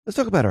Let's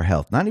talk about our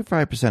health.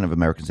 95% of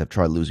Americans have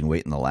tried losing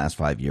weight in the last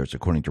 5 years,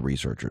 according to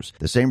researchers.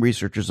 The same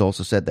researchers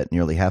also said that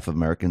nearly half of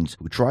Americans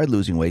who tried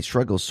losing weight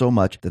struggle so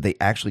much that they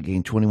actually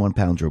gain 21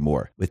 pounds or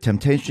more. With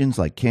temptations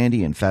like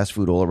candy and fast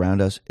food all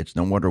around us, it's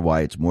no wonder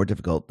why it's more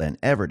difficult than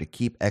ever to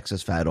keep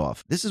excess fat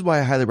off. This is why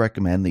I highly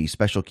recommend the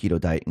special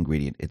keto diet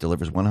ingredient. It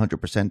delivers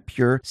 100%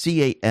 pure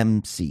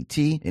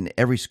CAMCT in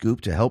every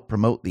scoop to help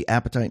promote the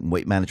appetite and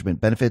weight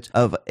management benefits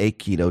of a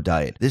keto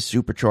diet. This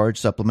supercharged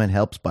supplement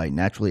helps by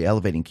naturally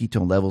elevating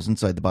ketone levels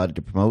inside the body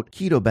to promote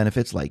keto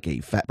benefits like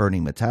a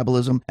fat-burning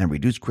metabolism and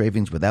reduce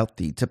cravings without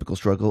the typical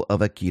struggle of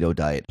a keto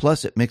diet.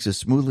 Plus, it mixes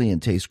smoothly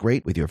and tastes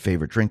great with your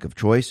favorite drink of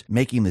choice,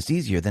 making this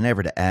easier than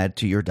ever to add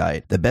to your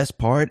diet. The best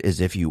part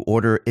is if you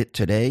order it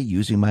today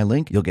using my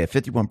link, you'll get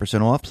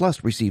 51% off,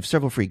 plus receive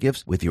several free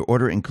gifts with your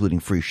order,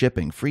 including free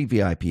shipping, free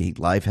VIP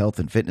live health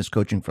and fitness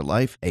coaching for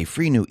life, a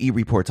free new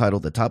e-report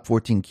titled The Top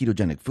 14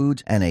 Ketogenic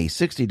Foods, and a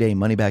 60-day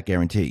money-back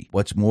guarantee.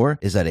 What's more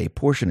is that a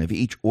portion of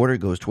each order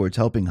goes towards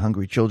helping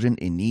hungry children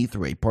in need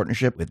through a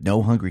partnership with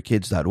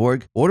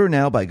NoHungryKids.org. Order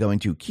now by going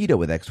to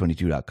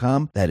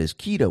KetoWithX22.com. That is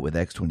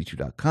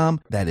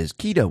KetoWithX22.com. That is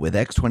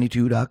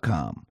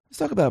KetoWithX22.com. Let's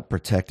talk about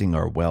protecting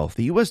our wealth.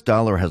 The U.S.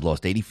 dollar has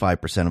lost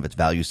 85% of its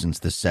value since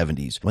the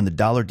 70s, when the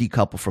dollar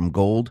decoupled from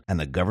gold, and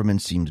the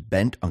government seems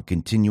bent on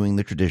continuing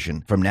the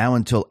tradition. From now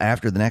until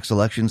after the next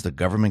elections, the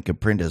government can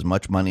print as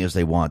much money as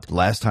they want.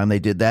 Last time they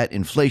did that,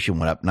 inflation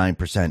went up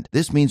 9%.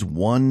 This means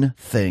one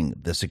thing: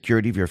 the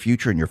security of your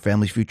future and your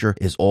family's future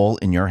is all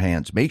in your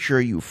hands. Make sure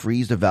you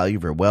freeze the value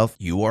of your wealth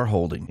you are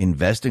holding.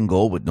 Invest in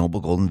gold with Noble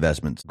Gold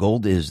Investments.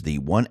 Gold is the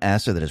one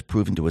asset that has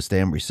proven to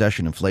withstand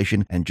recession,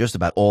 inflation, and just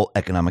about all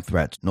economic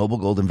threats. Noble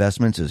Gold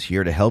Investments is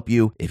here to help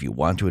you if you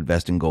want to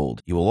invest in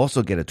gold. You will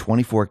also get a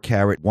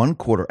 24-karat,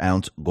 1/4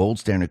 ounce gold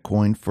standard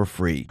coin for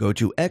free. Go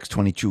to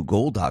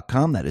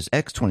x22gold.com, that is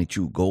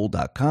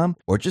x22gold.com,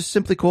 or just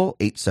simply call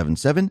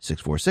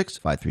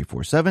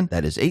 877-646-5347.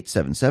 That is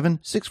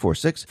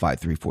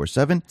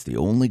 877-646-5347. It's the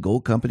only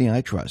gold company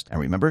I trust.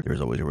 And remember, there's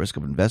always a risk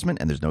of investment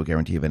and there's no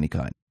guarantee of any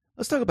kind.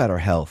 Let's talk about our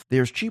health.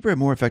 There's cheaper and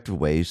more effective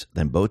ways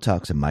than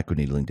Botox and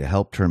microneedling to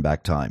help turn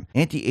back time.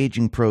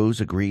 Anti-aging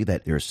pros agree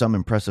that there is some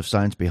impressive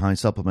science behind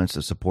supplements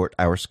to support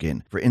our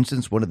skin. For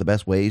instance, one of the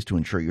best ways to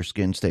ensure your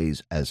skin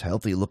stays as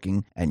healthy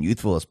looking and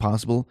youthful as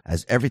possible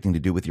has everything to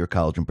do with your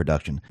collagen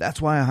production.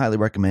 That's why I highly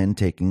recommend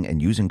taking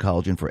and using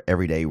collagen for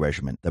everyday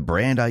regimen. The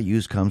brand I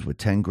use comes with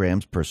 10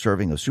 grams per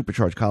serving of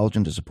supercharged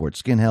collagen to support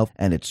skin health,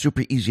 and it's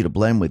super easy to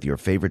blend with your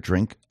favorite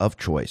drink of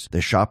choice.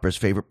 The shopper's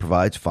favorite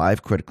provides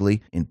 5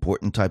 critically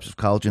important types of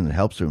collagen that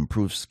helps to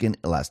improve skin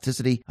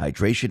elasticity,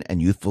 hydration,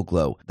 and youthful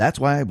glow. That's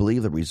why I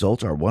believe the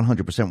results are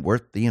 100%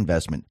 worth the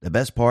investment. The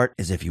best part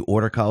is if you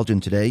order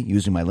collagen today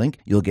using my link,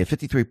 you'll get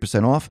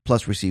 53% off,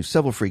 plus receive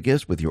several free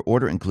gifts with your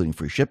order, including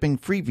free shipping,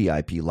 free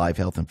VIP live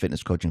health and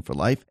fitness coaching for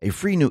life, a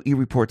free new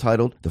e-report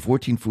titled The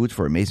 14 Foods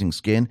for Amazing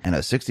Skin, and a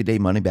 60-day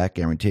money-back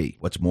guarantee.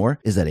 What's more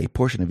is that a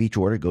portion of each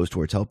order goes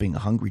towards helping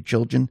hungry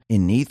children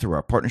in need through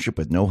our partnership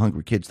with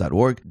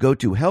NoHungryKids.org. Go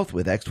to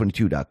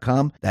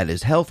healthwithx22.com. That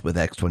is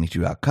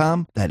healthwithx22.com.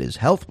 That is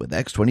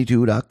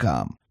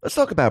healthwithx22.com. Let's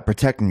talk about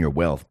protecting your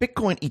wealth.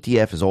 Bitcoin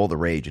ETF is all the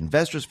rage.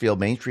 Investors feel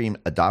mainstream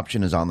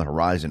adoption is on the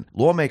horizon.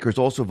 Lawmakers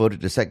also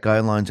voted to set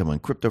guidelines on when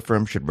crypto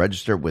firms should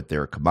register with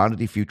their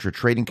Commodity Future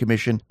Trading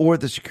Commission or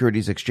the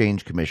Securities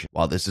Exchange Commission.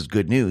 While this is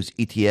good news,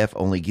 ETF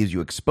only gives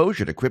you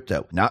exposure to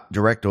crypto, not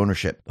direct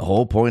ownership. The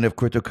whole point of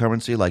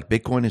cryptocurrency like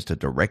Bitcoin is to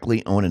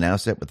directly own an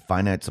asset with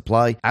finite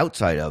supply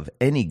outside of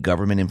any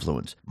government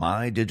influence.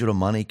 My Digital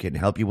Money can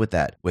help you with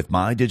that. With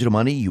My Digital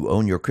Money, you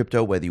own your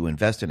crypto whether you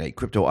invest in a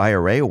crypto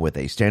IRA or with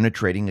a standard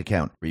trading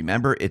account.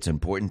 Remember, it's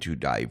important to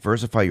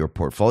diversify your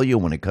portfolio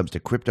when it comes to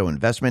crypto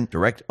investment.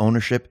 Direct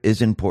ownership is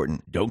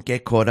important. Don't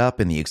get caught up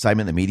in the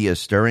excitement the media is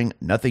stirring.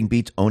 Nothing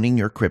beats owning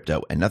your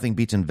crypto, and nothing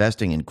beats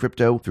investing in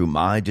crypto through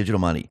My Digital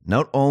Money.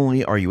 Not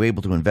only are you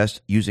able to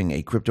invest using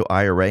a crypto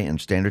IRA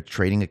and standard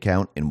trading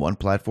account in one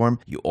platform,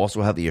 you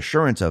also have the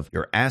assurance of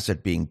your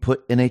asset being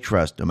put in a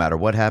trust. No matter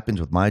what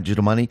happens with My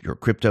Digital Money, your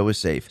crypto is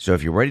safe. So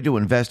if you're ready to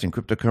invest in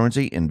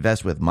cryptocurrency,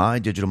 invest with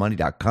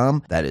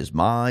MyDigitalMoney.com. That is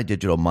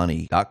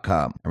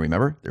MyDigitalMoney.com. And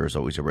remember, there is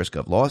always a risk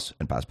of loss,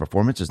 and past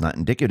performance is not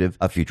indicative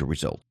of future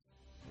results.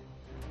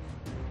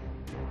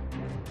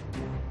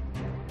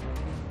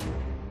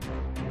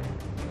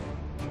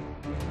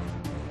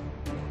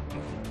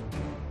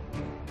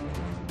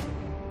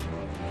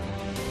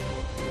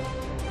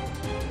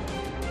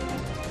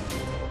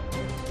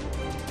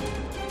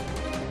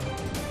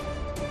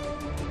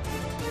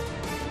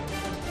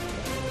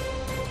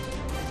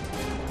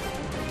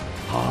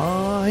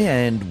 Hi,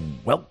 and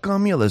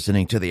welcome. You're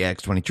listening to the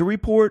X22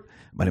 Report.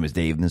 My name is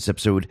Dave, and this is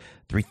episode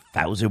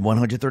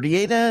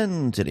 3138,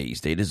 and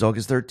today's date is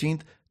August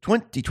 13th,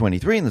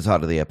 2023, and the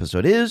title of the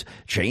episode is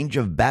Change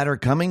of Batter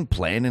Coming,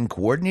 Planned and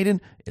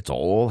Coordinated. It's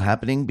all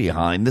happening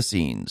behind the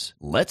scenes.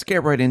 Let's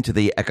get right into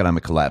the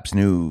economic collapse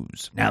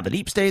news. Now, the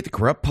deep state, the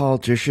corrupt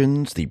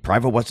politicians, the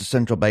private Western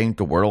Central Bank,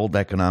 the World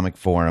Economic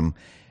Forum,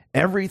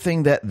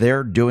 Everything that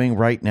they're doing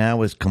right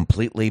now is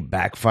completely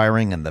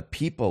backfiring, and the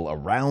people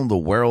around the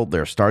world,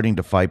 they're starting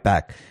to fight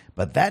back.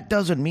 But that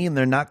doesn't mean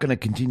they're not going to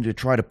continue to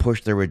try to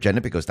push their agenda,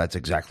 because that's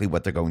exactly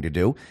what they're going to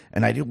do.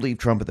 And I do believe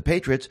Trump and the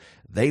Patriots,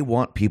 they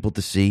want people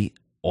to see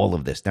all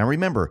of this. Now,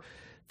 remember,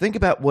 think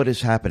about what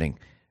is happening.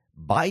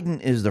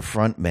 Biden is the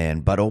front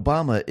man, but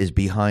Obama is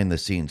behind the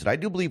scenes. And I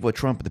do believe what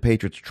Trump and the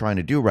Patriots are trying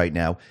to do right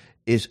now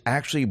is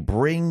actually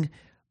bring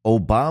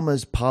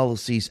Obama's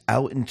policies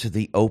out into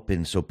the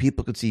open so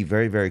people could see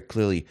very, very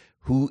clearly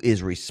who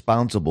is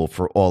responsible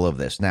for all of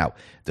this. Now,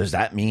 does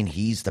that mean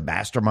he's the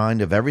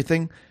mastermind of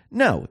everything?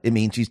 No, it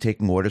means he's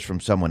taking orders from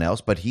someone else,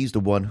 but he's the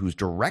one who's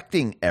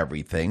directing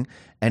everything,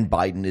 and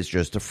Biden is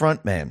just a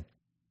front man.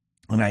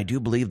 And I do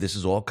believe this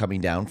is all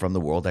coming down from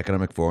the World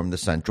Economic Forum, the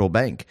central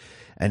bank.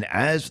 And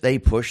as they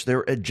push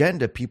their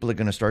agenda, people are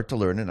going to start to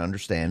learn and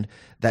understand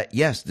that,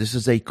 yes, this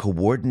is a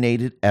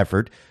coordinated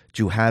effort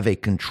to have a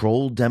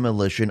controlled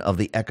demolition of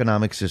the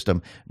economic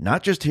system,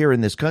 not just here in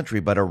this country,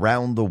 but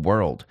around the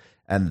world.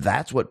 And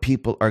that's what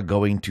people are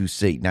going to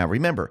see. Now,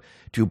 remember,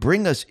 to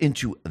bring us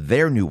into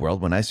their new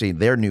world, when I say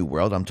their new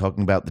world, I'm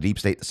talking about the deep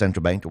state, the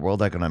central bank, the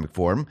World Economic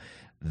Forum.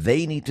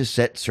 They need to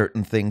set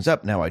certain things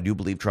up. Now, I do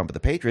believe Trump and the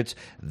Patriots,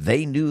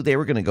 they knew they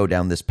were going to go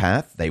down this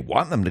path. They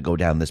want them to go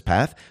down this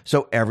path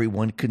so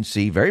everyone can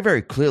see very,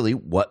 very clearly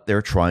what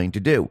they're trying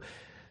to do.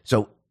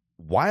 So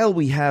while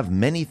we have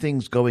many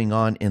things going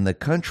on in the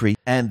country,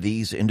 and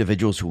these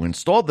individuals who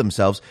installed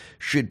themselves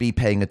should be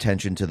paying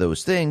attention to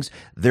those things,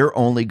 they're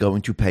only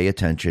going to pay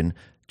attention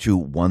to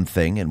one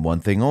thing and one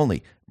thing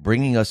only,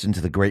 bringing us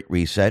into the Great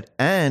Reset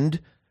and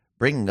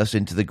bringing us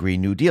into the Green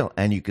New Deal.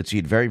 And you could see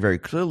it very, very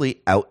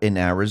clearly out in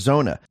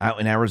Arizona. Out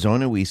in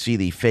Arizona, we see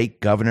the fake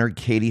governor,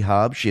 Katie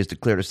Hobbs. She has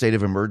declared a state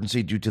of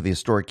emergency due to the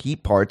historic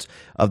heat parts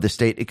of the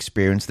state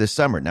experienced this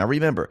summer. Now,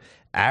 remember,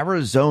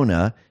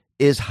 Arizona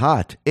is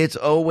hot. It's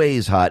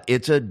always hot.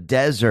 It's a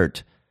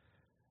desert.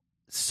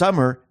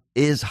 Summer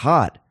is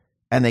hot.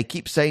 And they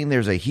keep saying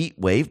there's a heat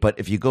wave, but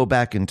if you go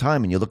back in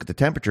time and you look at the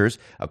temperatures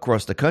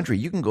across the country,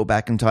 you can go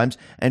back in times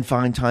and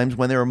find times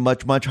when they're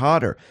much, much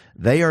hotter.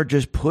 They are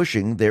just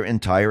pushing their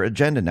entire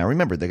agenda. Now,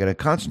 remember, they're going to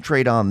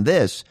concentrate on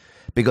this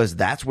because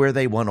that's where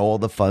they want all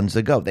the funds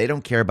to go. They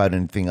don't care about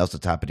anything else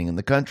that's happening in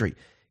the country.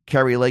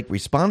 Kari Lake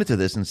responded to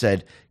this and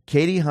said,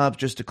 Katie Hobbs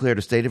just declared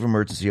a state of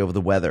emergency over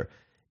the weather.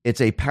 It's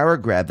a power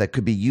grab that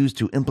could be used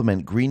to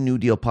implement Green New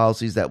Deal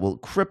policies that will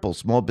cripple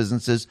small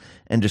businesses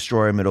and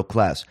destroy our middle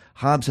class.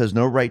 Hobbs has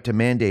no right to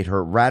mandate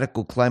her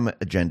radical climate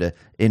agenda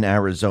in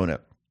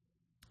Arizona.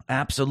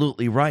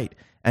 Absolutely right.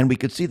 And we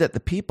could see that the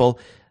people,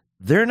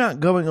 they're not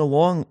going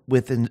along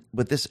with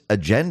this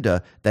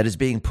agenda that is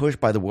being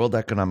pushed by the World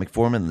Economic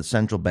Forum and the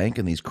central bank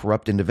and these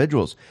corrupt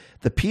individuals.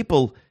 The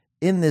people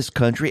in this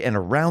country and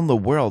around the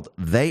world,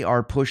 they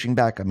are pushing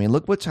back. I mean,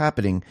 look what's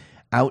happening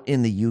out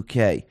in the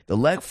UK. The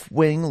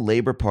left-wing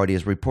Labour Party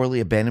has reportedly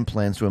abandoned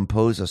plans to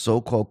impose a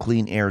so-called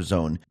clean air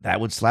zone that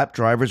would slap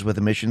drivers with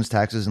emissions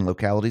taxes in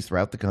localities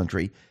throughout the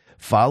country,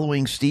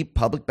 following steep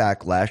public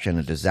backlash and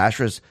a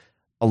disastrous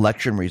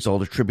election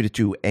result attributed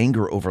to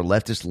anger over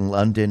leftist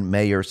London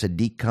Mayor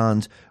Sadiq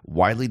Khan's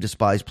widely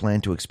despised plan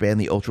to expand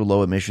the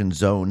ultra-low emission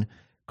zone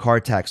car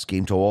tax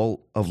scheme to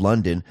all of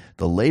London.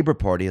 The Labour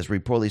Party has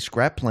reportedly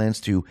scrapped plans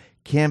to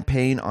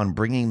campaign on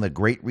bringing the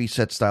Great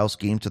Reset style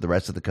scheme to the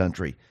rest of the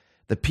country.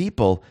 The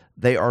people,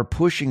 they are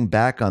pushing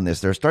back on this.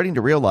 They're starting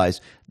to realize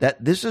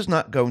that this is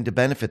not going to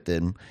benefit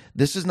them.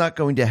 This is not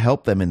going to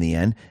help them in the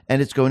end,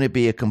 and it's going to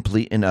be a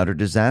complete and utter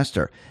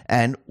disaster.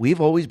 And we've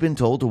always been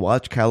told to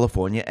watch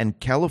California, and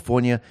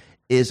California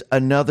is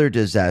another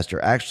disaster.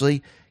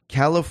 Actually,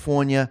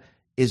 California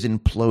is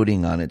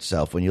imploding on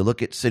itself. When you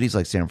look at cities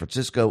like San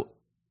Francisco,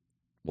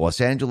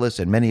 Los Angeles,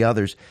 and many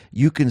others,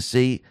 you can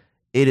see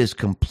it is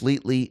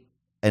completely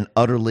and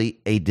utterly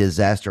a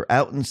disaster.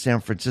 Out in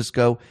San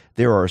Francisco,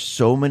 there are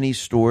so many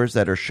stores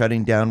that are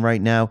shutting down right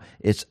now.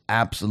 It's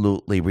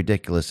absolutely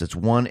ridiculous. It's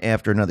one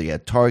after another. You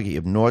have Target, you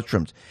have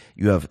Nordstrom's,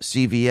 you have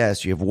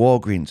CVS, you have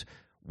Walgreens.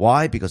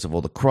 Why? Because of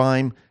all the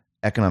crime,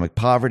 economic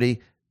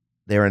poverty.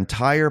 Their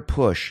entire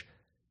push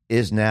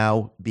is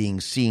now being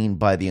seen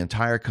by the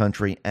entire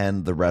country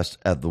and the rest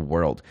of the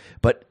world.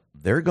 But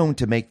they're going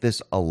to make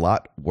this a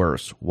lot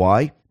worse.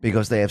 Why?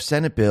 Because they have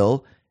Senate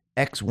Bill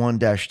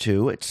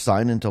X1-2. It's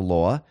signed into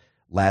law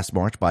last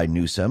March by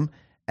Newsom.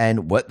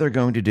 And what they're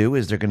going to do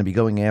is they're going to be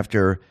going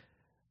after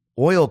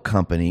oil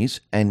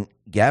companies. And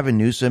Gavin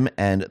Newsom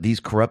and these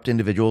corrupt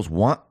individuals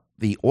want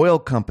the oil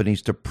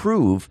companies to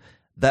prove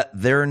that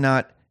they're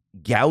not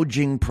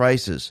gouging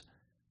prices.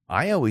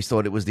 I always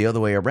thought it was the other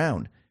way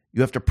around.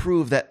 You have to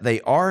prove that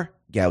they are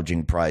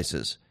gouging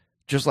prices,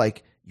 just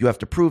like you have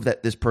to prove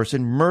that this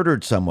person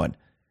murdered someone.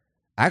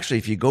 Actually,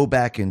 if you go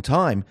back in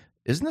time,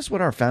 isn't this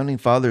what our founding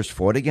fathers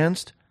fought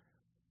against?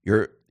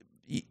 You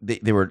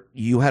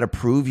had to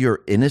prove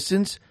your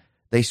innocence.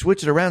 They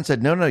switched it around and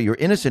said, no, you're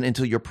innocent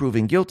until you're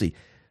proven guilty.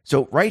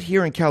 So right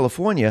here in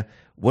California,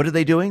 what are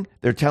they doing?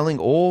 They're telling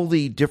all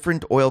the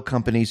different oil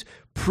companies,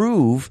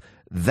 prove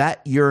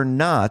that you're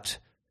not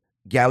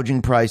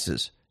gouging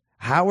prices.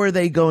 How are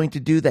they going to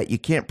do that? You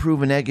can't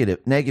prove a negative.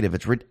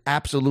 It's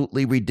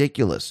absolutely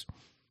ridiculous.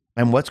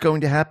 And what's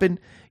going to happen?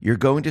 You're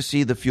going to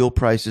see the fuel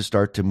prices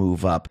start to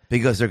move up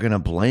because they're going to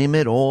blame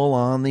it all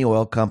on the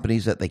oil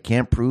companies that they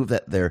can't prove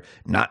that they're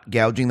not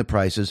gouging the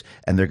prices,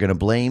 and they're going to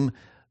blame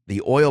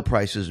the oil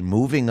prices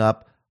moving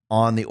up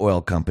on the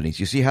oil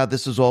companies. You see how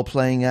this is all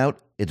playing out?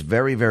 It's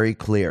very, very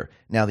clear.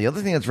 Now, the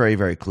other thing that's very,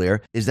 very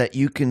clear is that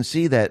you can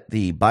see that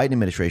the Biden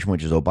administration,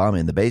 which is Obama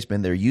in the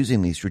basement, they're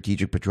using these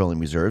strategic petroleum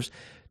reserves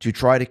to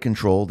try to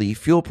control the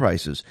fuel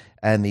prices.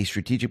 And the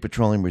strategic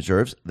petroleum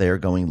reserves, they are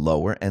going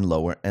lower and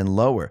lower and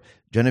lower.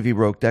 Genevieve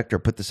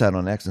Roque-Decter put this out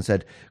on X and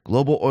said,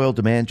 global oil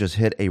demand just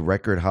hit a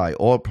record high.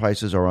 Oil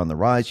prices are on the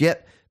rise,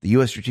 yet the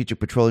U.S. Strategic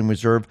Petroleum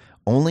Reserve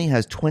only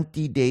has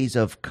 20 days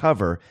of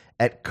cover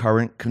at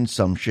current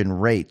consumption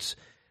rates.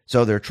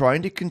 So they're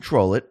trying to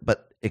control it,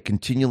 but it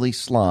continually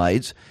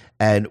slides,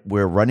 and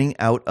we're running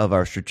out of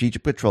our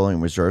strategic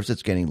petroleum reserves.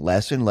 It's getting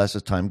less and less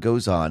as time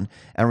goes on.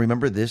 And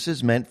remember, this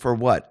is meant for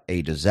what?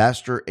 A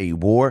disaster, a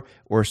war,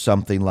 or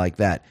something like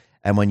that.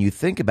 And when you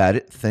think about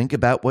it, think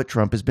about what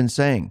Trump has been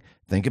saying.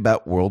 Think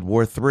about World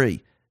War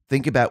III.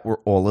 Think about where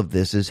all of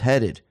this is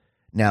headed.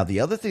 Now, the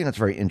other thing that's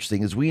very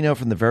interesting is we know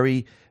from the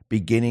very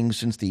beginning,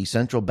 since the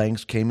central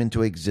banks came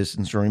into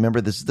existence, and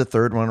remember, this is the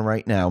third one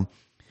right now,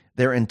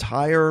 their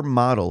entire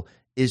model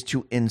is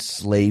to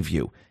enslave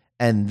you.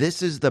 And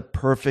this is the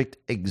perfect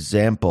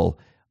example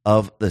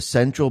of the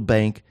central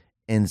bank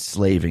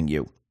enslaving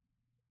you.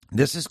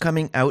 This is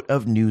coming out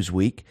of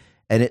Newsweek,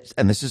 and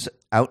this is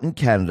out in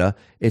Canada.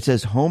 It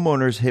says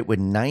homeowners hit with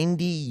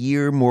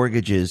 90-year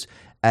mortgages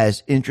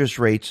as interest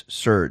rates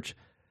surge.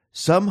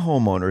 Some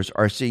homeowners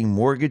are seeing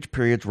mortgage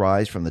periods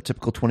rise from the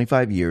typical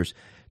 25 years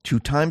to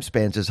time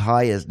spans as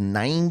high as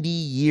 90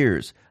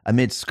 years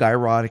amid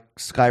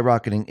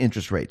skyrocketing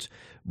interest rates.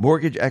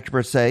 Mortgage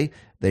experts say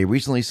they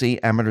recently see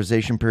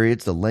amortization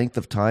periods, the length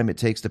of time it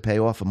takes to pay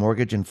off a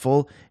mortgage in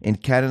full, in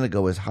Canada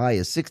go as high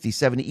as 60,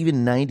 70,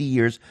 even 90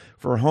 years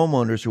for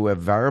homeowners who have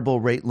variable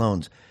rate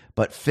loans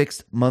but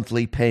fixed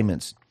monthly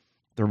payments.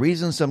 The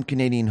reason some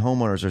Canadian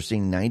homeowners are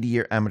seeing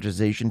 90-year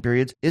amortization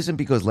periods isn't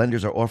because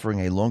lenders are offering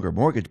a longer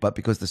mortgage, but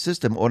because the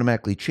system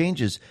automatically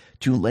changes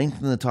to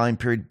lengthen the time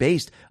period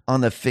based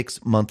on the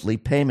fixed monthly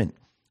payment.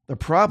 The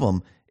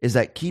problem is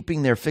that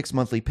keeping their fixed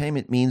monthly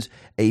payment means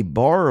a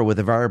borrower with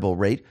a variable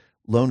rate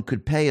loan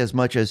could pay as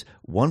much as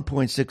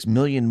 $1.6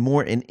 million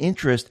more in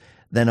interest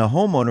than a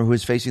homeowner who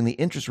is facing the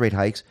interest rate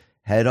hikes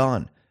head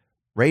on.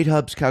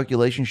 RateHub's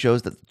calculation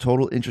shows that the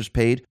total interest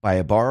paid by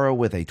a borrower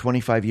with a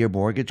 25-year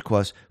mortgage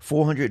costs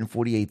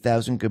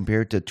 $448,000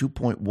 compared to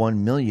 $2.1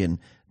 million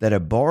that a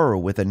borrower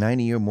with a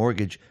 90-year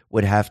mortgage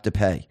would have to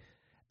pay.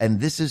 And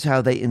this is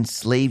how they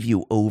enslave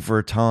you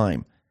over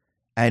time.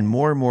 And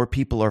more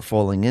people are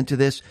falling into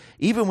this.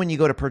 Even when you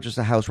go to purchase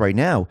a house right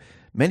now,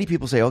 many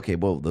people say, okay,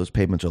 well, those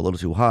payments are a little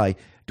too high.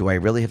 Do I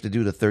really have to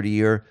do the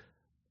 30-year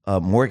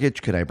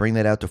mortgage? Could I bring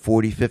that out to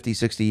 40, 50,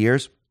 60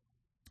 years?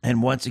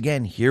 And once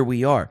again, here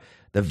we are.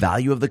 The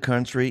value of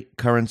the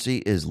currency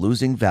is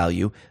losing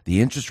value. The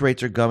interest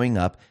rates are going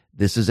up.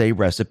 This is a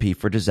recipe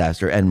for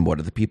disaster. And what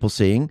are the people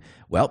seeing?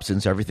 Well,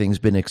 since everything's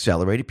been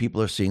accelerated,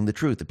 people are seeing the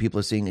truth. The people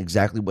are seeing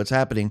exactly what's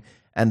happening.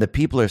 And the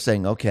people are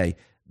saying, okay,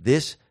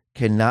 this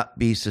cannot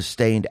be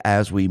sustained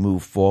as we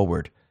move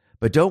forward.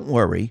 But don't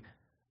worry.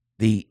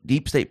 The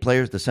deep state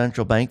players, the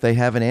central bank, they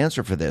have an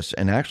answer for this.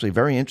 And actually,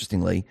 very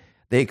interestingly,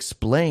 they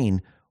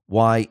explain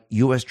why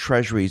U.S.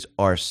 Treasuries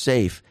are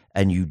safe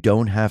and you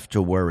don't have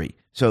to worry.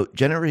 So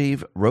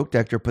Genevieve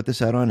Roque-Decter put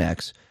this out on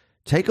X.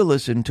 Take a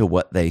listen to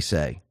what they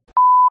say.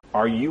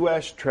 Are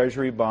U.S.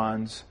 Treasury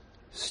bonds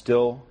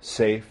still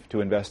safe to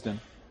invest in?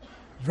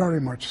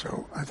 Very much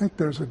so. I think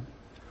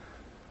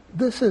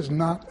this is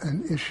not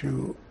an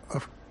issue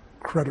of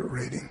credit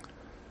rating.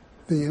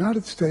 The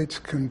United States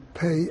can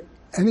pay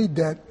any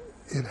debt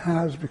it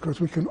has because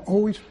we can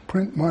always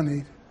print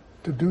money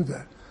to do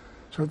that.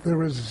 So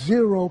there is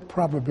zero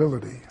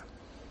probability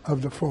of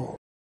default.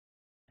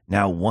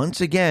 Now, once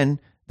again,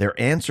 their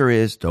answer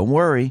is, don't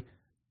worry,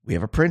 we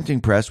have a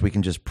printing press. We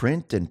can just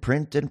print and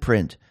print and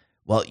print.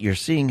 Well, you're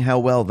seeing how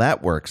well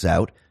that works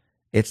out.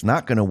 It's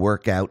not going to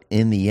work out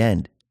in the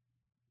end.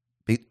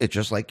 It's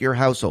just like your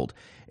household.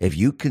 If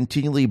you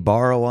continually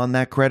borrow on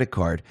that credit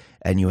card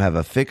and you have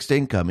a fixed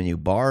income and you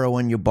borrow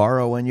and you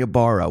borrow and you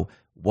borrow,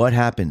 what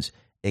happens?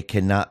 It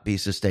cannot be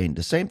sustained.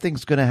 The same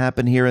thing's going to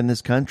happen here in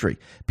this country.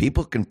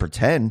 People can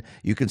pretend.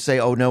 You can say,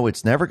 oh, no,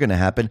 it's never going to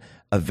happen.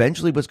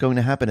 Eventually, what's going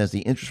to happen as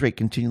the interest rate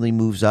continually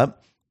moves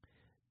up,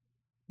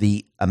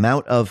 the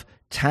amount of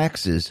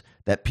taxes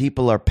that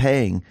people are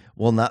paying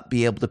will not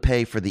be able to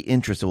pay for the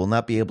interest. It will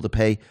not be able to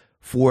pay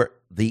for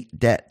the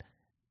debt.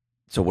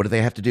 So what do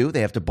they have to do?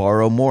 They have to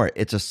borrow more.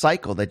 It's a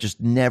cycle that just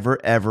never,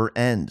 ever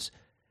ends.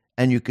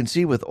 And you can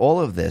see with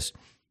all of this,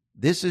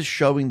 this is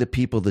showing the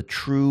people the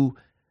true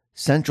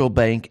central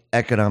bank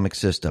economic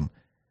system.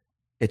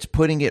 It's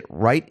putting it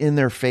right in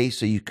their face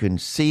so you can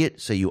see it,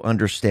 so you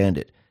understand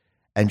it.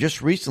 And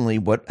just recently,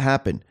 what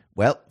happened?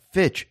 Well,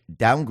 Fitch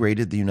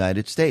downgraded the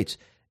United States.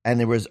 And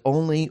there was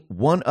only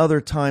one other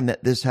time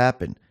that this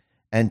happened.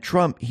 And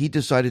Trump, he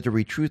decided to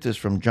retweet this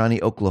from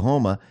Johnny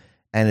Oklahoma,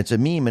 and it's a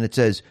meme, and it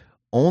says,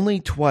 only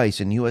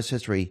twice in U.S.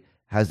 history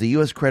has the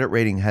U.S. credit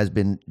rating has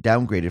been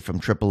downgraded from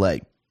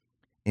AAA.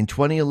 In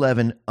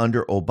 2011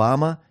 under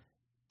Obama,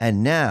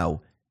 and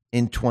now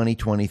in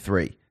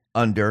 2023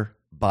 under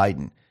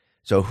Biden.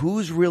 So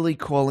who's really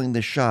calling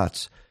the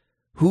shots?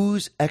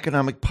 Whose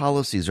economic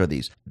policies are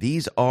these?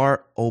 These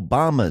are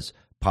Obama's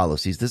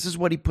policies. This is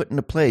what he put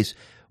into place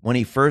when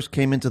he first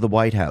came into the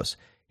White House.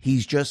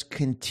 He's just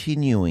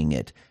continuing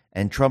it.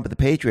 And Trump and the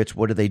Patriots,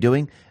 what are they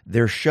doing?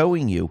 They're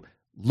showing you,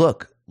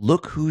 look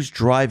who's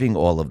driving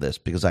all of this.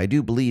 Because I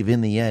do believe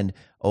in the end,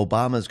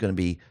 Obama is going to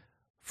be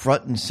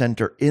front and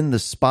center in the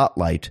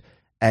spotlight.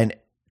 And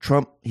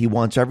Trump, he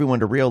wants everyone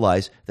to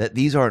realize that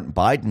these aren't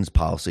Biden's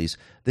policies.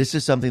 This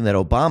is something that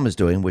Obama's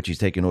doing, which he's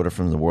taking order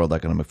from the World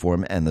Economic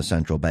Forum and the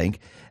central bank.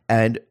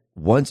 And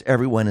once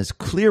everyone is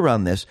clear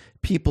on this,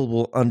 people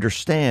will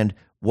understand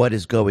what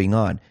is going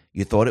on.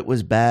 You thought it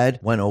was bad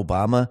when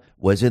Obama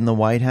was in the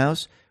White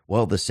House?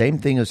 Well, the same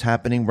thing is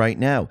happening right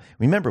now.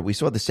 Remember, we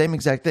saw the same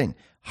exact thing.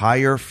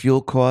 Higher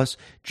fuel costs,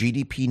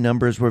 GDP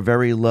numbers were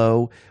very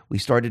low. We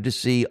started to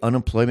see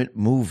unemployment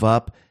move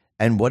up.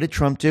 And what did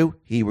Trump do?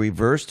 He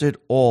reversed it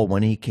all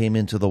when he came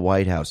into the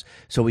White House.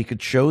 So he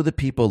could show the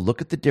people,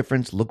 look at the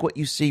difference. Look what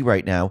you see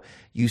right now.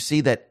 You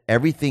see that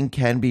everything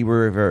can be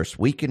reversed.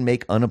 We can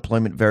make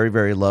unemployment very,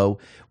 very low.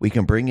 We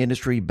can bring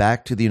industry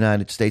back to the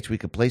United States. We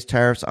could place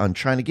tariffs on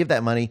China, give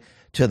that money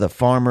to the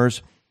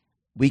farmers.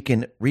 We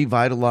can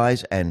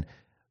revitalize and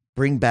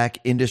bring back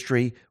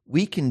industry.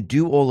 We can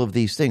do all of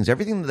these things.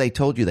 Everything that they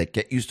told you that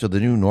get used to the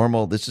new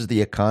normal, this is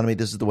the economy,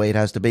 this is the way it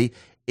has to be,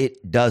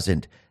 it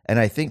doesn't. And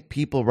I think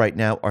people right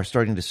now are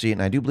starting to see it.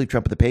 And I do believe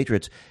Trump and the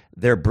Patriots,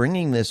 they're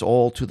bringing this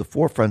all to the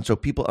forefront so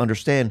people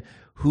understand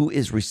who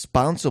is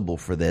responsible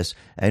for this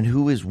and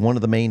who is one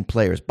of the main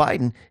players.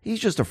 Biden, he's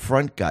just a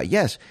front guy.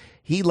 Yes,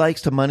 he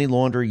likes to money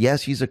launder.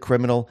 Yes, he's a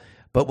criminal.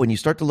 But when you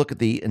start to look at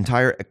the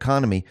entire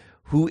economy,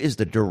 who is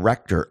the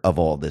director of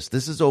all this?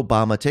 This is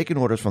Obama taking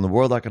orders from the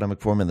World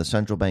Economic Forum and the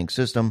central bank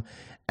system,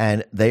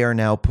 and they are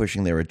now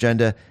pushing their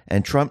agenda.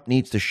 And Trump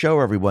needs to show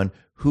everyone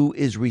who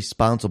is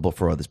responsible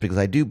for all this, because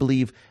I do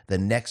believe the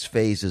next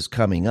phase is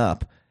coming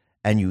up,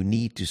 and you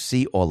need to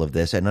see all of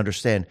this and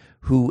understand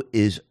who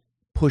is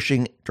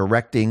pushing,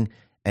 directing,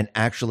 and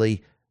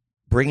actually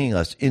bringing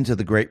us into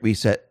the Great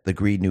Reset, the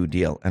Green New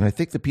Deal. And I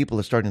think the people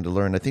are starting to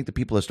learn. I think the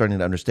people are starting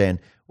to understand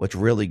what's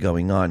really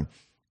going on.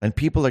 And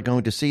people are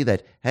going to see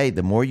that, hey,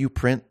 the more you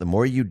print, the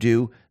more you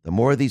do, the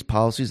more of these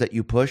policies that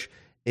you push,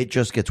 it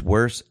just gets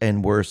worse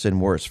and worse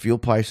and worse. Fuel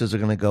prices are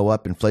going to go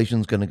up. Inflation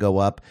is going to go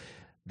up.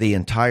 The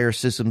entire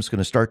system is going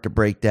to start to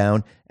break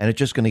down, and it's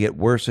just going to get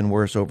worse and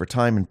worse over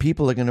time. And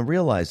people are going to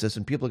realize this,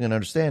 and people are going to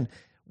understand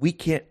we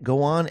can't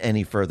go on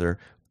any further.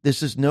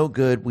 This is no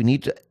good. We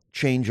need to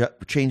change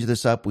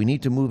this up. We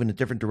need to move in a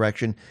different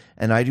direction.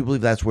 And I do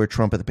believe that's where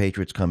Trump and the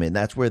Patriots come in.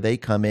 That's where they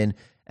come in,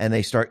 and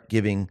they start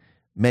giving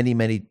many,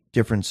 many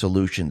different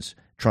solutions.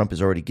 Trump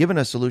has already given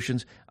us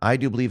solutions. I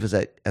do believe as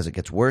it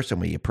gets worse and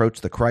we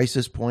approach the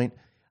crisis point,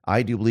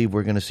 I do believe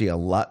we're going to see a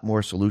lot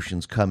more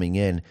solutions coming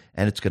in,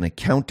 and it's going to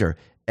counter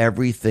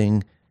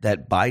everything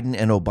that Biden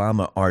and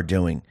Obama are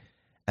doing.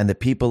 And the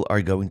people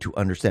are going to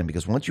understand,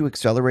 because once you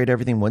accelerate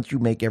everything, once you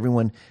make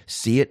everyone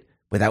see it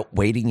without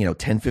waiting,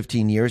 10,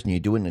 15 years, and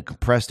you do it in a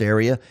compressed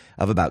area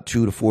of about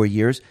 2 to 4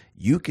 years,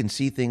 you can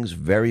see things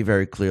very,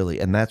 very clearly.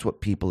 And that's what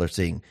people are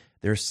seeing.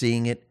 They're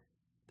seeing it.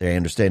 They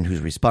understand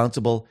who's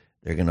responsible.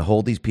 They're going to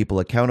hold these people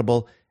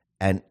accountable.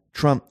 And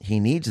Trump, he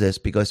needs this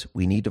because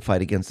we need to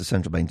fight against the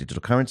central bank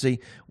digital currency.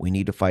 We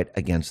need to fight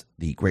against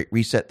the Great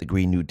Reset, the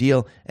Green New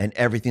Deal, and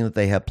everything that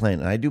they have planned.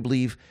 And I do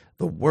believe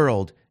the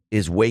world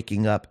is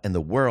waking up, and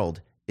the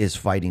world is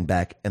fighting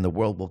back, and the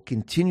world will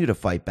continue to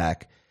fight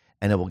back,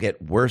 and it will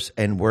get worse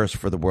and worse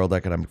for the World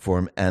Economic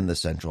Forum and the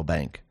central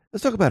bank.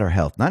 Let's talk about our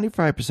health.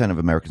 95% of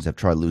Americans have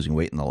tried losing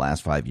weight in the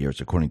last 5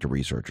 years, according to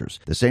researchers.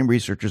 The same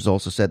researchers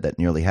also said that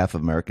nearly half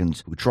of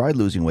Americans who tried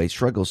losing weight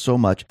struggle so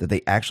much that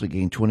they actually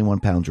gain 21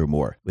 pounds or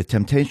more. With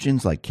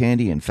temptations like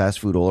candy and fast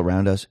food all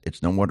around us,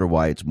 it's no wonder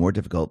why it's more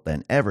difficult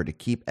than ever to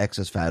keep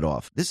excess fat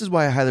off. This is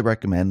why I highly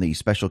recommend the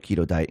Special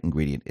Keto Diet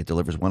ingredient. It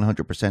delivers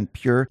 100%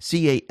 pure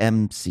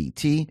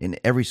CAMCT in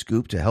every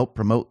scoop to help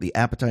promote the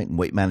appetite and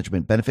weight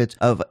management benefits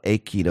of a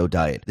keto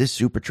diet. This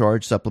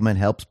supercharged supplement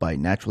helps by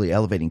naturally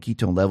elevating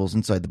ketone levels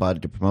inside the body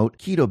to promote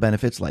keto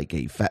benefits like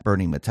a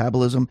fat-burning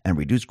metabolism and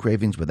reduce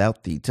cravings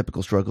without the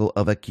typical struggle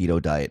of a keto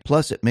diet.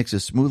 Plus, it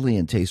mixes smoothly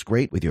and tastes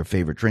great with your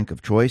favorite drink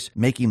of choice,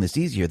 making this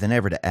easier than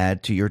ever to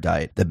add to your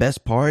diet. The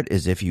best part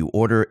is if you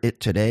order it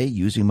today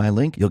using my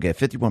link, you'll get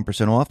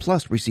 51% off,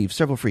 plus receive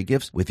several free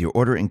gifts with your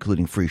order,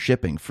 including free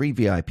shipping, free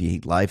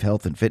VIP live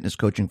health and fitness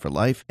coaching for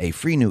life, a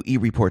free new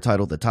e-report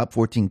titled The Top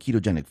 14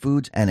 Ketogenic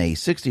Foods, and a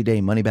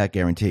 60-day money-back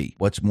guarantee.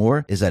 What's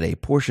more is that a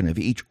portion of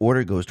each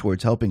order goes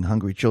towards helping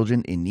hungry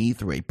children in need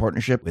through a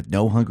partnership with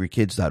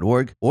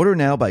NoHungryKids.org. Order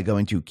now by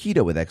going to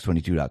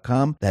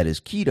KetoWithX22.com. That is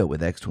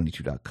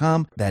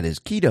KetoWithX22.com. That is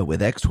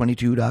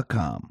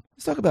KetoWithX22.com.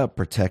 Let's talk about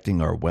protecting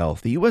our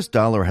wealth. The U.S.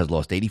 dollar has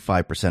lost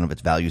 85% of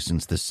its value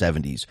since the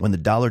 70s, when the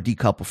dollar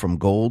decoupled from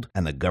gold,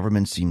 and the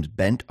government seems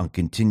bent on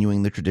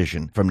continuing the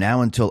tradition. From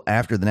now until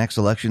after the next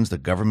elections, the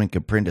government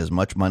can print as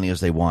much money as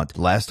they want.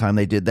 The last time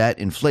they did that,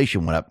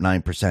 inflation went up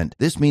 9%.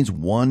 This means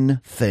one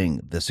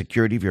thing: the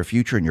security of your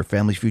future and your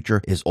family's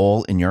future is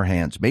all in your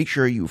hands. Make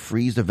sure you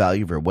freeze the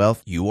value of your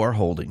wealth you are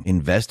holding.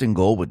 Invest in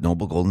gold with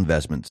Noble Gold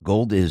Investments.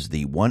 Gold is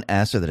the one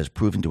asset that has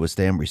proven to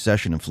withstand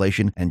recession,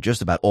 inflation, and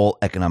just about all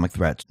economic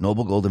threats.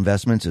 Noble Gold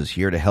Investments is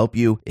here to help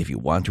you if you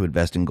want to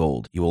invest in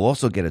gold. You will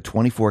also get a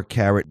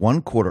 24-karat,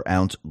 1/4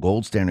 ounce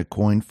gold standard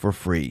coin for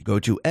free. Go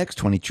to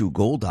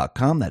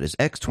x22gold.com, that is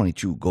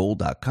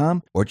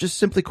x22gold.com, or just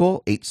simply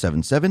call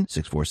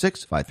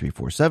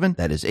 877-646-5347.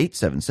 That is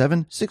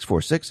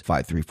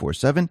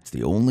 877-646-5347. It's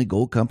the only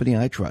gold company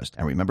I trust.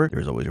 And remember,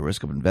 there's always a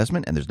risk of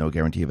investment and there's no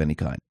guarantee of any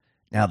kind.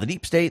 Now, the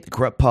deep state, the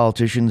corrupt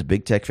politicians,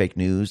 big tech fake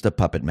news, the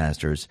puppet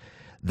masters,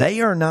 they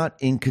are not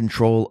in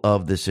control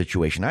of this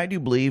situation. I do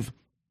believe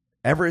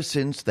ever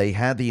since they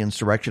had the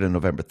insurrection on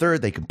November 3rd,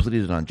 they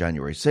completed it on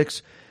January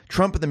 6th,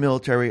 Trump and the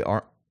military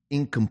are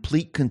in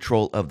complete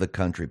control of the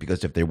country,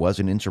 because if there was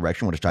an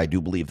insurrection, which I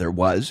do believe there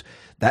was,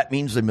 that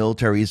means the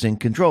military is in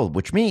control,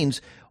 which means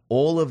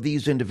all of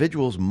these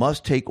individuals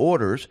must take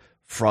orders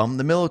from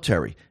the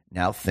military.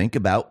 Now think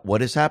about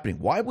what is happening.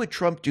 Why would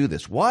Trump do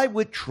this? Why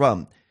would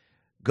Trump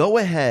go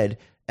ahead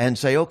and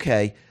say,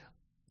 okay,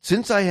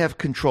 since I have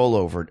control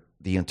over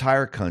the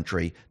entire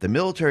country, the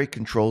military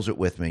controls it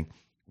with me,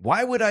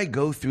 why would I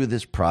go through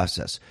this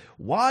process?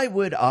 Why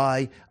would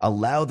I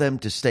allow them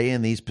to stay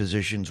in these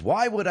positions?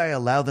 Why would I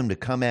allow them to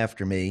come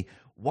after me?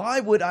 Why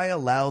would I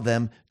allow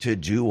them to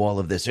do all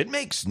of this? It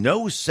makes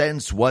no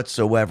sense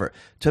whatsoever.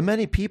 To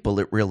many people,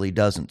 it really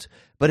doesn't.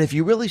 But if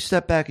you really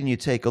step back and you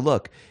take a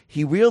look,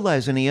 he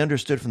realized and he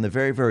understood from the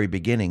very, very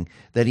beginning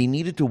that he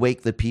needed to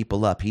wake the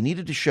people up. He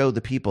needed to show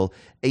the people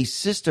a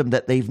system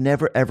that they've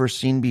never, ever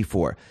seen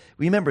before.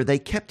 Remember, they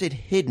kept it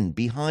hidden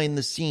behind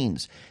the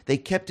scenes. They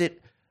kept it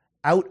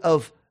out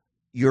of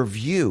your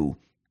view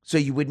so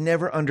you would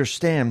never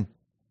understand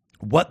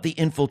what the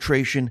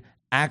infiltration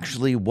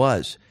actually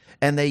was.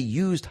 And they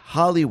used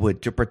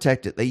Hollywood to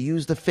protect it. They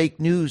used the fake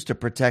news to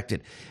protect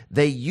it.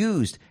 They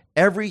used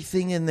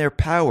everything in their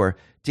power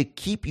to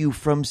keep you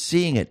from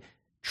seeing it.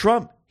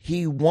 Trump,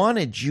 he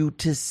wanted you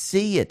to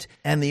see it.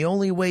 And the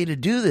only way to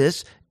do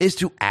this is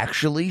to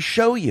actually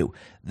show you.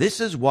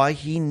 This is why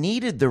he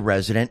needed the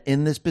resident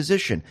in this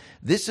position.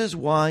 This is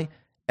why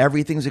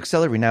everything's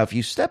accelerating. Now, if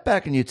you step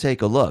back and you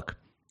take a look,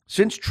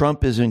 since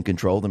Trump is in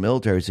control, the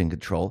military is in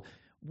control,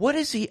 what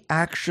is he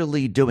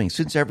actually doing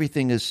since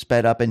everything is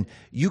sped up and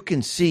you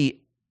can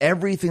see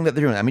everything that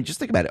they're doing? I mean, just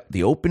think about it.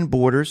 The open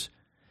borders.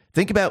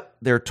 Think about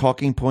their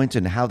talking points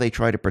and how they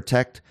try to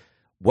protect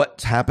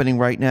what's happening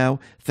right now.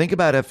 Think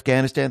about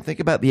Afghanistan. Think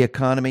about the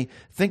economy.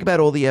 Think about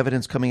all the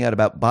evidence coming out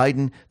about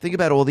Biden. Think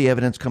about all the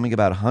evidence coming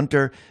about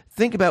Hunter.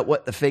 Think about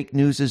what the fake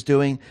news is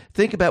doing.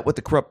 Think about what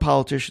the corrupt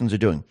politicians are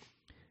doing.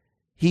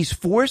 He's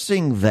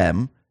forcing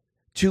them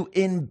to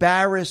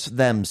embarrass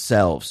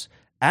themselves.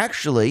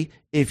 Actually,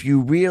 if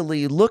you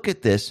really look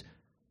at this,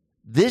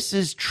 this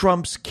is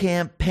Trump's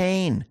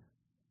campaign.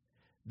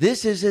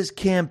 This is his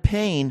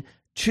campaign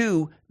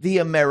to the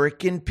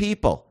American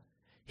people.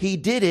 He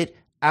did it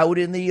out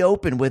in the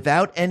open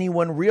without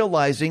anyone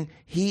realizing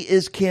he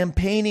is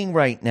campaigning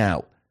right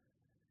now.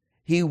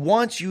 He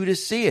wants you to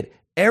see it.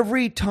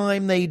 Every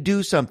time they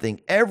do something,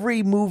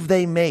 every move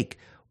they make,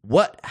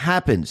 what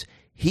happens?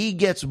 He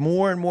gets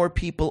more and more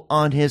people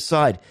on his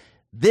side.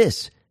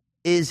 This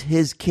is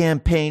his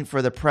campaign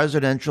for the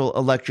presidential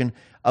election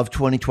of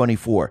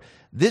 2024.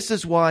 This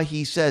is why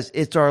he says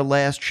it's our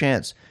last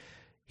chance.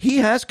 He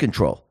has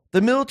control.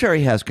 The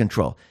military has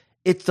control.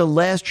 It's the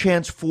last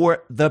chance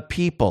for the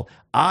people.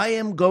 I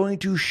am going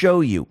to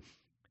show you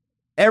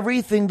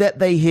everything that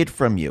they hid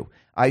from you.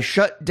 I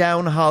shut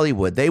down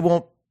Hollywood. They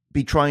won't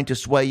be trying to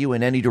sway you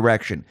in any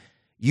direction.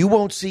 You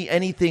won't see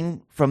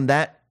anything from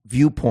that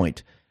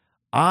viewpoint.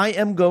 I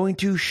am going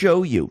to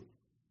show you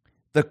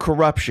the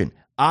corruption.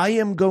 I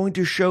am going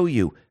to show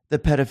you the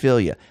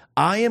pedophilia.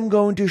 I am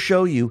going to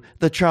show you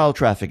the child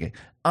trafficking.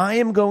 I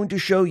am going to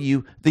show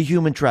you the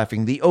human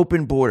trafficking, the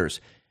open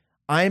borders.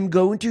 I am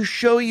going to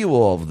show you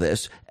all of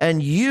this,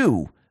 and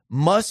you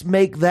must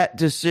make that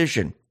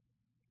decision.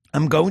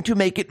 I'm going to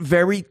make it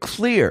very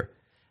clear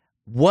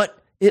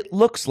what it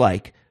looks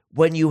like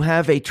when you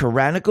have a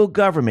tyrannical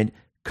government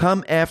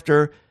come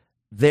after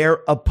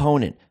their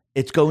opponent.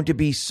 It's going to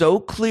be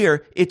so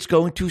clear, it's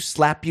going to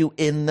slap you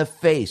in the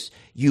face.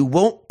 You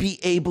won't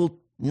be able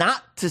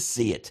not to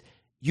see it.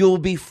 You'll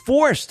be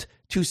forced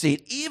to see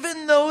it.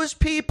 Even those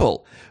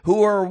people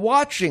who are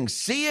watching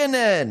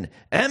CNN,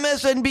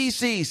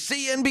 MSNBC,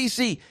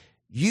 CNBC,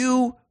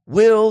 you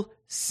will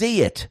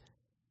see it.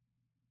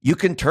 You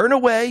can turn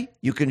away,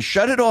 you can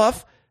shut it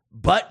off,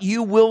 but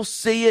you will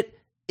see it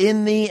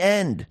in the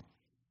end.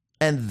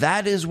 And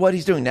that is what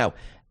he's doing. Now,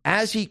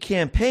 as he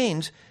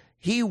campaigns,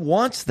 he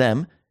wants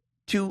them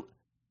to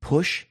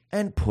push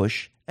and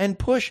push and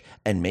push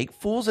and make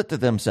fools of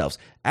themselves.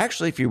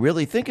 Actually, if you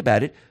really think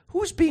about it,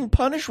 who's being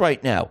punished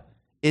right now?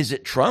 Is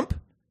it Trump?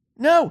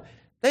 No,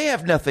 they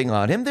have nothing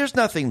on him. There's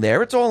nothing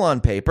there. It's all on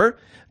paper,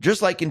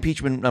 just like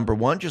impeachment number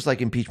 1, just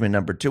like impeachment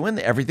number 2, and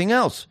everything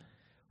else.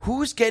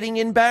 Who's getting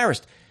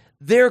embarrassed?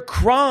 Their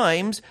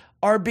crimes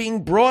are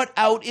being brought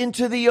out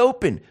into the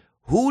open.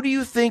 Who do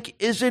you think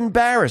is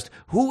embarrassed?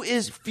 Who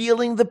is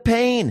feeling the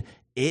pain?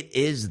 It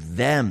is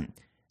them.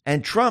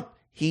 And Trump,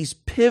 he's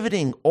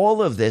pivoting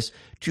all of this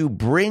to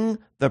bring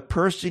the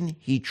person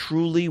he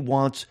truly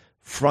wants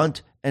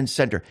front and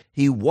center.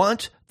 He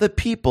wants the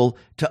people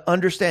to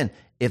understand,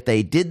 if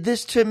they did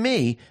this to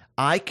me,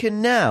 I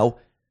can now,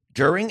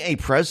 during a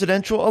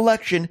presidential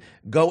election,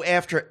 go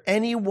after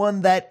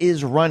anyone that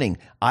is running.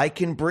 I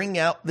can bring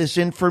out this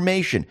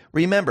information.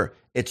 Remember,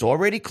 it's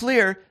already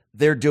clear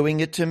they're doing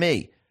it to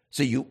me.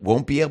 So you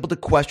won't be able to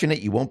question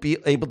it. You won't be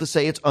able to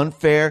say it's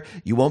unfair.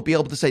 You won't be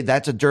able to say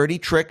that's a dirty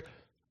trick.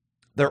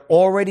 They're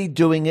already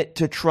doing it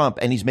to Trump,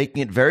 and he's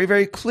making it very,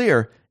 very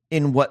clear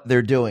in what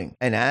they're doing.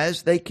 And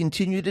as they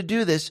continue to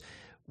do this,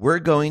 we're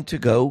going to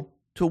go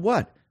to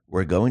what?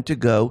 We're going to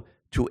go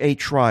to a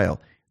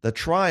trial. The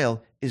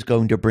trial is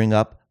going to bring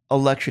up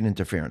election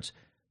interference.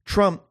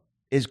 Trump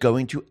is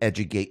going to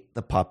educate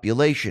the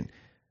population.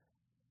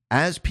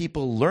 As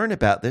people learn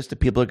about this, the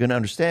people are going to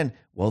understand,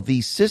 well,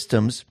 these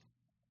systems,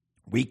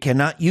 we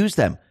cannot use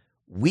them.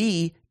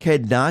 We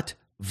cannot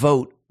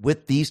vote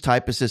with these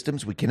type of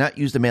systems. We cannot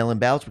use the mail-in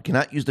ballots. We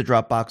cannot use the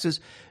drop boxes.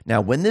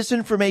 Now, when this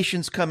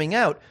information's coming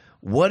out,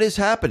 what is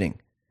happening?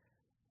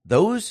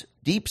 Those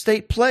deep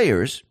state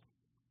players,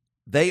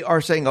 they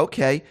are saying,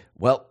 okay,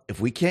 well,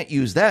 if we can't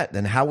use that,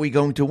 then how are we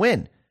going to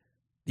win?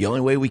 The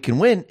only way we can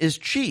win is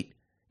cheat.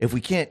 If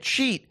we can't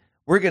cheat,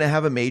 we're going to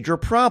have a major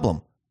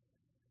problem.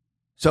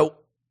 So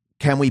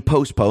can we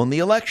postpone the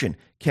election?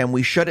 Can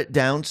we shut it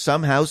down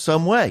somehow,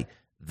 some way?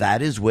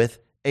 That is with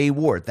a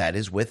war. That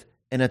is with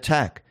an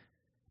attack.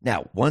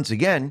 Now, once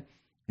again,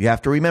 you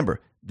have to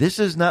remember, this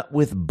is not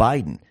with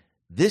Biden.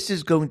 This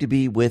is going to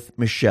be with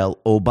Michelle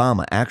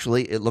Obama.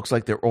 Actually, it looks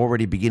like they're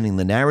already beginning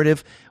the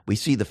narrative. We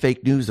see the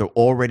fake news. They're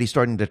already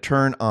starting to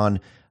turn on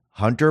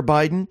Hunter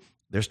Biden.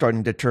 They're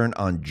starting to turn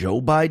on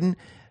Joe Biden.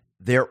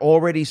 They're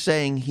already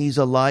saying he's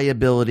a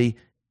liability.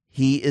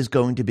 He is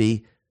going to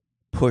be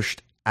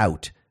pushed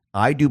out.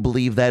 I do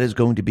believe that is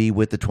going to be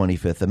with the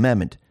 25th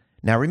Amendment.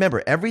 Now,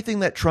 remember,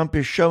 everything that Trump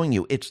is showing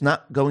you, it's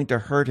not going to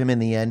hurt him in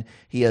the end.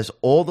 He has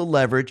all the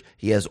leverage.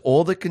 He has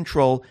all the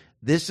control.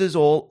 This is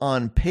all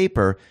on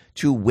paper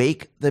to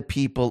wake the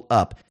people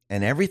up.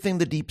 And everything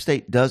the deep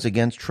state does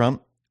against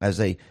Trump as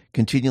they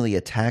continually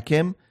attack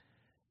him,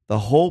 the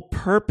whole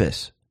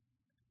purpose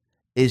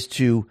is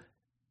to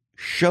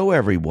show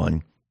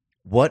everyone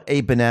what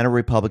a banana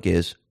republic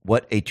is,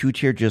 what a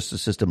two-tier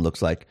justice system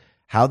looks like,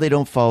 how they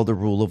don't follow the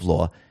rule of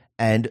law,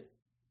 and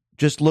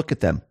just look at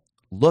them.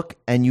 Look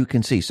and you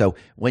can see. So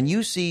when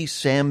you see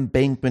Sam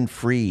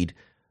Bankman-Fried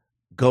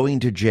going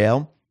to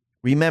jail,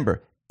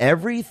 remember,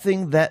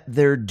 everything that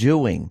they're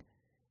doing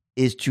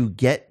is to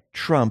get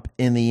Trump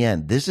in the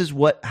end. This is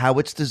how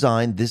it's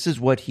designed. This is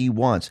what he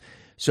wants.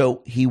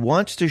 So he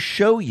wants to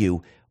show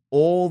you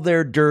all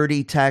their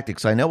dirty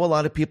tactics. I know a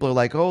lot of people are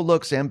like, oh,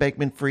 look, Sam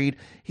Bankman-Fried,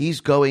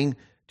 he's going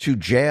to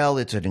jail.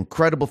 It's an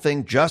incredible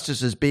thing.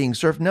 Justice is being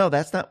served. No,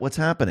 that's not what's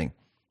happening.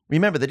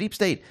 Remember, the deep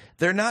state,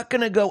 they're not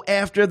going to go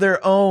after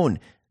their own.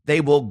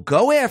 They will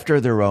go after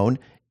their own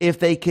if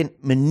they can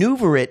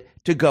maneuver it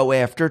to go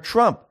after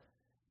Trump.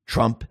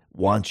 Trump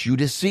wants you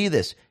to see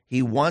this.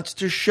 He wants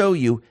to show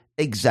you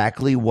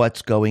exactly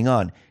what's going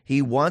on.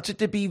 He wants it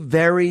to be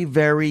very,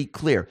 very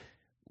clear.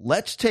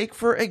 Let's take,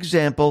 for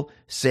example,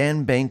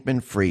 Sam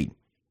Bankman-Fried.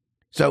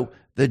 So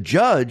the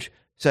judge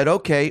said,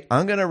 okay,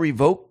 I'm going to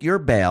revoke your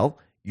bail.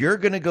 You're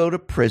going to go to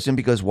prison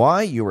because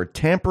why? You were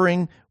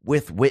tampering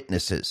with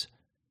witnesses.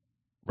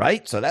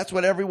 Right? So that's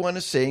what everyone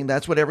is seeing.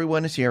 That's what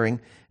everyone is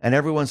hearing. And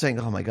everyone's saying,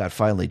 oh, my God,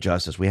 finally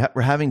justice. We're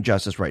having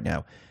justice right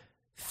now.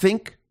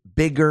 Think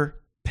bigger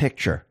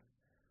picture.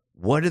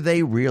 What are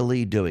they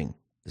really doing?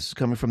 This is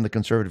coming from the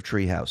conservative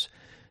treehouse.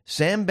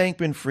 Sam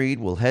Bankman-Fried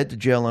will head to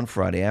jail on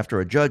Friday after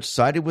a judge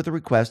sided with a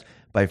request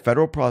by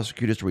federal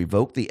prosecutors to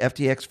revoke the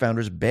FTX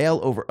founder's bail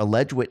over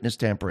alleged witness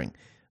tampering.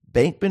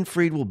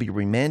 Bankman-Fried will be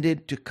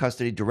remanded to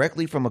custody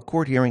directly from a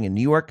court hearing in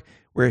New York,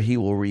 where he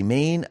will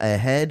remain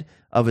ahead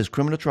of his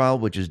criminal trial,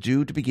 which is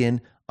due to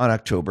begin on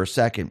October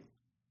 2nd.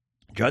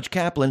 Judge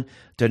Kaplan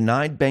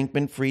denied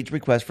Bankman-Fried's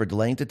request for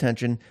delaying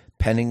detention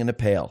pending an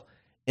appeal.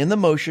 In the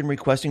motion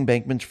requesting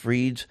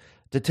Bankman-Fried's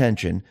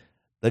detention,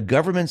 the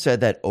government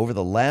said that over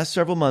the last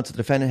several months, the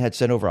defendant had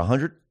sent over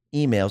 100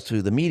 emails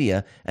to the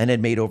media and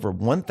had made over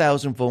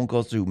 1,000 phone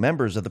calls to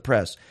members of the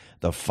press.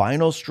 The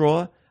final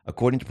straw,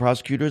 according to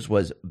prosecutors,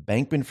 was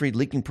Bankman-Fried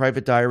leaking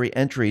private diary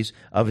entries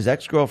of his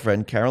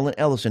ex-girlfriend, Carolyn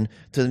Ellison,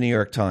 to the New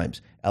York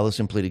Times.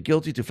 Ellison pleaded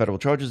guilty to federal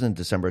charges in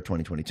December of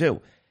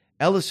 2022.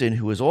 Ellison,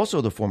 who is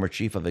also the former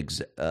chief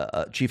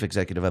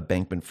executive of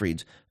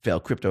Bankman-Fried's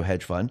failed crypto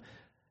hedge fund,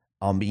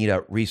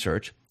 Alameda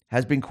Research,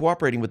 has been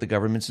cooperating with the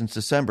government since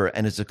December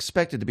and is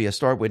expected to be a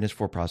star witness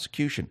for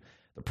prosecution.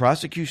 The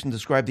prosecution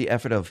described the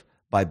effort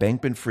by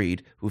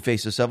Bankman-Fried, who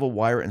faces several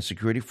wire and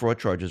security fraud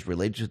charges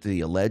related to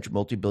the alleged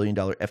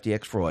multi-billion-dollar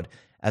FTX fraud,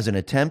 as an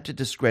attempt to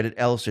discredit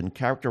Ellison,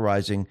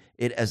 characterizing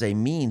it as a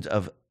means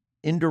of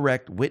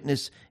indirect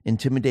witness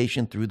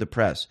intimidation through the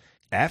press.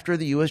 After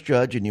the U.S.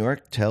 judge in New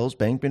York tells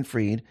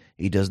Bankman-Fried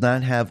he does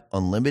not have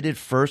unlimited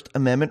First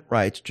Amendment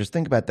rights, just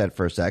think about that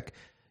for a sec.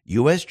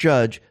 U.S.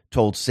 judge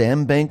told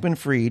Sam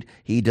Bankman-Fried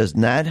he does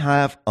not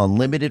have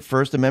unlimited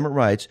First Amendment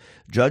rights.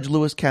 Judge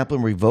Lewis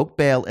Kaplan revoked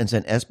bail and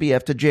sent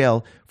SBF to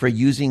jail for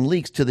using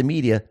leaks to the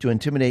media to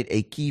intimidate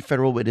a key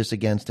federal witness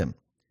against him.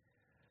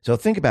 So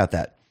think about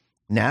that.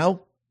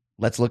 Now,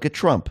 let's look at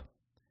Trump.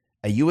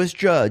 A U.S.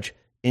 judge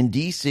in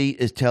D.C.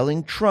 is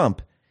telling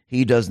Trump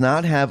he does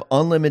not have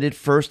unlimited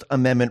First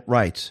Amendment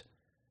rights,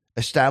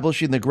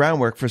 establishing the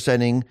groundwork for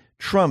sending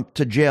Trump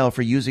to jail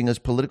for using his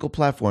political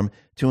platform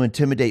to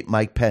intimidate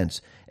Mike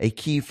Pence, a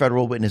key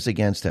federal witness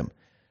against him.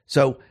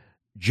 So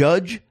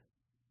Judge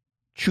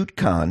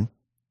Chutkan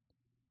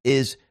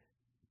is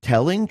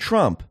telling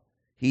Trump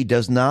he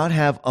does not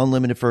have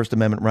unlimited First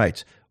Amendment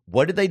rights.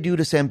 What did they do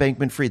to Sam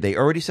Bankman-Fried? They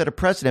already set a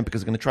precedent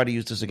because they're going to try to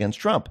use this against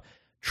Trump.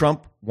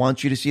 Trump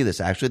wants you to see this.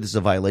 Actually, this is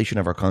a violation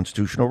of our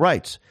constitutional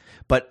rights.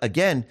 But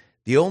again,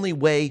 the only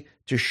way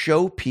to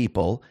show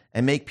people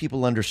and make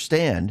people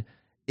understand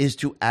is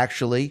to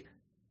actually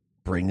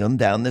bring them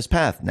down this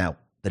path. Now,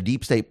 the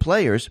deep state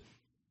players,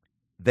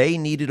 they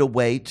needed a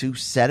way to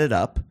set it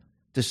up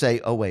to say,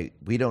 oh, wait,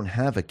 we don't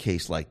have a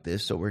case like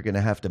this, so we're going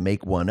to have to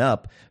make one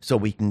up so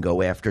we can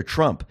go after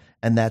Trump.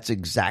 And that's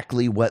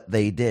exactly what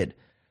they did.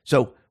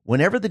 So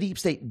whenever the deep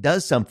state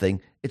does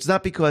something, it's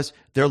not because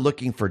they're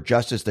looking for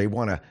justice. They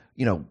want to,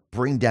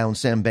 bring down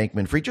Sam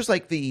Bankman-Fried, just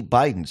like the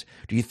Bidens.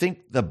 Do you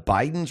think the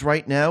Bidens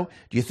right now,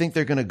 do you think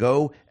they're going to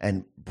go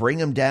and bring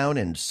him down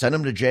and send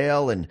him to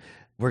jail and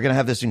we're going to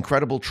have this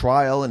incredible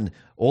trial and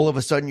all of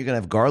a sudden you're going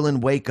to have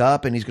Garland wake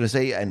up and he's going to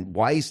say, and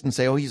Weiss and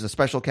say, oh, he's a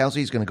special counsel.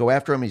 He's going to go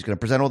after him. He's going to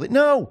present all that.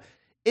 No,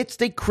 it's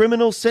the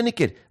criminal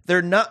syndicate.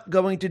 They're not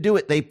going to do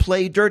it. They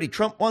play dirty.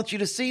 Trump wants you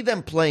to see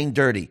them playing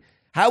dirty.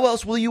 How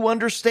else will you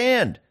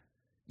understand?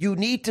 You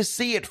need to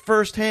see it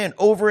firsthand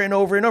over and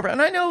over and over.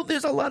 And I know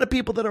there's a lot of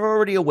people that are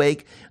already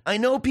awake. I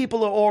know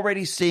people are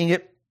already seeing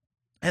it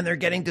and they're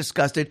getting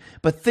disgusted.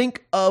 But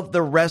think of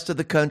the rest of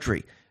the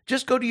country.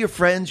 Just go to your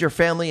friends, your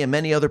family, and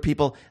many other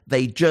people.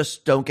 They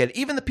just don't get it.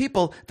 Even the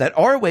people that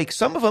are awake,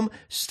 some of them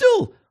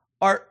still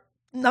are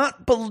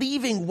not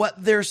believing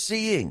what they're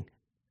seeing.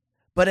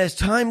 But as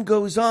time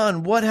goes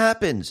on, what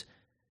happens?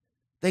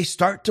 They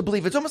start to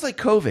believe. It's almost like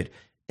COVID.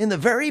 In the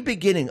very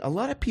beginning, a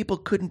lot of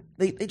people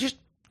they just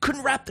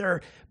couldn't wrap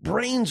their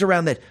brains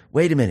around that.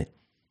 Wait a minute.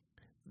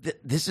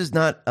 This is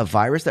not a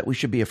virus that we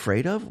should be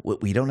afraid of?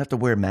 We don't have to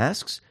wear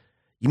masks?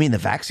 You mean the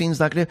vaccine's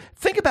not going to?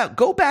 Think about,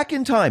 go back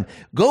in time.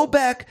 Go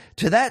back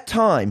to that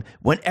time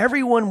when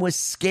everyone was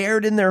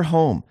scared in their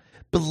home,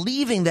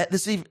 believing that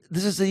this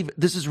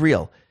is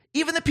real.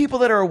 Even the people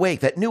that are awake,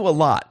 that knew a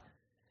lot.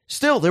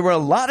 Still, there were a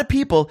lot of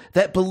people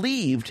that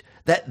believed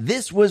that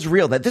this was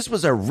real, that this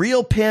was a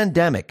real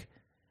pandemic,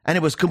 and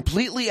it was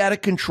completely out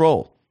of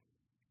control.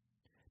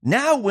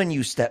 Now, when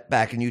you step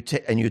back and you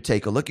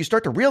take a look, you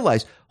start to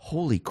realize,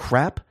 holy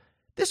crap,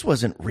 this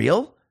wasn't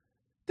real.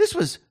 This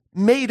was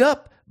made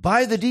up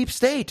by the deep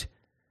state.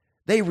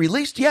 They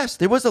released, yes,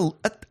 there was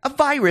a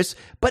virus,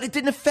 but it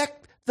didn't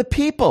affect the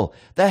people.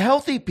 The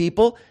healthy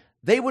people,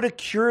 they would have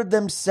cured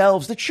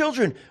themselves. The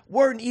children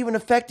weren't even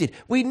affected.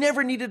 We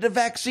never needed a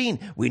vaccine.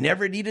 We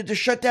never needed to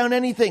shut down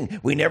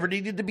anything. We never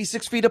needed to be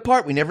 6 feet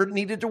apart. We never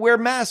needed to wear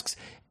masks.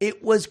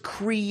 It was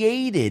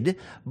created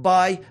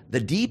by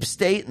the deep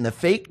state and the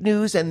fake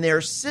news and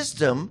their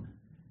system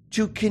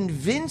to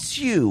convince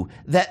you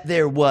that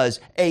there was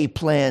a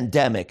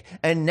plandemic.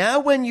 And now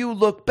when you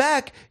look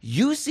back,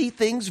 you see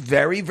things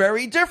very,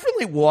 very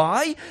differently.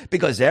 Why?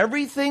 Because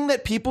everything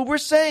that people were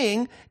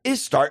saying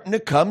is starting to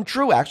come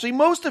true. Actually,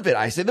 most of it,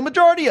 I say the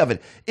majority of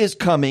it, is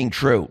coming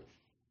true.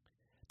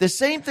 The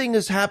same thing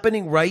is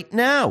happening right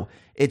now.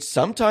 It's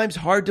sometimes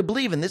hard to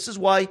believe, and this is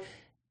why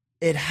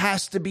it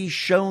has to be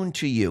shown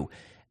to you.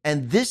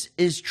 And this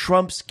is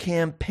Trump's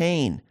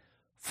campaign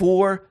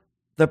for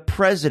the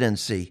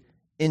presidency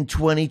in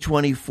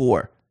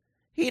 2024.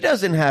 He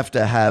doesn't have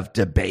to have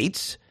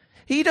debates.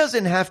 He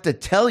doesn't have to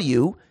tell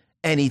you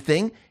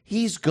anything.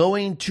 He's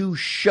going to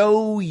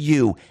show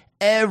you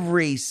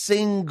every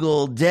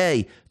single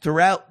day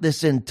throughout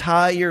this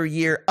entire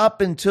year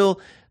up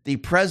until the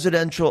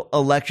presidential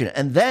election.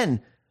 And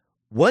then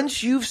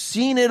once you've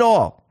seen it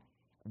all,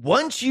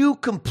 once you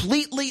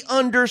completely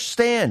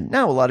understand,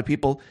 now a lot of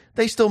people,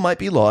 they still might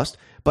be lost,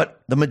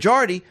 but the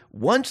majority,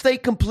 once they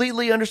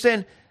completely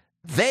understand,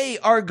 they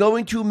are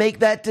going to make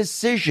that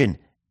decision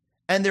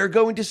and they're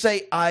going to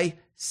say, I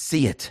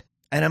see it.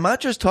 And I'm not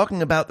just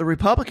talking about the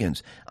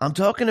Republicans. I'm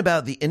talking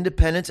about the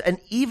independents and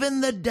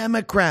even the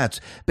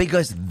Democrats,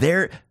 because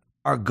they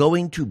are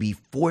going to be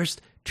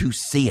forced to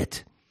see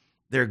it.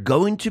 They're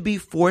going to be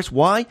forced.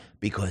 Why?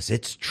 Because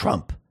it's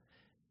Trump.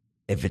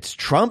 If it's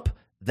Trump,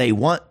 they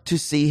want to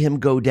see him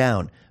go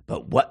down.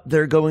 But what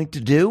they're going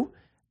to do,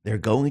 They're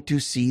going to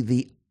see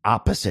the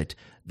opposite.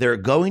 They're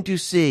going to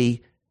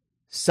see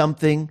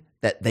something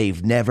that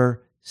they've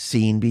never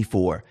seen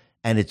before.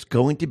 And it's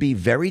going to be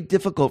very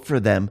difficult for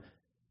them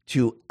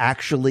to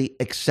actually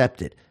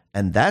accept it.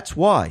 And that's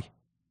why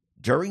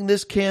during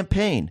this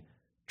campaign,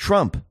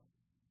 Trump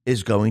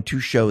is going to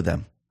show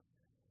them.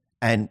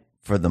 And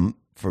for the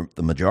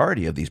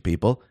majority of these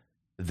people,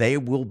 they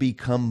will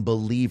become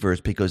believers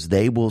because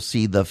they will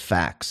see the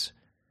facts.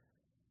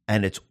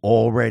 And it's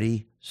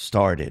already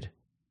started.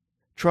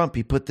 Trump,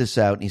 he put this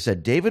out and he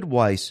said, David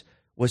Weiss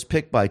was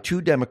picked by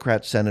 2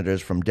 Democrat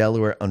senators from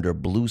Delaware under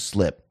blue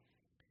slip.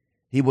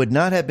 He would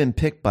not have been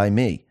picked by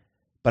me,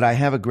 but I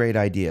have a great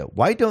idea.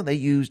 Why don't they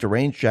use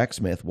deranged Jack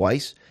Smith?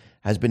 Weiss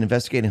has been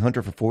investigating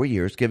Hunter for 4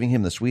 years, giving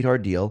him the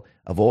sweetheart deal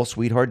of all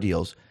sweetheart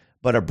deals,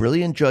 but a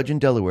brilliant judge in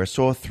Delaware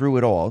saw through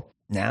it all.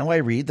 Now I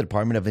read the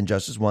Department of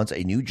Injustice wants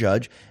a new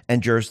judge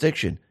and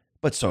jurisdiction,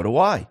 but so do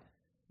I,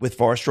 with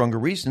far stronger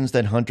reasons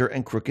than Hunter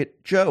and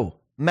Crooked Joe,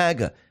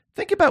 MAGA.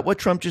 Think about what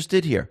Trump just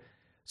did here.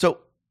 So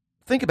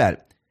think about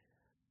it.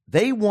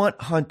 They want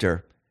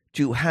Hunter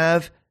to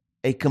have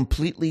a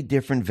completely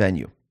different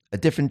venue, a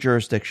different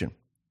jurisdiction.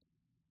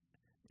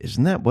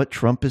 Isn't that what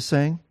Trump is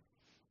saying?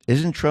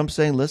 Isn't Trump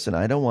saying, listen,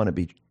 I don't want to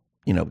be,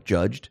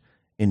 judged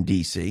in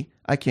D.C.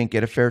 I can't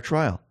get a fair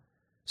trial.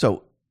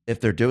 So if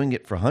they're doing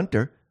it for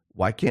Hunter,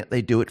 why can't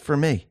they do it for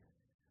me?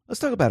 Let's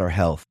talk about our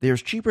health.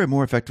 There's cheaper and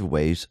more effective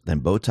ways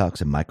than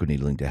Botox and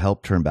microneedling to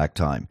help turn back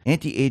time.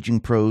 Anti-aging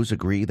pros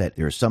agree that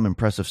there's some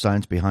impressive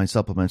science behind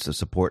supplements to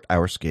support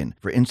our skin.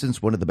 For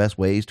instance, one of the best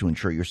ways to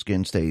ensure your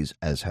skin stays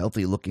as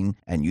healthy looking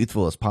and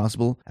youthful as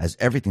possible has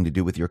everything to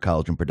do with your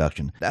collagen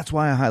production. That's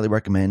why I highly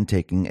recommend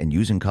taking and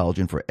using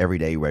collagen for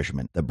everyday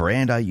regimen. The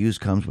brand I use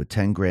comes with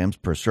 10 grams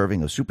per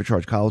serving of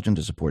supercharged collagen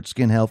to support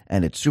skin health,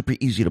 and it's super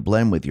easy to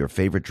blend with your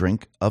favorite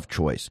drink of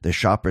choice. The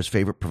shopper's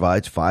favorite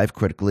provides 5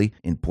 critically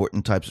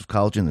important types of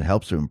collagen that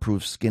helps to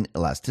improve skin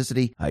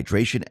elasticity,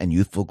 hydration, and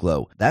youthful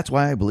glow. That's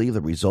why I believe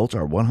the results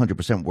are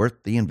 100%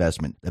 worth the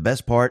investment. The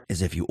best part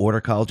is if you order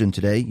collagen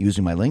today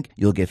using my link,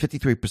 you'll get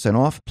 53%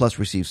 off, plus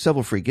receive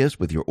several free gifts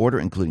with your order,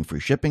 including free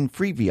shipping,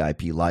 free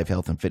VIP live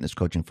health and fitness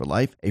coaching for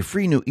life, a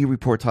free new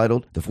e-report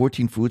titled The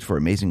 14 Foods for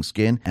Amazing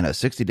Skin, and a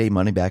 60-day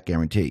money-back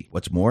guarantee.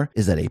 What's more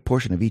is that a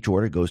portion of each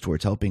order goes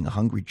towards helping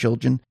hungry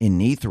children in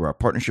need through our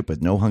partnership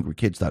with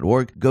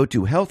NoHungryKids.org. Go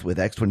to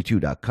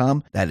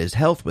healthwithx22.com. That is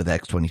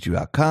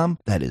healthwithx22.com.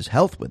 That is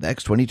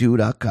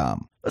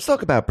healthwithx22.com. Let's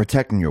talk about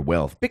protecting your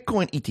wealth.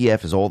 Bitcoin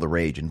ETF is all the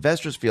rage.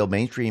 Investors feel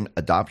mainstream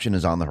adoption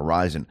is on the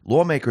horizon.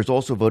 Lawmakers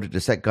also voted to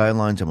set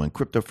guidelines on when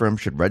crypto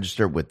firms should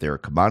register with their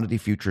Commodity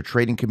Future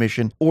Trading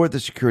Commission or the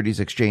Securities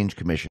Exchange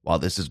Commission. While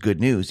this is good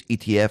news,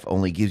 ETF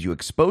only gives you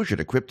exposure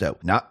to crypto,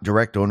 not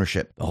direct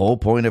ownership. The whole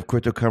point of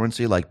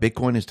cryptocurrency like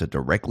Bitcoin is to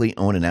directly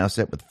own an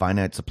asset with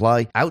finite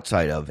supply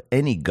outside of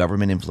any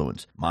government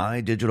influence.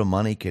 My Digital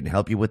Money can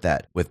help you with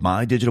that. With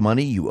My Digital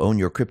Money, you own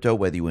your crypto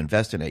whether you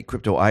invest in a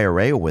crypto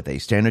IRA or with a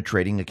standard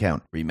trading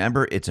account.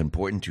 Remember, it's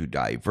important to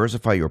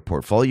diversify your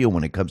portfolio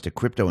when it comes to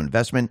crypto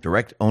investment.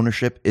 Direct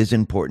ownership is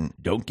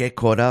important. Don't get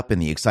caught up in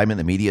the excitement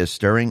the media is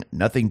stirring.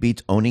 Nothing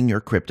beats owning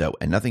your crypto,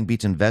 and nothing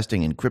beats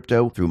investing in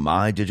crypto through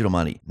My Digital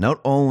Money. Not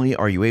only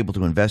are you able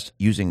to invest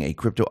using a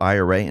crypto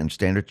IRA and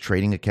standard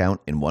trading account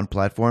in one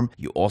platform,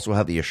 you also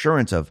have the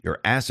assurance of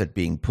your asset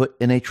being put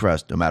in a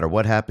trust. No matter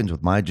what happens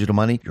with My Digital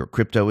Money, your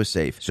crypto is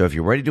safe. So if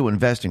you're ready to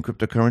invest in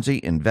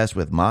cryptocurrency, invest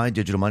with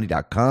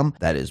MyDigitalMoney.com.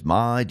 That is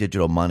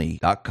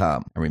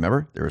MyDigitalMoney.com. And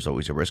remember, there is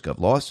always a risk of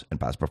loss, and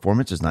past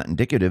performance is not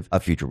indicative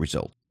of future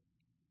results.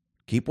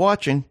 Keep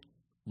watching.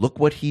 Look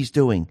what he's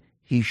doing.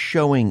 He's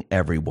showing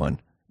everyone.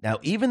 Now,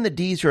 even the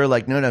D's who are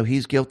like, no,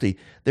 he's guilty,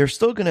 they're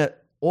still going to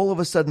all of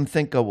a sudden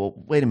think, oh, well,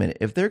 wait a minute.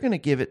 If they're going to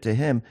give it to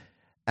him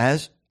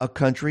as a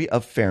country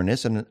of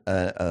fairness and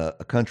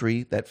a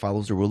country that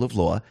follows the rule of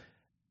law,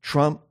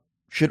 Trump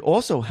should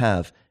also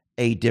have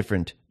a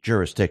different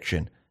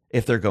jurisdiction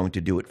if they're going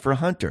to do it for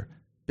Hunter,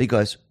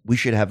 because we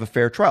should have a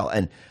fair trial.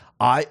 And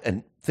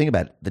think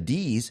about it, the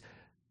D's,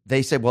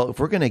 they said, well, if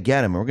we're going to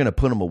get him, we're going to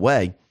put him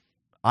away,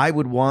 I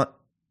would want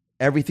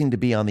everything to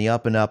be on the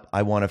up and up.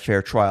 I want a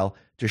fair trial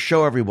to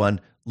show everyone,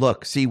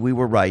 look, see, we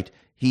were right.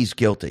 He's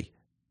guilty.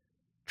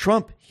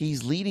 Trump,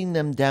 he's leading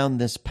them down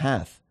this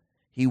path.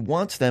 He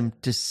wants them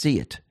to see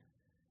it,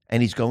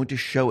 and he's going to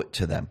show it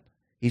to them.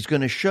 He's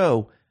going to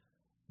show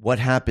what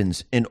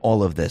happens in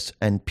all of this,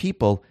 and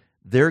people,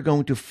 they're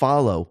going to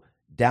follow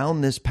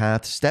down this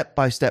path step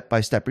by step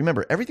by step.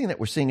 Remember, everything that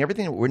we're seeing,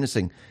 everything that we're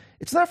witnessing,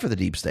 it's not for the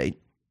deep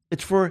state.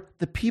 It's for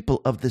the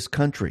people of this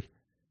country.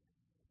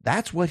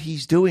 That's what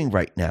he's doing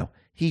right now.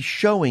 He's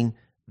showing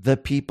the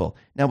people.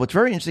 Now, what's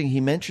very interesting, he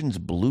mentions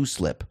blue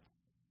slip.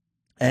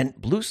 And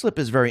blue slip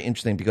is very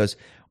interesting because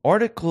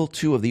Article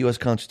 2 of the U.S.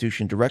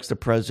 Constitution directs the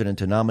president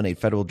to nominate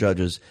federal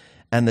judges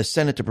and the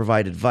Senate to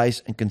provide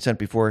advice and consent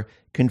before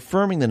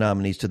confirming the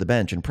nominees to the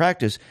bench. In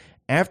practice,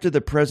 after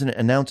the president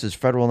announces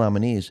federal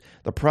nominees,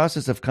 the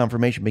process of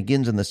confirmation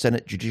begins in the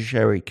Senate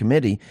Judiciary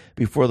Committee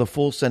before the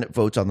full Senate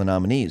votes on the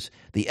nominees.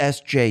 The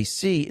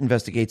SJC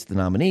investigates the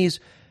nominees,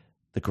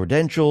 the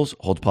credentials,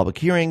 holds public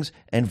hearings,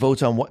 and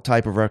votes on what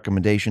type of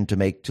recommendation to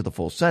make to the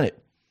full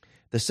Senate.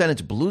 The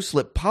Senate's blue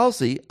slip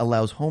policy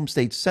allows home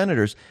state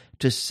senators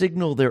to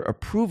signal their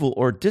approval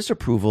or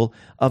disapproval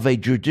of a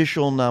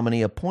judicial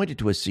nominee appointed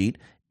to a seat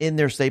in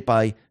their state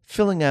by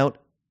filling out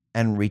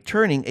and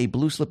returning a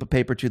blue slip of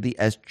paper to the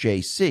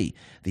SJC.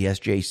 The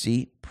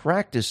SJC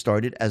practice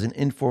started as an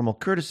informal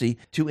courtesy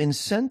to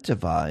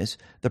incentivize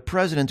the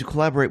president to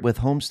collaborate with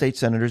home state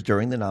senators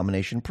during the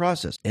nomination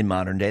process. In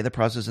modern day, the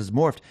process has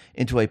morphed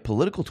into a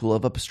political tool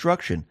of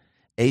obstruction,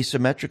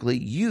 asymmetrically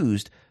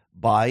used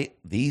by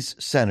these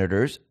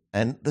senators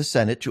and the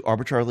Senate to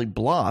arbitrarily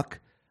block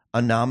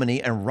a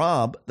nominee and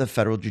rob the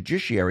federal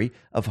judiciary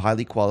of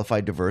highly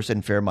qualified, diverse,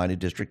 and fair-minded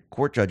district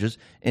court judges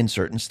in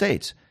certain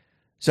states.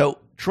 So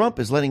Trump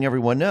is letting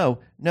everyone know,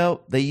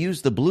 no, they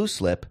used the blue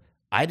slip.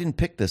 I didn't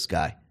pick this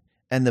guy.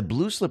 And the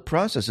blue slip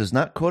process is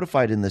not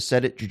codified in the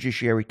Senate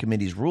Judiciary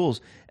Committee's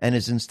rules and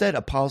is instead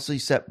a policy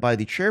set by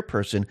the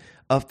chairperson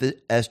of the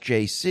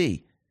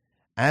SJC.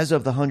 As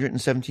of the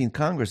 117th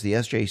Congress, the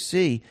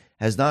SJC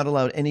has not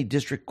allowed any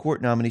district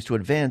court nominees to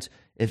advance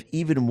if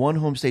even one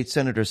home state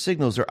senator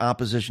signals their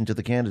opposition to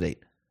the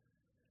candidate.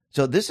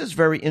 So this is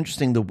very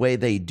interesting the way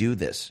they do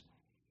this.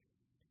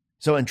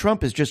 So, and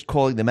Trump is just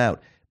calling them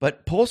out.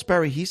 But Paul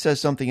Sperry, he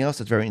says something else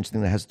that's very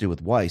interesting that has to do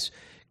with Weiss.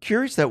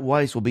 Curious that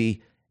Weiss will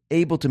be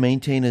able to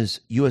maintain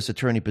his U.S.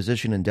 attorney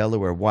position in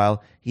Delaware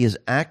while he is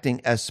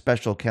acting as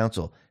special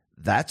counsel.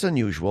 That's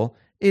unusual.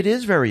 It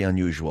is very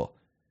unusual.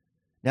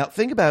 Now,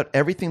 think about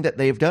everything that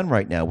they've done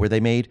right now where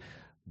they made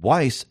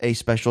Weiss a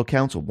special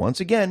counsel.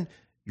 Once again,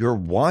 you're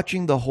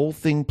watching the whole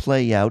thing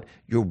play out.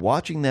 You're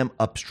watching them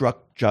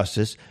obstruct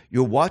justice.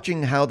 You're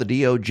watching how the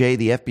DOJ,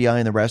 the FBI,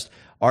 and the rest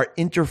are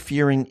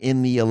interfering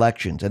in the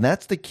elections. And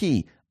that's the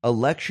key,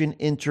 election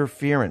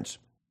interference.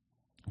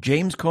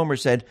 James Comer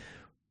said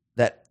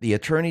that the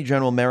Attorney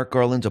General Merrick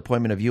Garland's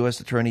appointment of U.S.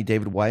 Attorney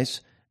David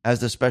Weiss as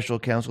the special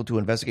counsel to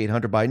investigate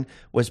Hunter Biden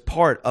was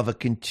part of a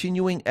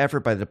continuing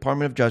effort by the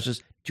Department of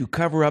Justice to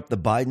cover up the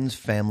Biden's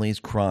family's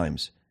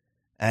crimes.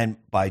 And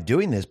by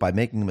doing this, by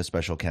making him a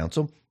special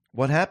counsel,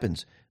 what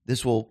happens?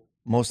 This will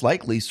most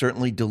likely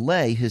certainly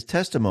delay his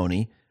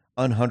testimony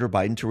on Hunter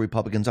Biden to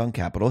Republicans on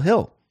Capitol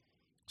Hill.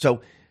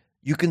 So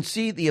you can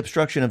see the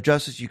obstruction of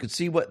justice. You can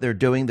see what they're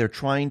doing. They're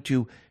trying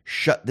to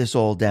shut this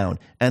all down.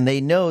 And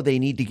they know they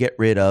need to get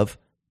rid of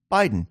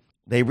Biden.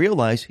 They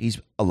realize he's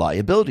a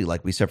liability,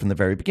 like we said from the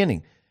very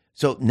beginning.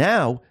 So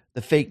now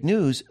the fake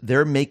news,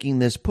 they're making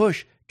this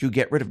push to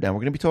get rid of. Now, we're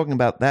going to be talking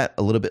about that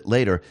a little bit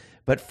later.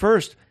 But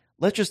first,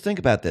 let's just think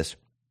about this.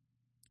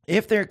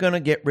 If they're going to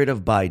get rid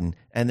of Biden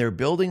and they're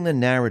building the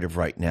narrative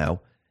right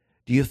now,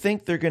 do you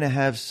think they're going to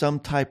have some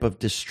type of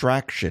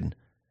distraction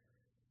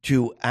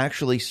to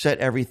actually set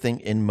everything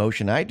in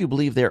motion? I do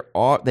believe they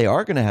are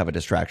going to have a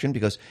distraction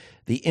because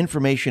the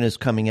information is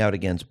coming out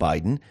against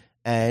Biden.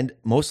 And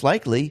most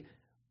likely,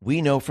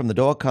 we know from the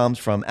dog-coms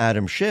from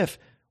Adam Schiff,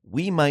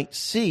 we might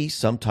see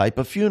some type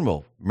of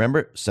funeral.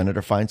 Remember,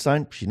 Senator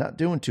Feinstein, she's not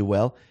doing too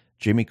well.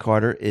 Jimmy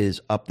Carter is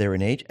up there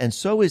in age, and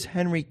so is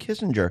Henry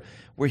Kissinger,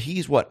 where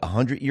he's,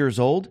 100 years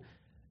old?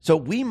 So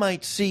we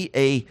might see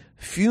a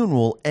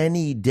funeral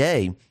any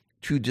day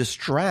to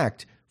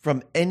distract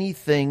from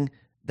anything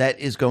that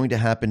is going to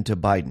happen to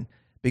Biden,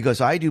 because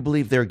I do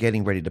believe they're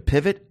getting ready to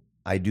pivot.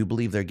 I do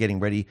believe they're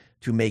getting ready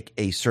to make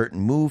a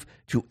certain move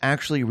to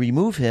actually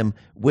remove him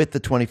with the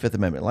 25th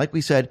Amendment. Like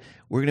we said,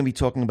 we're going to be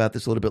talking about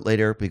this a little bit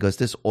later because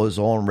this is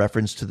all in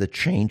reference to the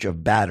change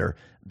of batter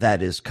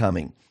that is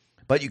coming.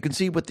 But you can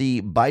see with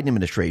the Biden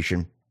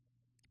administration,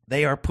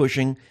 they are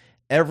pushing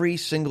every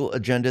single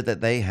agenda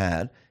that they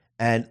had,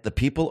 and the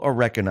people are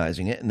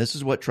recognizing it. And this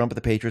is what Trump and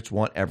the Patriots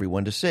want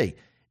everyone to see.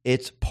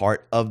 It's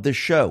part of the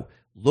show.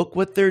 Look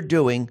what they're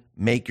doing.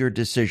 Make your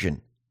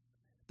decision.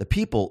 The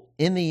people,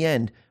 in the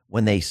end,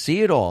 when they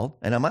see it all,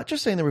 and I'm not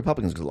just saying the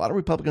Republicans, because a lot of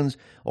Republicans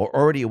are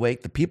already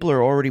awake. The people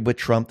are already with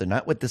Trump. They're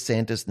not with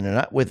DeSantis. They're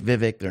not with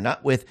Vivek. They're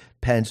not with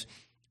Pence.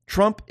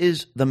 Trump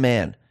is the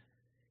man.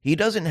 He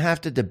doesn't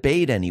have to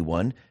debate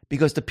anyone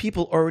because the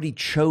people already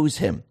chose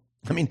him.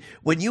 I mean,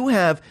 when you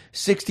have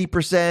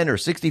 60% or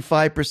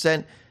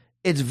 65%,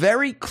 it's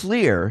very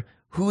clear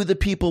who the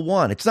people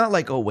want. It's not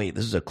like, oh, wait,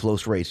 this is a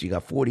close race. You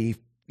got 40%,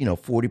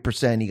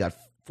 you got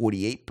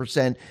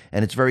 48%,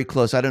 and it's very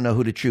close. I don't know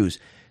who to choose.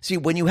 See,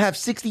 when you have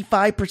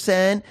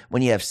 65%,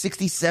 when you have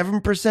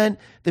 67%,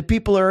 the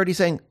people are already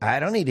saying, I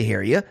don't need to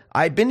hear you.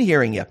 I've been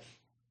hearing you.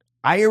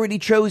 I already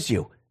chose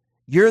you.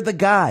 You're the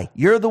guy.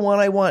 You're the one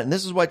I want. And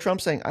this is why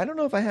Trump's saying, I don't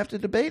know if I have to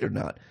debate or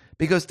not,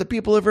 because the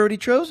people have already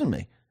chosen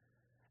me.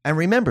 And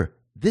remember,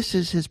 this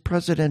is his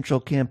presidential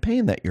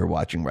campaign that you're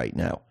watching right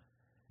now.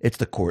 It's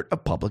the court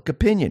of public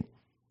opinion.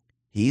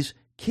 He's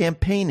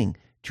campaigning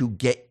to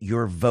get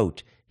your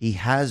vote. He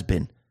has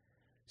been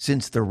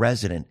since the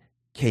resident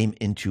came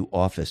into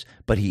office,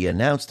 but he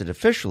announced it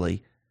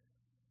officially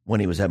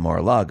when he was at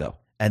Mar-a-Lago.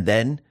 And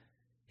then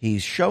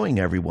he's showing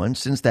everyone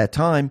since that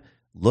time,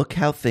 look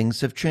how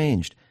things have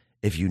changed.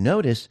 If you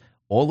notice,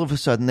 all of a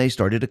sudden they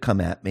started to come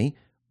at me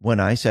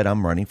when I said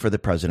I'm running for the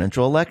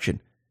presidential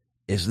election.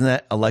 Isn't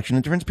that election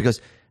interference?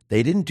 Because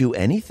they didn't do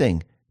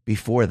anything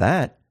before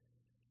that.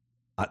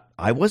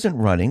 I wasn't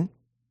running.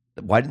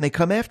 Why didn't they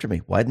come after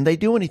me? Why didn't they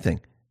do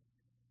anything?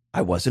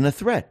 I wasn't a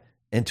threat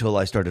until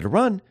I started to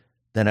run.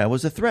 Then I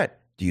was a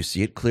threat. Do you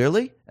see it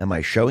clearly? Am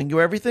I showing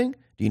you everything?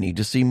 Do you need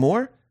to see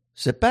more?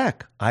 Sit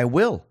back. I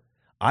will.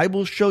 I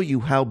will show you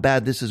how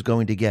bad this is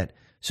going to get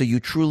so you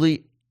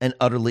truly and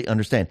utterly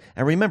understand.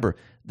 And remember,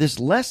 this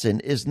lesson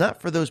is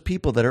not for those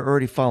people that are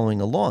already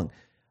following along.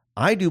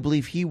 I do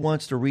believe he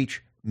wants to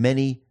reach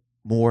many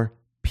more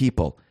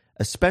people,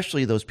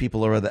 especially those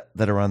people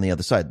that are on the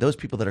other side, those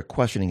people that are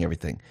questioning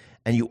everything.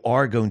 And you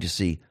are going to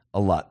see a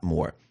lot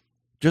more.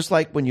 Just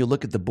like when you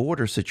look at the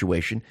border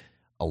situation,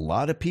 a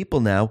lot of people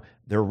now,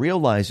 they're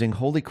realizing,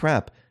 holy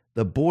crap,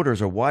 the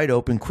borders are wide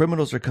open,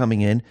 criminals are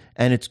coming in,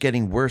 and it's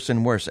getting worse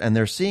and worse. And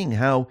they're seeing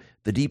how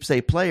the deep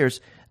state players,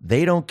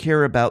 they don't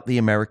care about the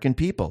American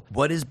people.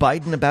 What is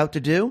Biden about to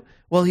do?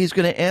 Well, he's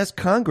going to ask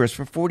Congress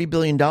for $40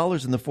 billion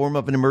in the form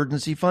of an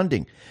emergency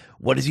funding.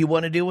 What does he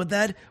want to do with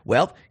that?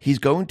 Well, he's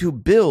going to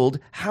build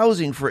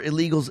housing for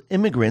illegal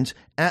immigrants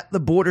at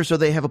the border so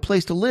they have a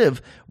place to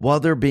live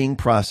while they're being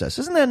processed.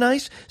 Isn't that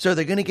nice? So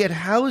they're going to get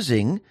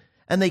housing,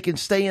 and they can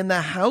stay in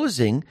the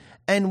housing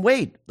and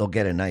wait. They'll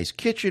get a nice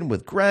kitchen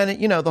with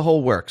granite, the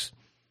whole works.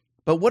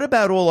 But what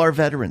about all our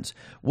veterans?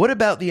 What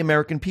about the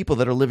American people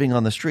that are living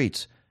on the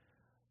streets?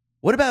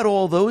 What about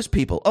all those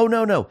people? Oh,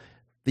 no.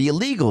 The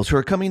illegals who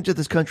are coming into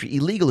this country,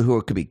 illegal,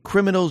 who could be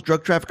criminals,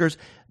 drug traffickers,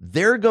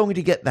 they're going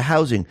to get the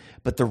housing.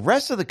 But the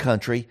rest of the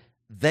country,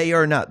 they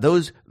are not.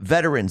 Those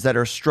veterans that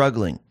are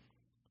struggling,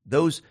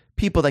 those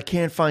people that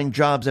can't find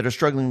jobs that are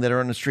struggling, that are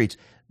on the streets,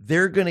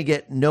 they're going to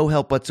get no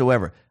help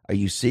whatsoever. Are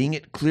you seeing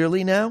it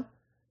clearly now?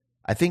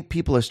 I think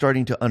people are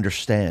starting to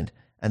understand,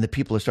 and the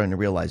people are starting to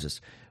realize this.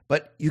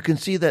 But you can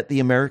see that the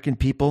American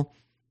people,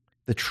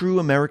 the true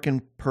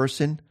American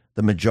person,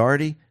 the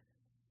majority,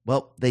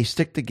 well, they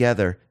stick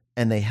together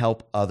and they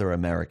help other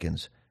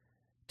Americans.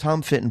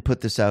 Tom Fitton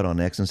put this out on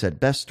X and said,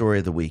 best story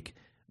of the week.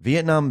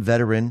 Vietnam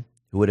veteran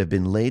who would have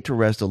been laid to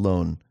rest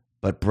alone,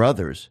 but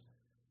brothers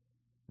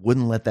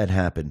wouldn't let that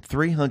happen.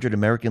 300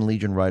 American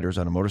Legion riders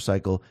on a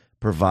motorcycle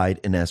provide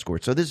an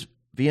escort. So this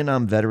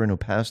Vietnam veteran who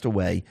passed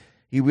away,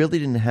 he really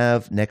didn't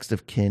have next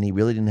of kin. He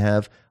really didn't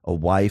have a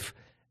wife.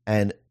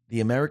 And the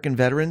American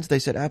veterans, they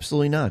said,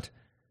 absolutely not.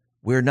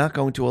 We're not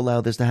going to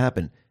allow this to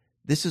happen.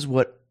 This is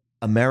what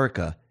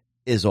America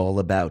is all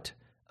about.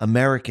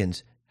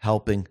 Americans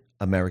helping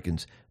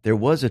Americans. There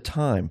was a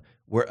time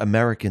where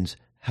Americans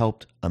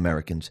helped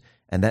Americans,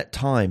 and that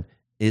time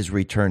is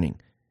returning.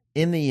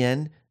 In the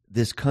end,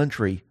 this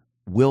country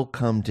will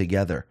come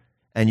together,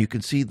 and you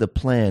can see the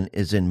plan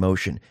is in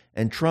motion.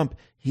 And Trump,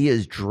 he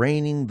is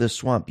draining the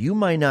swamp. You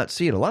might not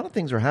see it. A lot of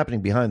things are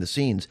happening behind the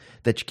scenes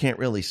that you can't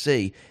really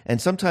see,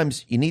 and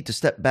sometimes you need to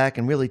step back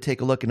and really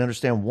take a look and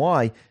understand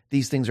why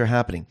these things are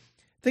happening.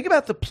 Think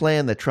about the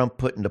plan that Trump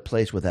put into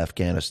place with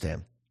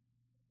Afghanistan.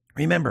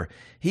 Remember,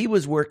 he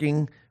was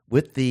working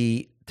with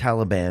the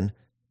Taliban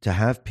to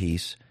have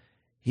peace.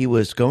 He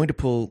was going to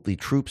pull the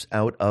troops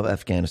out of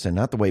Afghanistan,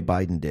 not the way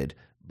Biden did.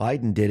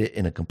 Biden did it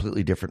in a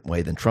completely different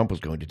way than Trump was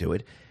going to do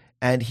it.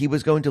 And he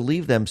was going to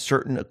leave them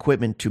certain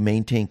equipment to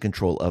maintain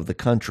control of the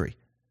country.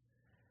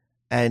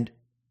 And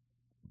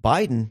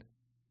Biden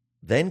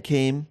then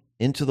came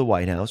into the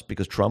White House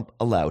because Trump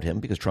allowed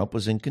him, because Trump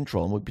was in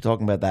control. And we'll be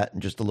talking about that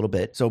in just a little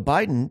bit. So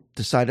Biden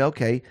decided,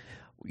 okay,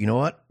 you know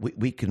what?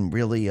 We can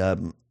really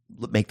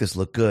make this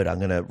look good. I'm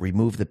going to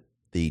remove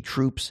the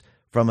troops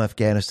from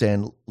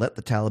Afghanistan, let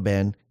the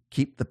Taliban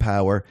keep the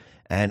power,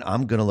 and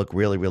I'm going to look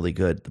really, really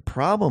good. The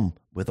problem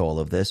with all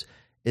of this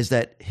is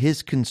that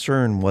his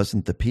concern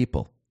wasn't the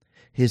people.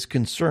 His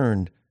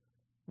concern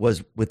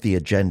was with the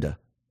agenda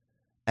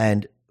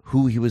and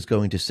who he was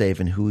going to save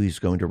and who he's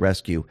going to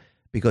rescue.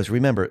 Because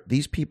remember,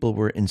 these people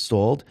were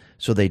installed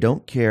so they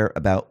don't care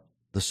about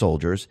the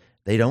soldiers.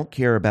 They don't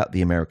care about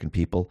the American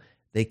people.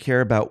 They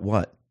care about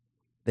what?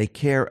 They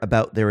care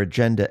about their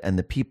agenda and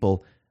the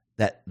people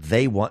that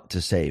they want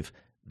to save.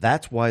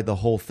 That's why the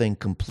whole thing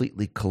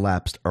completely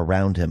collapsed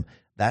around him.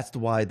 That's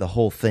why the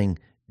whole thing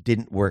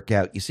didn't work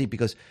out. You see,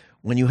 because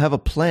when you have a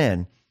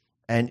plan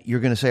and you're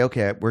going to say,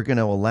 okay, we're going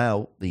to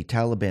allow the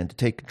Taliban to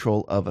take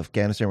control of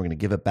Afghanistan, we're going to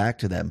give it back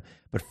to them.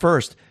 But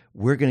first,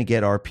 we're going to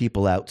get our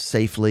people out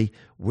safely.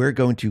 We're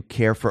going to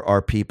care for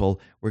our people.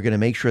 We're going to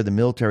make sure the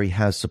military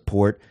has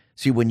support.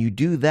 See, when you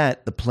do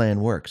that, the plan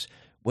works.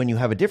 When you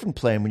have a different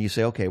plan, when you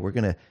say, okay, we're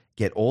going to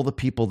get all the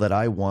people that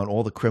I want,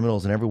 all the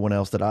criminals and everyone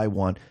else that I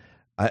want.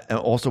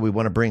 Also, we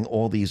want to bring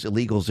all these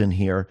illegals in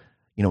here,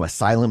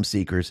 asylum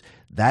seekers.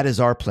 That is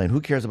our plan. Who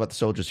cares about the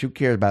soldiers? Who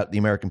cares about the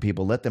American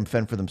people? Let them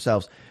fend for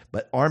themselves.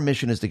 But our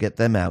mission is to get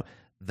them out.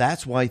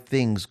 That's why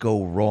things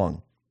go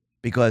wrong,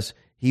 because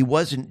he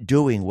wasn't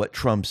doing what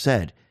Trump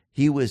said.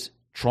 He was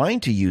trying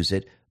to use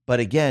it. But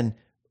again,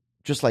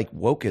 just like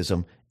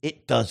wokeism,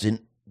 it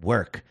doesn't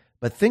work.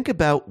 But think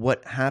about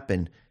what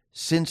happened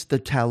since the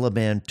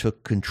Taliban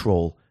took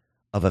control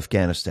of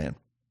Afghanistan.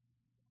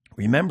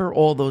 Remember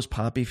all those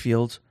poppy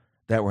fields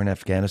that were in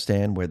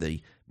Afghanistan where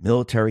the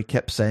military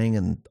kept saying,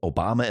 and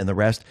Obama and the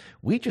rest,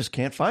 we just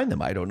can't find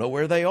them. I don't know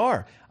where they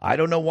are. I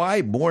don't know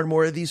why more and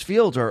more of these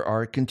fields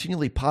are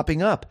continually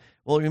popping up.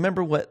 Well,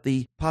 remember what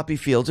the poppy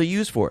fields are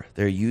used for.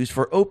 They're used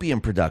for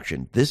opium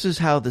production. This is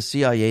how the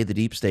CIA, the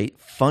deep state,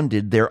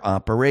 funded their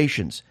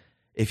operations.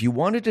 If you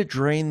wanted to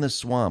drain the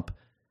swamp,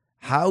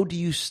 how do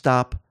you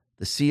stop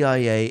the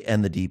CIA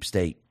and the deep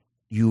state?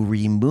 You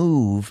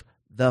remove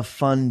the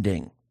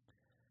funding.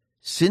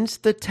 Since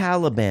the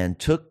Taliban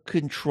took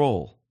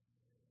control,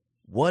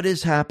 what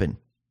has happened?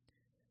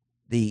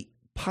 The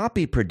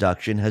poppy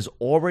production has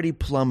already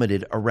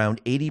plummeted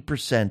around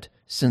 80%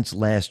 since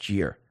last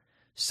year.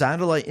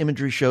 Satellite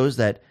imagery shows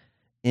that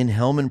in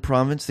Helmand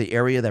province, the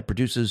area that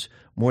produces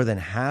more than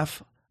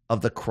half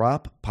of the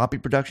crop, poppy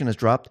production has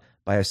dropped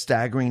by a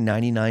staggering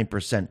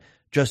 99%.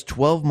 Just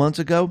 12 months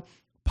ago,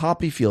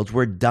 poppy fields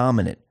were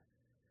dominant.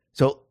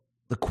 So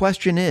the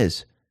question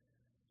is,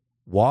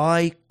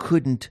 why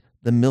couldn't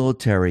the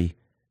military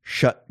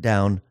shut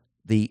down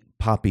the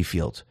poppy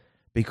fields?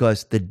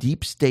 Because the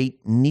deep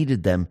state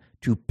needed them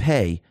to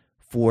pay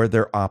for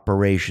their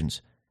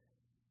operations.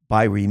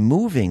 By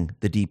removing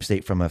the deep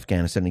state from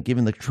Afghanistan and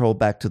giving the control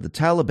back to the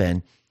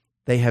Taliban,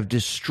 they have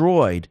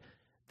destroyed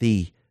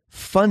the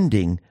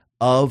funding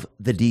of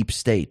the deep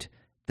state.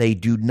 They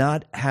do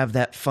not have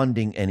that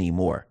funding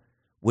anymore,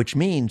 which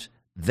means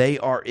they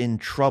are in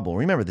trouble.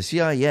 Remember, the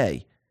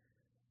CIA,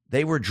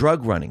 they were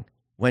drug running.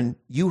 When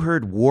you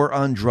heard war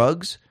on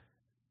drugs,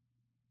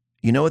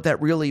 you know what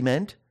that really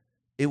meant?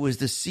 It was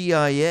the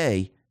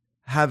CIA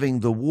having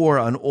the war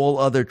on all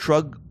other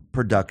drug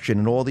production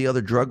and all the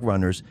other drug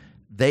runners.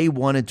 They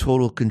wanted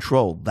total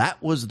control.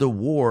 That was the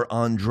war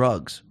on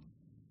drugs.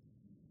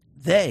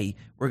 They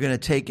were going to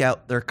take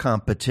out their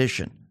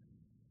competition.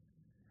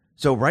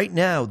 So right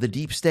now, the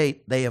deep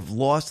state, they have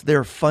lost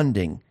their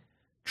funding.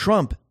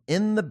 Trump,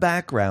 in the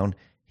background,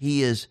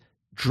 he is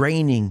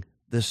draining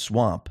the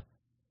swamp.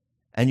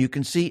 And you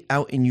can see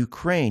out in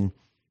Ukraine,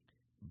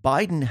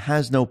 Biden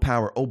has no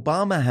power.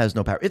 Obama has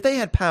no power. If they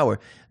had power,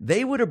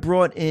 they would have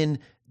brought in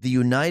the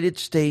United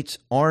States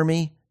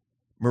Army,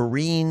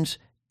 Marines,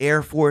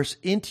 Air Force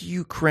into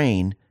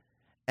Ukraine,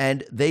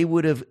 and they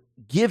would have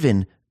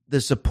given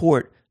the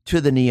support to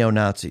the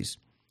neo-Nazis,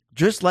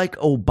 just like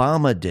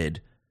Obama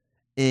did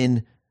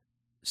in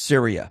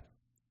Syria,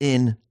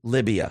 in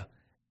Libya,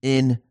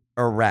 in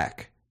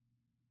Iraq.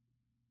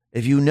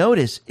 If you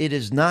notice, it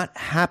is not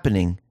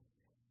happening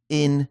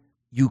in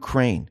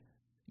Ukraine.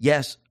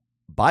 Yes,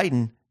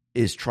 Biden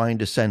is trying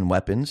to send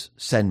weapons,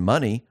 send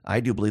money.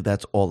 I do believe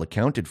that's all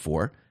accounted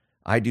for.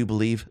 I do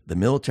believe the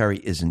military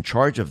is in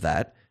charge of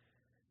that.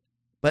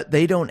 But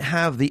they don't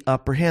have the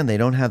upper hand. They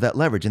don't have that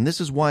leverage. And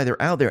this is why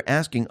they're out there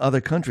asking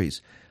other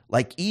countries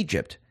like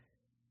Egypt.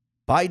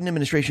 Biden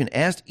administration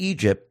asked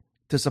Egypt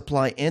to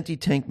supply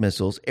anti-tank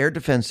missiles, air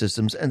defense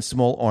systems, and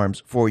small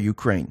arms for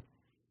Ukraine.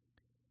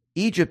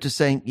 Egypt is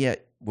saying, yeah,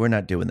 we're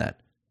not doing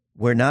that.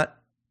 We're not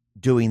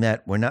doing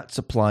that. We're not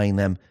supplying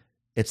them.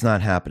 It's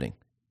not happening.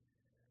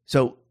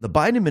 So the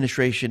Biden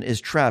administration is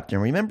trapped.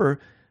 And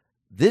remember,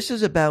 this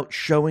is about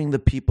showing the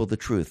people the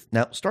truth.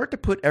 Now, start to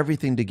put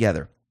everything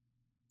together.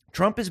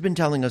 Trump has been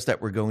telling us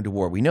that we're going to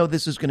war. We know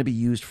this is going to be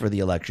used for the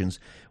elections.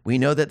 We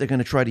know that they're going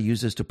to try to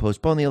use this to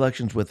postpone the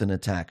elections with an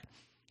attack.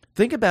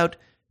 Think about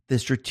the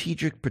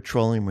strategic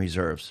petroleum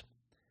reserves.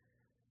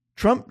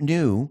 Trump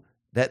knew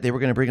that they were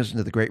going to bring us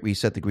into the Great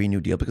Reset, the Green New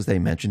Deal, because they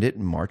mentioned it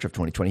in March of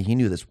 2020. He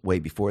knew this way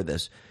before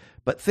this.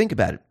 But think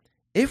about it.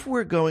 If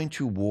we're going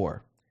to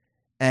war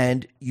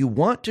and you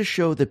want to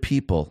show the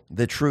people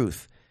the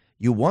truth,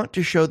 you want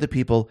to show the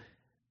people,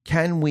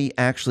 can we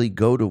actually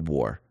go to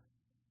war?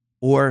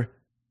 Or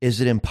is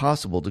it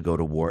impossible to go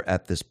to war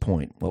at this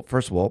point? Well,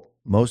 first of all,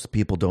 most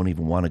people don't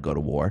even want to go to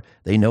war.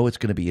 They know it's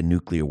going to be a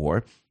nuclear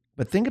war.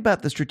 But think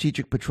about the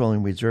strategic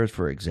petroleum reserves,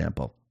 for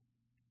example.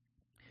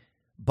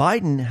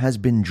 Biden has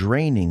been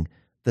draining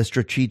the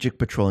strategic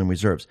petroleum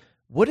reserves.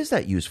 What is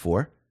that used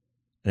for?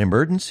 An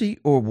emergency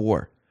or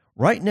war?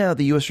 Right now,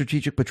 the U.S.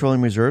 Strategic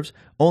Petroleum Reserves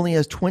only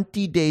has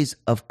 20 days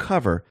of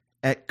cover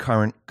at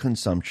current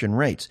consumption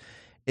rates.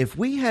 If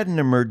we had an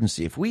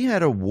emergency, if we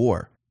had a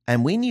war,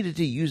 and we needed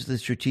to use the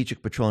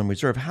Strategic Petroleum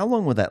Reserve, how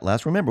long would that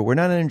last? Remember, we're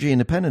not energy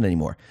independent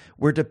anymore.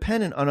 We're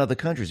dependent on other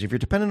countries. If you're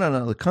dependent on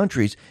other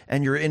countries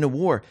and you're in a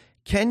war,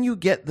 can you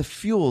get the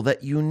fuel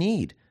that you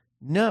need?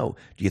 No.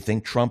 Do you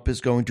think Trump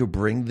is going to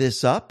bring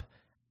this up?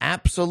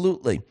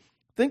 Absolutely.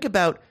 Think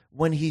about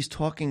when he's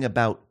talking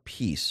about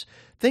peace.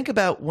 Think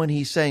about when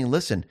he's saying,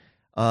 listen,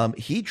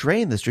 he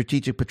drained the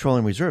Strategic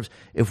Petroleum Reserves.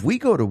 If we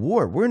go to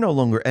war, we're no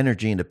longer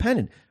energy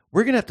independent.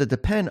 We're going to have to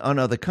depend on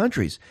other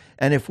countries.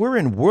 And if we're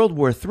in World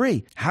War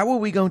III, how are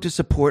we going to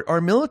support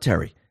our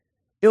military?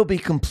 It'll be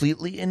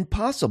completely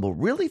impossible.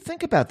 Really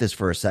think about this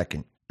for a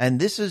second. And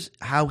this is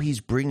how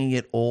he's bringing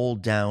it all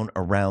down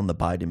around the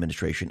Biden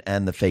administration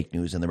and the fake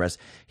news and the rest.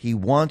 He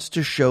wants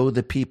to show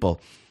the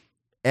people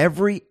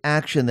every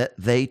action that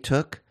they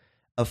took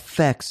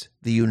affects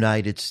the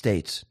United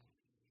States.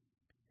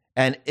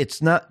 And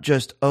it's not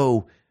just,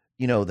 the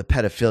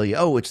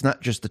pedophilia. It's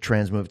not just the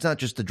trans movement. It's not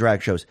just the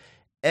drag shows.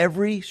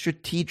 Every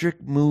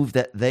strategic move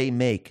that they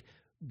make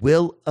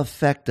will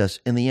affect us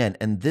in the end.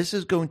 And this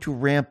is going to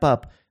ramp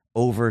up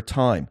over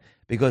time,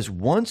 because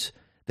once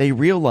they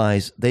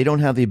realize they don't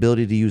have the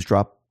ability to use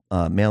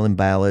mail-in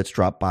ballots,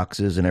 drop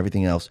boxes, and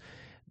everything else,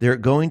 they're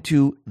going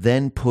to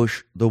then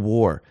push the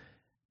war.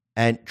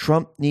 And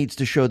Trump needs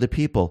to show the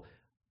people,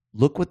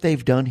 look what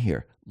they've done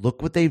here.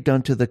 Look what they've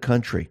done to the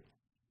country.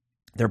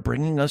 They're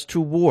bringing us to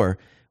war.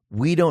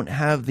 We don't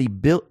have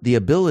the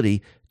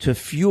ability to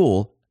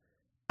fuel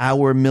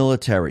our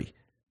military.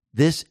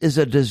 This is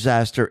a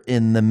disaster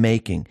in the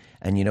making.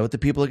 And you know what the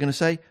people are going to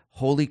say?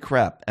 Holy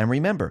crap. And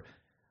remember,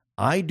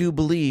 I do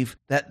believe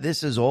that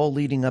this is all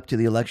leading up to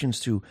the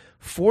elections to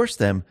force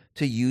them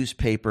to use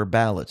paper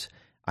ballots.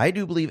 I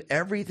do believe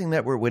everything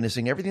that we're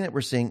witnessing, everything that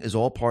we're seeing is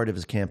all part of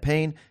his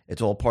campaign.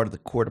 It's all part of the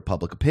court of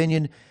public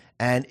opinion.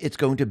 And it's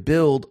going to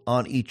build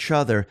on each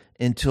other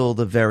until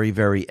the very,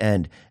 very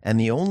end. And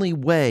the only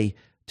way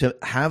to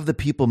have the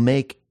people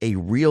make a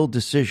real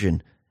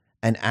decision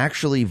and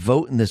actually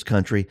vote in this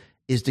country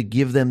is to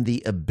give them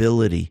the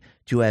ability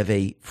to have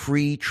a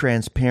free,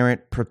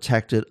 transparent,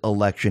 protected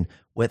election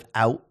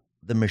without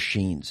the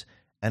machines.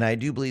 And I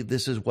do believe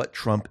this is what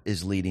Trump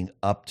is leading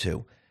up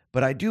to.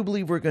 But I do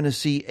believe we're going to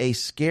see a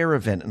scare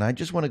event. And I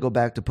just want to go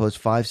back to post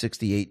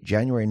 568,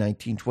 January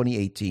 19,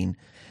 2018.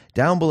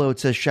 Down below it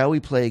says, shall we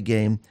play a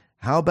game?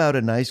 How about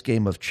a nice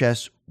game of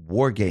chess?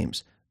 War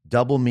games.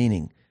 Double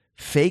meaning.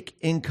 Fake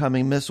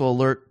incoming missile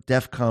alert.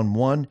 DEFCON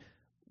 1.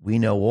 We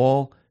know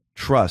all.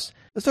 Trust.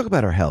 Let's talk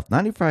about our health.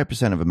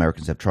 95% of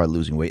Americans have tried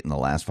losing weight in the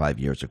last 5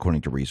 years,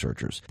 according to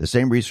researchers. The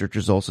same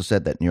researchers also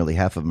said that nearly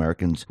half of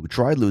Americans who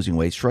tried losing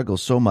weight struggle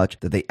so much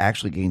that they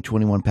actually gain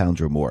 21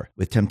 pounds or more.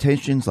 With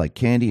temptations like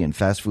candy and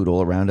fast food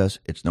all around us,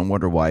 it's no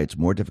wonder why it's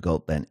more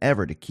difficult than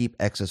ever to keep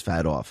excess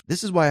fat off.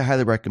 This is why I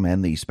highly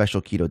recommend the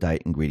Special Keto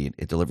Diet ingredient.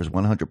 It delivers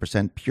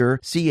 100% pure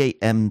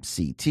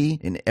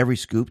CAMCT in every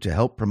scoop to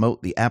help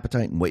promote the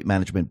appetite and weight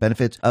management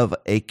benefits of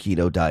a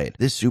keto diet.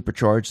 This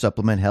supercharged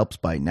supplement helps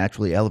by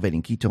naturally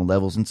elevating ketone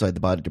levels inside the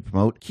body to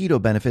promote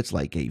keto benefits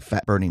like a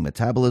fat-burning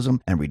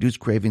metabolism and reduce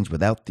cravings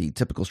without the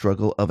typical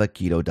struggle of a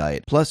keto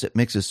diet. Plus, it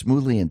mixes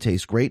smoothly and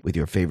tastes great with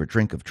your favorite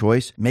drink of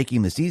choice,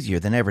 making this easier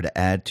than ever to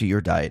add to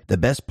your diet. The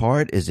best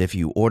part is if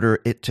you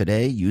order it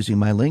today using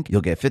my link,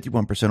 you'll get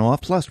 51%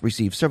 off, plus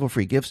receive several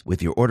free gifts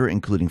with your order,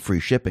 including free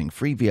shipping,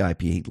 free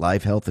VIP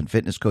live health and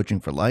fitness coaching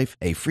for life,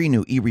 a free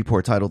new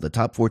e-report titled The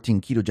Top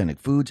 14 Ketogenic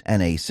Foods,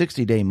 and a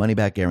 60-day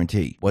money-back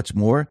guarantee. What's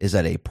more is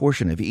that a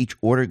portion of each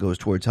order goes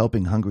towards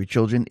helping hungry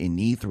children in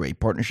need through a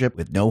partnership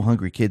with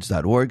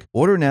NoHungryKids.org.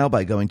 Order now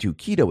by going to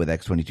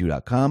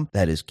KetoWithX22.com.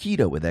 That is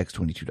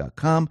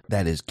KetoWithX22.com.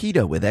 That is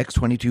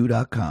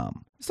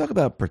KetoWithX22.com. Let's talk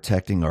about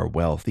protecting our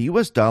wealth. The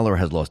U.S. dollar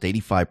has lost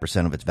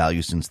 85% of its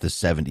value since the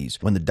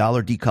 70s, when the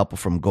dollar decoupled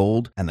from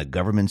gold, and the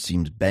government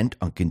seems bent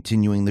on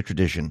continuing the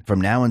tradition. From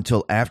now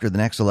until after the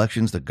next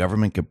elections, the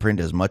government can print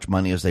as much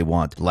money as they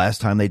want. The last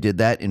time they did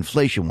that,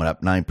 inflation went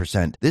up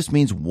 9%. This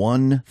means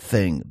one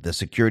thing: the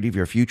security of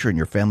your future and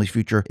your family's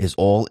future is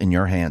all in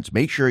your hands.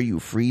 Make sure you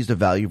freeze the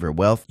value of your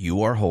wealth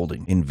you are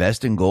holding.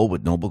 Invest in gold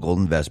with Noble Gold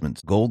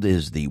Investments. Gold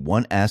is the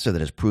one asset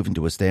that has proven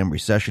to withstand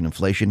recession,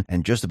 inflation,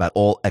 and just about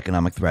all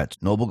economic threats.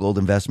 Noble Gold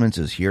Investments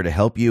is here to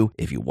help you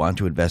if you want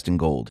to invest in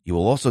gold. You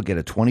will also get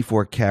a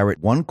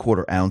 24-karat,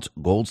 1/4 ounce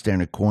gold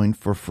standard coin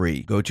for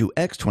free. Go to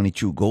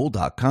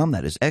x22gold.com.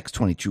 That is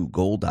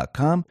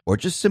x22gold.com, or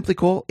just simply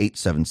call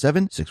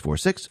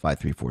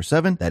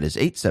 877-646-5347. That is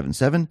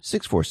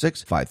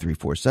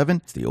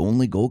 877-646-5347. It's the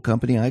only gold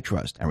company I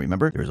trust. And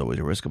remember, there's always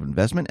a risk of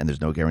investment, and there's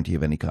no guarantee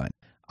of any kind.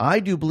 I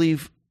do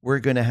believe we're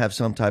going to have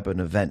some type of an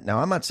event. Now,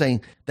 I'm not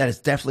saying that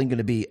it's definitely going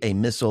to be a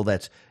missile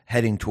that's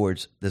heading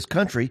towards this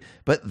country,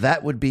 but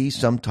that would be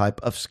some type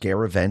of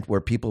scare event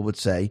where people would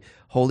say,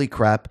 holy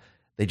crap,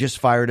 they just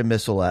fired a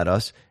missile at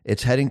us.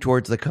 It's heading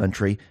towards the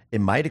country.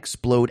 It might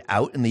explode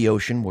out in the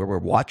ocean where we're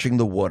watching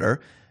the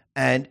water,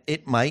 and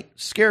it might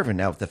scare them.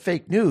 Now, if the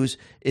fake news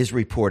is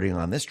reporting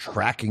on this,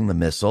 tracking the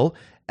missile,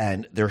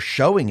 and they're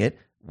showing it,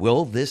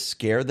 will this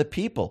scare the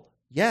people?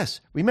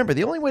 Yes. Remember,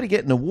 the only way to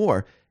get in a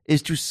war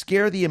is to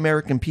scare the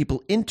American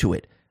people into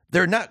it.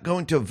 They're not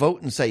going to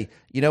vote and say,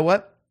 you know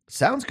what,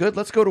 sounds good,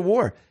 let's go to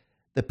war.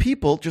 The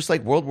people, just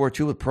like World War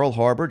II with Pearl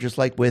Harbor, just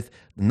like with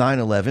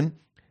 9/11,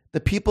 the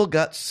people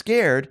got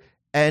scared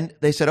and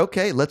they said,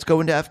 okay, let's go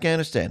into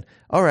Afghanistan.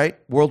 All right,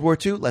 World War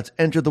II, let's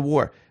enter the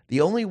war. The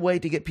only way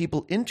to get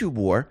people into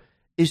war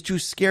is to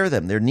scare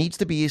them. There needs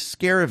to be a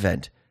scare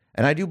event.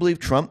 And I do believe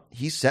Trump,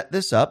 he set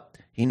this up.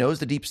 He knows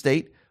the deep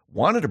state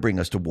wanted to bring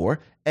us to war,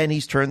 and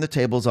he's turned the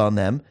tables on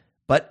them.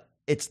 But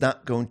it's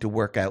not going to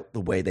work out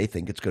the way they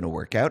think it's going to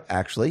work out.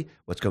 Actually,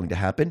 what's going to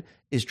happen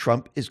is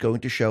Trump is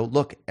going to show,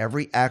 look,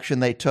 every action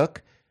they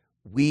took,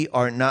 we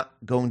are not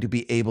going to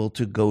be able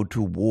to go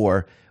to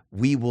war.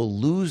 We will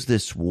lose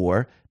this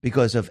war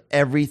because of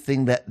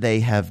everything that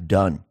they have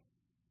done.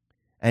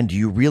 And do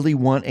you really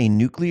want a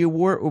nuclear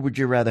war, or would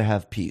you rather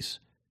have peace?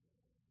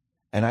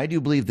 And I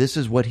do believe this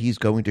is what he's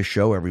going to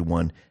show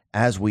everyone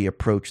as we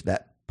approach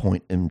that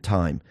point in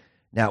time.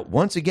 Now,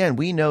 once again,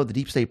 we know the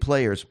deep state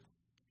players,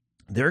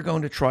 They're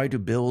going to try to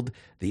build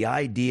the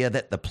idea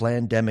that the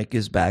pandemic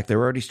is back.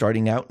 They're already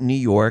starting out in New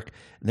York,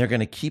 and they're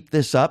going to keep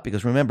this up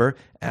because remember,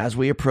 as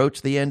we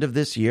approach the end of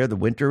this year, the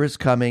winter is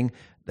coming.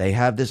 They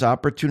have this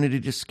opportunity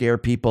to scare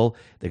people.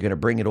 They're going to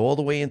bring it all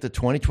the way into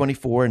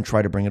 2024 and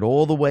try to bring it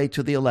all the way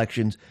to the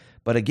elections.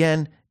 But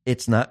again,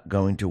 it's not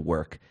going to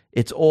work.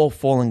 It's all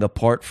falling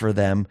apart for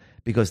them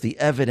because the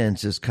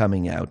evidence is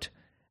coming out.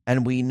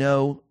 And we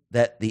know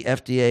that the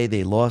FDA,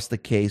 they lost the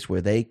case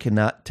where they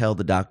cannot tell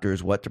the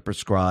doctors what to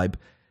prescribe.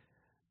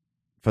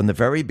 From the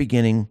very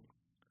beginning,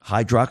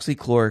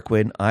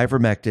 hydroxychloroquine,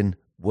 ivermectin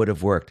would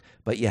have worked.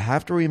 But you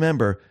have to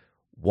remember,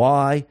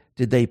 why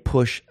did they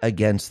push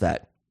against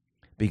that?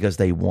 Because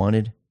they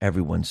wanted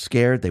everyone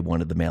scared. They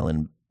wanted the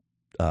mail-in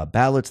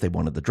ballots. They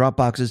wanted the drop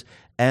boxes.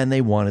 And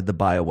they wanted the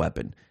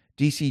bioweapon.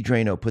 DC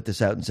Drano put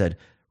this out and said,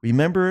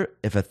 remember,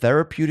 if a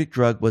therapeutic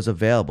drug was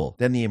available,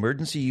 then the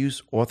emergency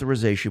use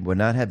authorization would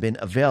not have been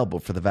available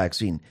for the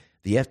vaccine.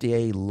 The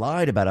FDA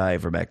lied about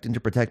ivermectin to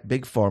protect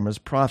Big Pharma's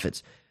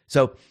profits.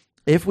 So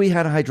if we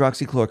had a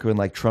hydroxychloroquine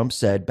like Trump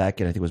said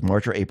back in, I think it was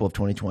March or April of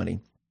 2020,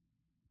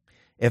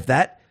 if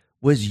that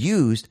was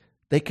used,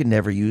 they could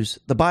never use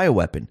the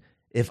bioweapon.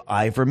 If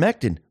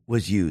ivermectin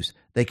was used,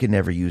 they could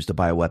never use the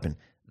bioweapon.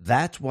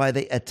 That's why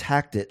they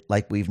attacked it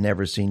like we've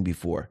never seen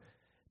before.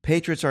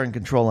 Patriots Are in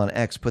Control on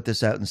X put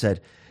this out and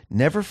said,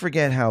 never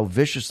forget how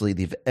viciously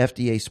the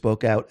FDA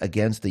spoke out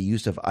against the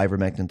use of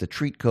ivermectin to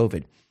treat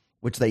COVID,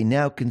 which they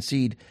now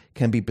concede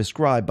can be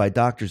prescribed by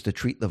doctors to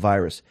treat the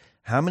virus.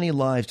 How many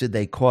lives did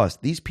they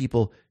cost? These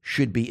people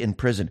should be in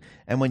prison.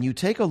 And when you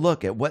take a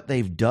look at what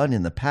they've done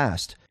in the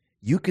past,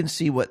 you can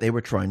see what they were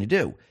trying to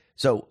do.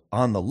 So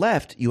on the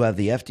left, you have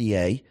the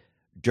FDA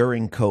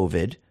during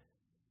COVID,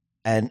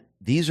 and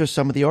these are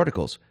some of the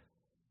articles.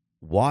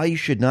 Why you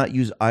should not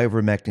use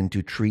ivermectin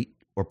to treat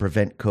or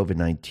prevent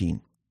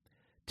COVID-19.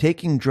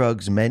 Taking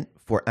drugs meant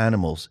for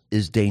animals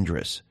is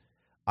dangerous.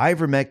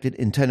 Ivermectin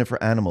intended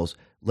for animals.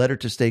 Letter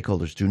to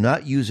stakeholders. Do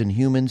not use in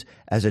humans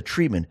as a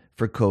treatment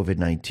for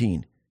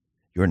COVID-19.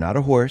 You're not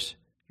a horse.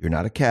 You're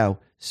not a cow.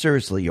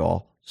 Seriously,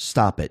 y'all,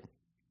 stop it.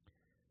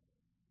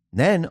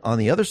 Then on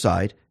the other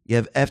side, you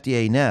have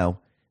FDA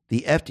now.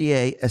 The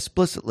FDA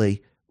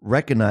explicitly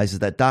recognizes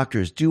that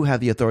doctors do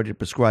have the authority to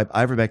prescribe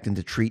ivermectin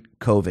to treat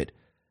COVID.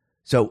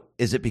 So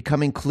is it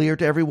becoming clear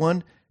to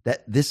everyone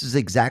that this is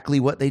exactly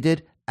what they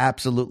did?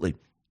 Absolutely.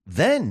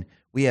 Then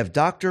we have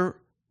Dr.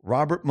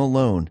 Robert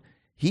Malone.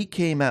 He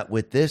came out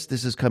with this.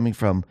 This is coming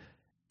from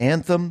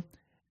Anthem,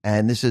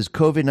 and this is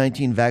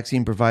COVID-19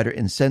 vaccine provider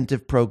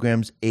incentive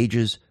programs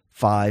ages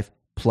 5+.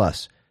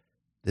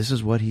 This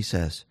is what he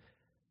says.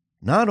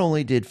 Not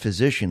only did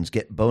physicians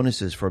get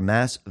bonuses for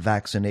mass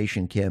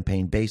vaccination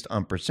campaign based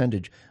on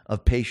percentage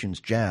of patients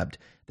jabbed,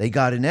 they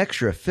got an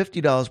extra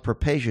 $50 per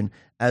patient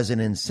as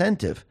an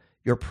incentive.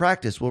 Your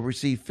practice will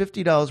receive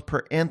 $50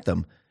 per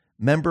Anthem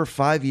member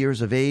 5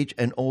 years of age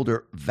and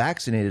older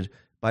vaccinated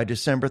by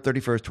December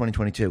 31st,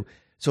 2022.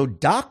 So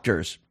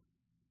doctors,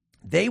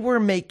 they were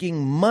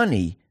making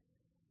money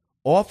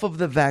off of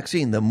the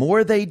vaccine. The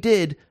more they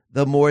did,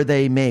 the more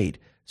they made.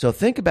 So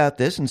think about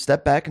this and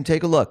step back and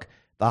take a look.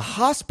 The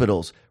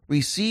hospitals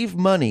receive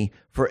money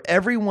for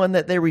everyone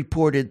that they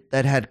reported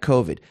that had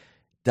COVID.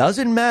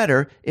 Doesn't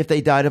matter if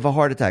they died of a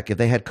heart attack. If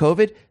they had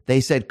COVID, they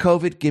said,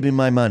 COVID, give me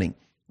my money.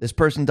 This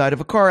person died of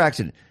a car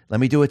accident. Let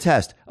me do a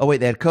test. Oh, wait,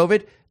 they had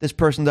COVID? This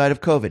person died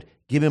of COVID.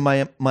 Give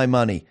me my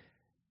money.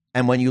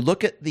 And when you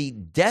look at the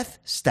death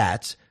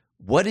stats,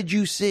 what did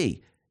you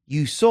see?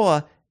 You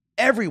saw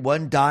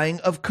everyone dying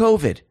of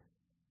COVID.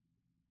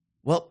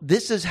 Well,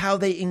 this is how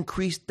they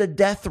increased the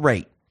death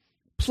rate.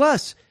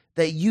 Plus,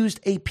 they used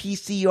a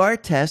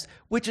PCR test,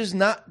 which is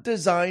not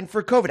designed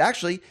for COVID.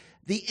 Actually,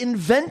 the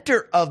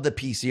inventor of the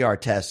PCR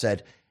test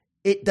said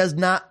it does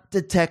not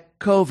detect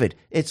COVID.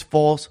 It's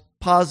false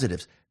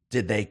positives.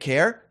 Did they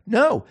care?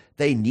 No.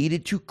 They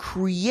needed to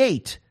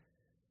create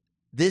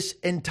this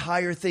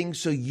entire thing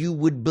so you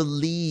would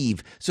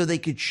believe, so they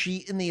could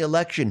cheat in the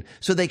election,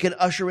 so they could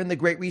usher in the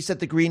Great Reset,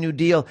 the Green New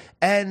Deal,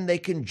 and they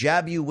can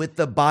jab you with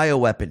the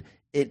bioweapon.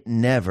 It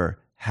never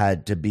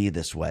had to be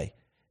this way.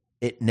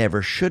 It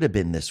never should have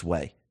been this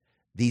way.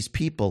 These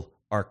people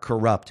are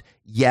corrupt.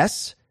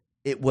 Yes,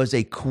 it was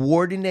a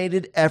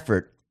coordinated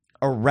effort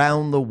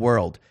around the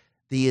world.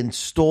 The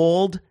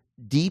installed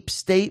deep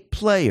state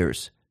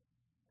players,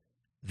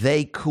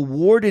 they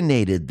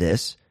coordinated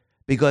this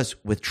because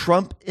with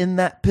Trump in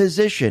that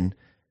position,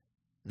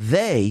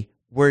 they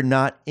were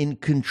not in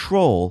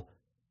control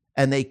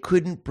and they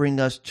couldn't bring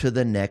us to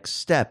the next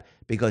step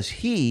because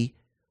he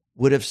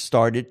would have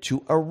started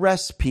to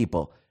arrest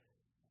people.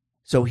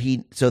 So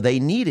they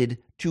needed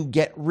to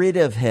get rid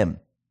of him.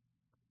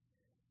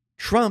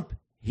 Trump,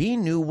 he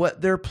knew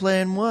what their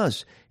plan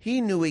was. He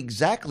knew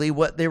exactly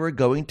what they were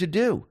going to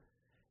do.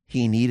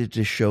 He needed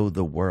to show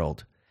the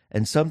world.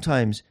 And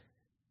sometimes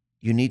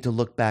you need to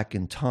look back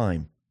in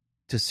time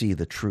to see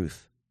the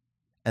truth.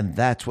 And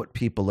that's what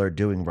people are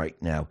doing right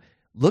now.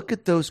 Look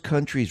at those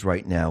countries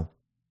right now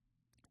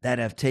that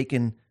have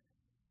taken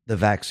the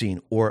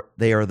vaccine, or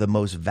they are the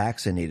most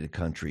vaccinated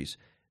countries.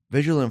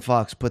 Vigilant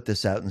Fox put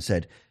this out and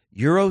said,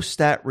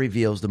 Eurostat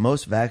reveals the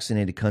most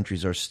vaccinated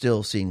countries are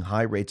still seeing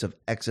high rates of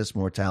excess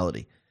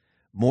mortality.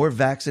 More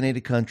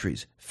vaccinated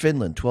countries,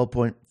 Finland,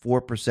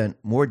 12.4%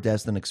 more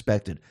deaths than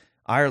expected.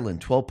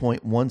 Ireland,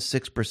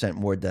 12.16%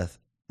 more deaths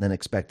than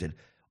expected.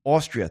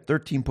 Austria,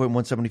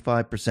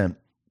 13.175%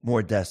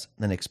 more deaths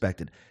than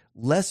expected.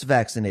 Less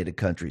vaccinated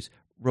countries,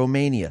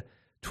 Romania,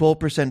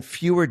 12%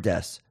 fewer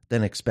deaths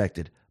than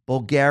expected.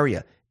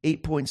 Bulgaria,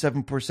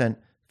 8.7%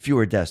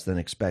 fewer deaths than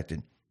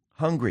expected.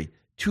 Hungary,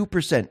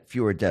 2%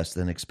 fewer deaths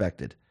than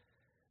expected.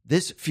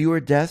 This fewer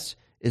deaths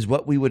is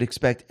what we would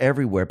expect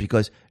everywhere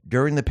because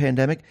during the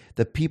pandemic,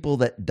 the people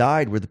that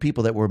died were the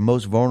people that were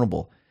most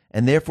vulnerable.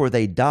 And therefore,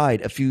 they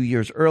died a few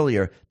years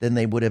earlier than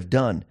they would have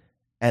done.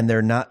 And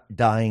they're not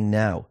dying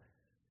now.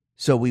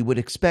 So we would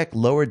expect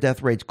lower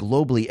death rates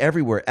globally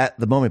everywhere at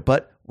the moment.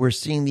 But we're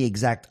seeing the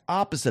exact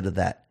opposite of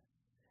that.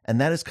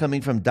 And that is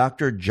coming from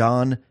Dr.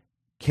 John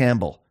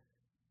Campbell.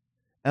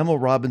 Emil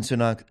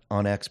Robinson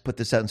on X put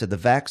this out and said, the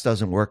vax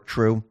doesn't work.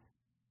 True.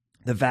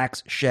 The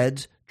vax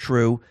sheds.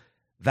 True.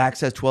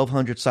 Vax has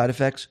 1,200 side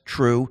effects.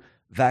 True.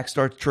 Vax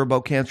starts turbo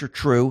cancer.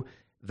 True.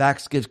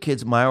 Vax gives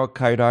kids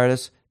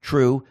myocarditis.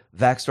 True.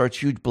 Vax starts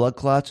huge blood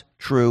clots.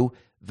 True.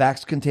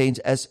 Vax contains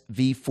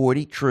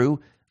SV40.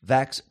 True.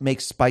 Vax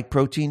makes spike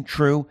protein.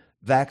 True.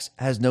 Vax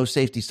has no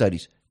safety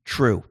studies.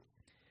 True.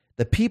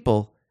 The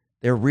people,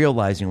 they're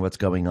realizing what's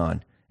going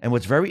on. And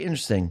what's very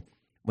interesting,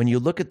 when you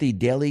look at the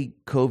daily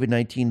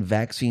COVID-19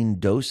 vaccine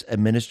dose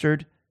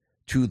administered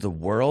to the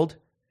world,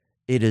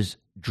 it is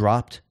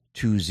dropped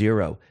to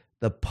zero.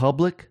 The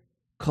public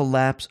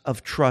collapse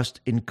of trust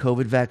in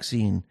COVID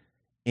vaccine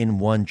in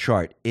one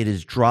chart. It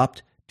is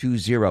dropped to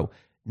zero.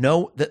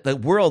 No, the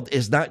world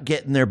is not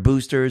getting their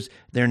boosters.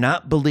 They're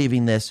not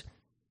believing this.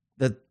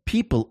 The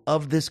people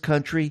of this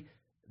country,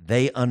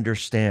 they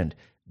understand.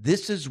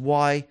 This is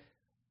why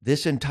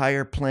this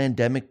entire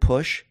pandemic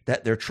push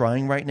that they're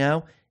trying right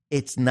now,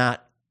 it's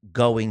not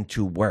going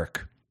to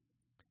work.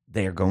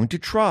 They are going to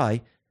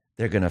try.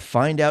 They're going to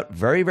find out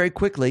very, very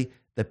quickly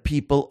that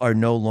people are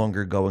no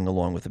longer going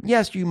along with them.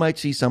 Yes, you might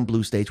see some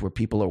blue states where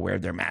people are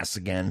wearing their masks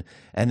again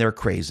and they're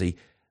crazy.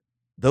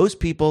 Those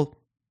people,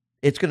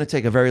 it's going to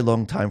take a very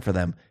long time for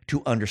them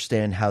to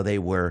understand how they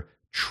were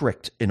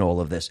tricked in all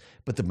of this.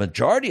 But the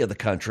majority of the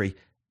country,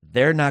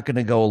 they're not going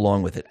to go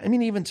along with it. I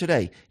mean, even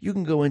today, you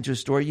can go into a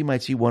store, you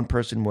might see one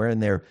person wearing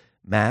their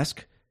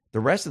mask. The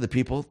rest of the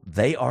people,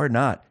 they are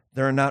not.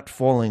 They're not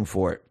falling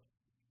for it.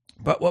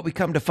 But what we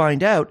come to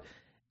find out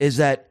is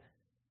that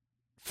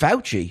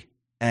Fauci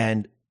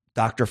and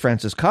Dr.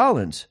 Francis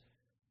Collins,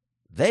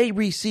 they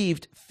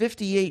received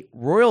 58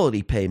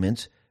 royalty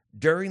payments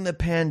during the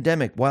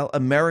pandemic while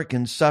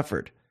Americans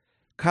suffered.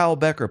 Kyle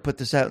Becker put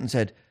this out and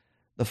said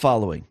the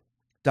following.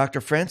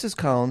 Dr. Francis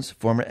Collins,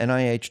 former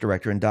NIH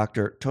director, and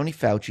Dr. Tony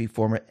Fauci,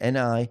 former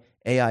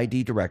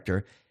NIAID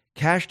director,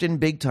 cashed in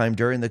big time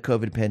during the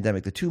COVID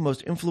pandemic. The two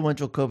most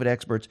influential COVID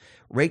experts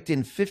raked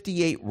in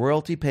 58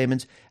 royalty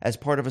payments as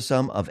part of a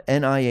sum of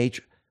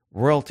NIH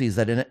royalties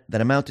that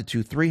amounted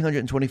to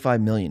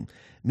 $325 million.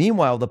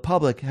 Meanwhile, the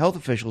public health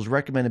officials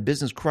recommended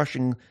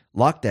business-crushing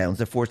lockdowns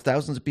that forced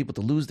thousands of people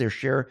to lose their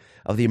share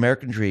of the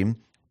American dream.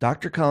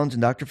 Dr. Collins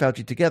and Dr.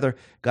 Fauci together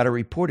got a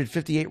reported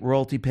 58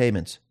 royalty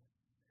payments.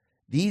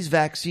 These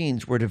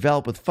vaccines were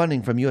developed with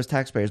funding from U.S.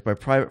 taxpayers by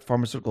private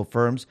pharmaceutical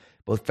firms.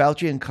 Both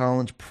Fauci and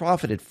Collins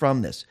profited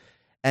from this.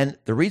 And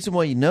the reason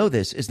why you know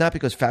this is not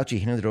because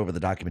Fauci handed over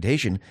the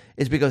documentation.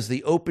 It's because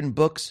the open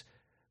books,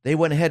 they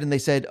went ahead and they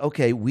said,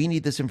 okay, we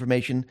need this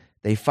information.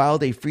 They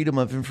filed a Freedom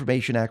of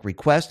Information Act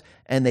request,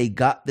 and they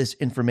got this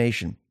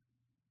information.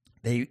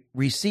 They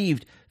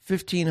received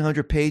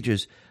 1,500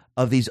 pages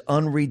of these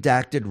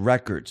unredacted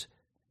records.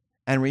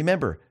 And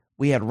remember,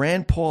 we had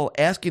Rand Paul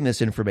asking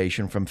this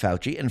information from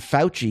Fauci, and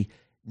Fauci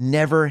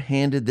never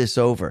handed this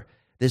over.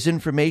 This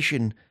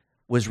information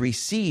was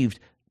received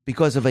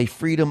because of a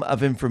Freedom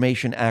of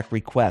Information Act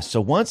request.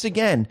 So once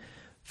again,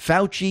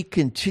 Fauci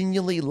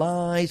continually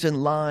lies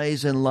and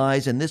lies and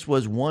lies, and this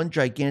was one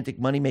gigantic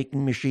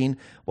money-making machine.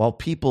 While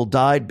people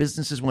died,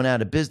 businesses went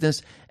out of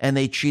business, and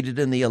they cheated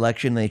in the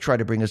election. They tried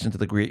to bring us into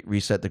the Great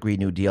Reset, the Green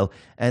New Deal,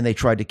 and they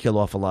tried to kill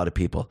off a lot of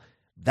people.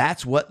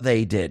 That's what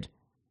they did.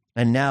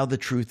 And now the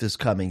truth is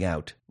coming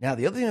out. Now,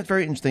 the other thing that's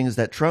very interesting is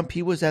that Trump,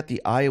 he was at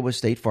the Iowa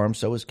State Farm.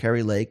 So was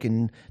Kerry Lake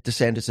and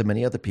DeSantis and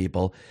many other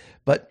people.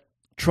 But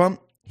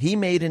Trump, he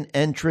made an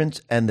entrance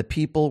and the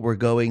people were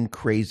going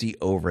crazy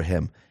over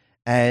him.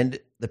 And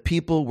the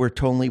people were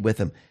totally with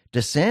him.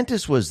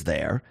 DeSantis was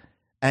there.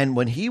 And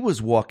when he was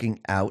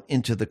walking out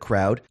into the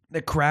crowd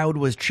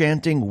was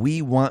chanting,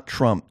 "We want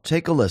Trump."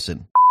 Take a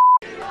listen.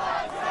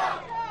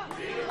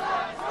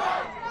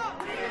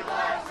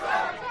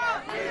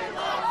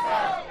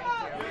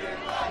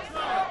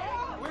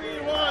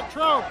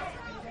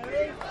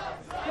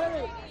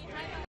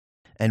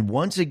 And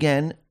once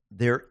again,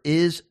 there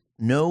is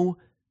no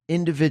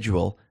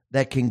individual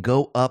that can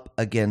go up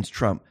against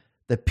Trump.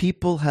 The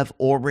people have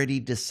already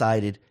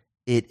decided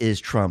it is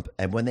Trump.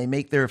 And when they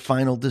make their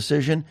final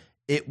decision,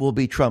 it will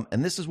be Trump.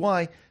 And this is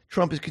why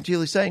Trump is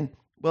continually saying,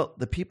 Well,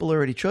 the people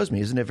already chose me.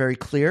 Isn't it very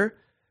clear?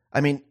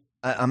 I mean,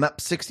 I'm up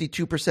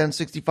 62%,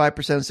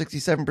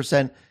 65%,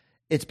 67%.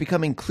 It's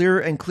becoming clearer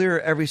and clearer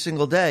every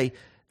single day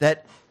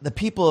that the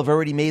people have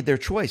already made their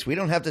choice. We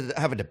don't have to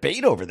have a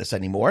debate over this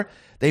anymore.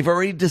 They've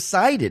already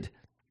decided.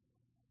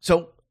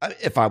 So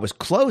if I was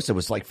close, it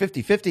was like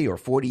 50-50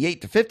 or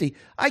 48-50,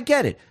 I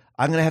get it.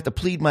 I'm going to have to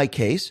plead my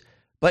case.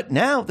 But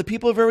now the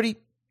people have already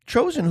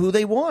chosen who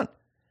they want.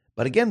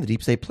 But again, the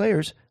deep state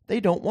players, they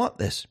don't want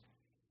this.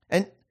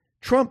 And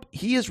Trump,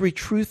 he is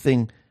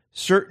retruthing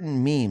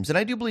certain memes. And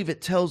I do believe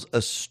it tells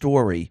a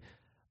story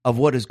of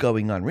what is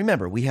going on.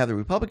 Remember, we have the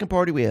Republican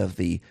Party, we have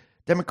the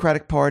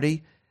Democratic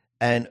Party,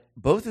 and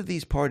both of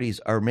these parties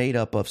are made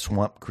up of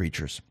swamp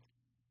creatures.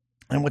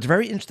 And what's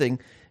very interesting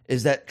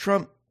is that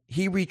Trump,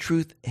 he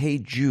retruthed Hey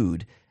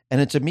Jude, and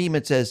it's a meme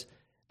that says,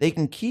 they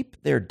can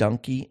keep their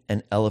donkey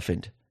and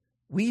elephant.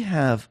 We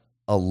have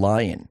a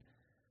lion.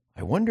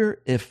 I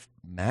wonder if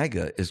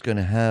MAGA is going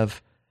to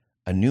have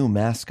a new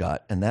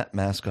mascot, and that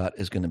mascot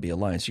is going to be a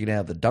lion. So you're going to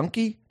have the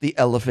donkey, the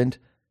elephant,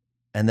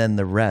 and then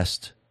the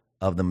rest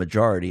of the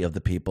majority of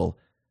the people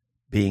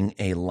being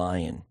a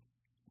lion.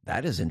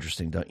 That is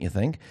interesting, don't you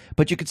think?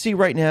 But you can see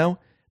right now,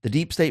 the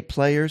deep state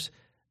players,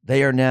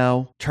 they are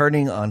now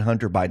turning on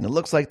Hunter Biden. It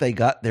looks like they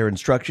got their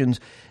instructions.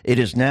 It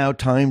is now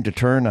time to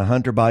turn on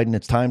Hunter Biden.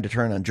 It's time to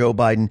turn on Joe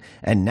Biden.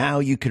 And now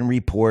you can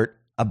report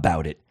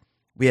about it.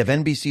 We have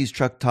NBC's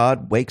Chuck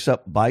Todd wakes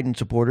up Biden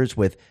supporters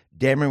with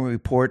damning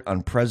report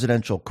on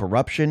presidential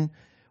corruption.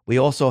 We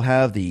also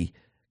have the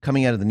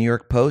coming out of the New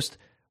York Post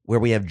where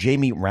we have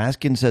Jamie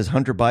Raskin says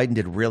Hunter Biden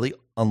did really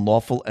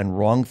unlawful and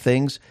wrong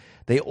things.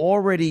 They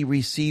already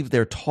received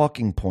their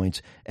talking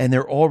points and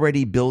they're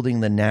already building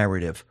the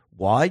narrative.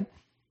 Why?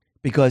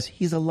 Because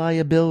he's a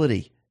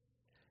liability.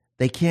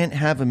 They can't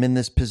have him in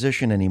this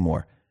position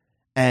anymore.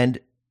 And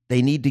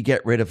they need to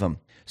get rid of him.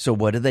 So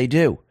what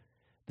do?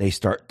 They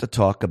start to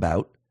talk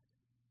about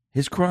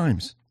his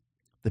crimes.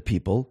 The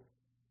people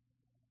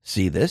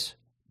see this.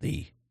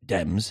 The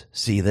Dems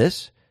see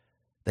this.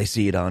 They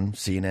see it on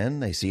CNN.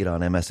 They see it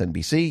on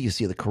MSNBC. You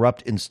see the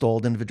corrupt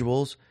installed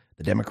individuals,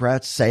 the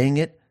Democrats saying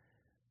it.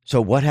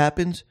 So what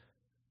happens?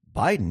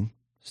 Biden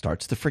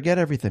starts to forget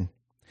everything.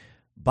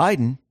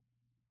 Biden,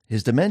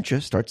 his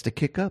dementia starts to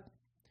kick up.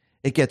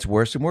 It gets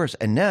worse and worse.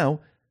 And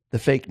now the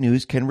fake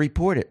news can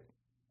report it.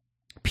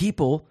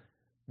 People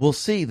will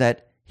see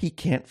that he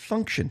can't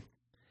function.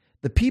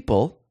 The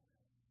people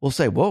will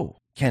say, whoa,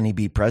 can he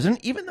be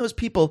president? Even those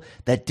people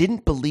that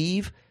didn't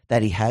believe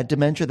that he had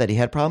dementia, that he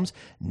had problems,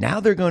 now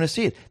they're going to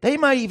see it. They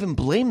might even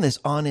blame this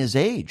on his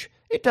age.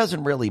 It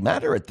doesn't really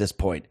matter at this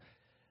point.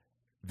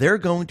 They're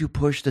going to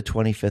push the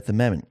 25th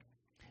Amendment.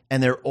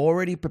 And they're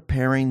already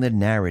preparing the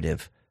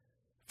narrative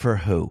for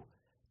who?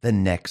 The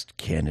next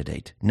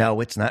candidate.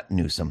 No, it's not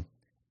Newsom.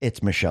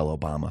 It's Michelle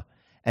Obama.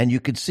 And you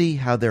can see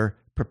how they're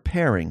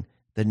preparing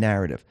the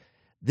narrative.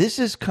 This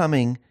is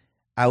coming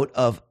out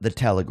of the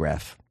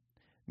Telegraph.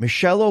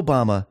 Michelle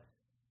Obama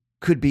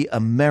could be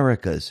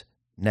America's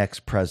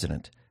next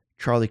president.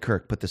 Charlie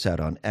Kirk put this out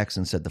on X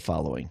and said the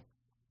following.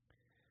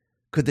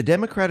 Could the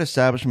Democrat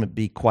establishment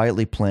be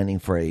quietly planning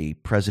for a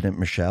President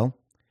Michelle?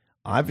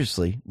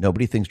 Obviously,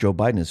 nobody thinks Joe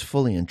Biden is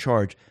fully in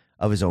charge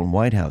of his own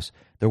White House.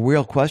 The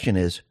real question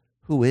is,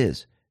 who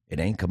is? It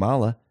ain't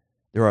Kamala.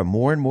 There are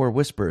more and more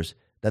whispers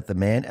that the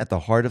man at the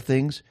heart of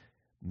things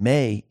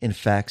may, in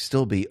fact,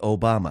 still be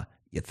Obama.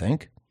 You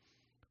think?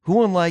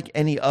 Who, unlike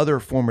any other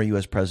former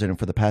U.S. president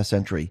for the past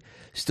century,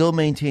 still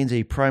maintains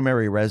a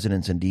primary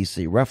residence in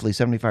D.C. Roughly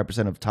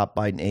 75% of top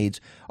Biden aides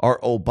are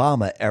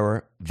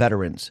Obama-era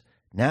veterans.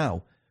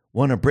 Now,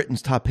 one of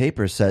Britain's top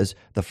papers says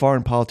the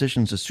foreign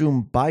politicians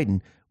assume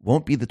Biden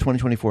won't be the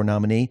 2024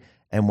 nominee,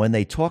 and when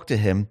they talk to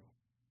him,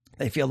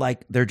 they feel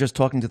like they're just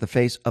talking to the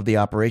face of the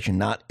operation,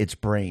 not its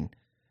brain.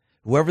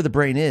 Whoever the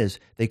brain is,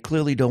 they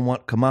clearly don't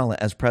want Kamala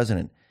as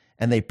president,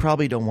 and they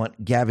probably don't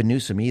want Gavin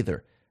Newsom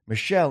either.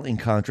 Michelle, in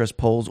contrast,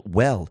 polls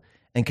well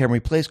and can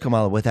replace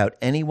Kamala without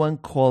anyone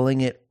calling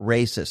it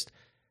racist.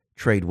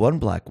 Trade one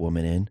black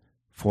woman in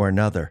for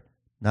another.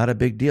 Not a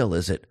big deal,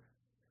 is it?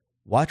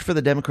 Watch for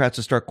the Democrats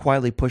to start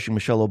quietly pushing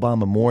Michelle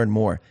Obama more and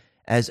more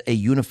as a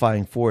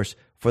unifying force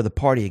for the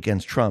party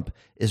against Trump.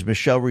 Is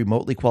Michelle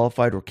remotely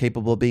qualified or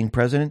capable of being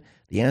president?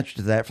 The answer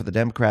to that for the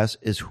Democrats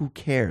is who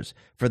cares?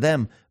 For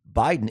them,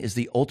 Biden is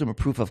the ultimate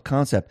proof of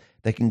concept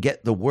that can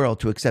get the world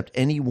to accept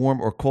any warm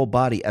or cold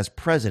body as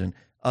president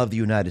of the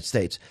United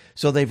States.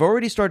 So they've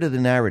already started the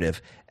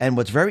narrative. And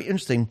what's very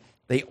interesting,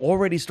 they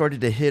already started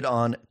to hit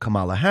on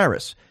Kamala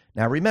Harris.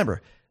 Now,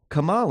 remember,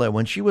 Kamala,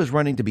 when she was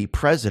running to be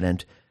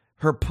president,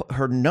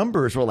 her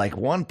numbers were like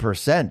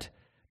 1%.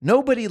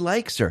 Nobody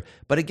likes her.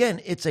 But again,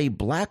 it's a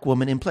black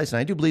woman in place. And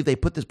I do believe they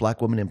put this black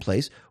woman in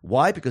place.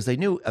 Why? Because they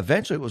knew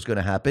eventually what was going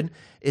to happen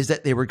is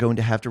that they were going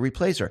to have to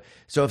replace her.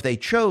 So if they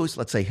chose,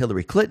 let's say,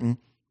 Hillary Clinton,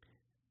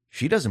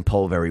 she doesn't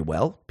poll very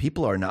well.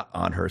 People are not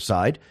on her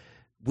side.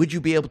 would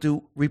you be able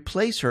to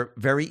replace her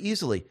very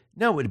easily?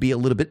 No, it'd be a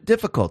little bit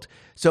difficult.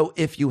 So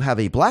if you have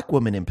a black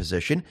woman in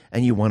position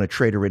and you want to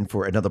trade her in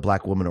for another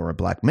black woman or a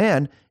black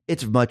man,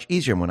 it's much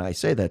easier. And when I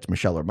say that, it's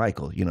Michelle or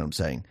Michael, you know what I'm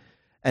saying?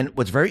 And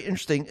what's very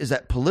interesting is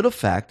that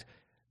PolitiFact,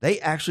 they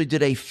actually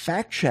did a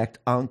fact check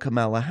on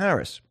Kamala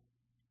Harris.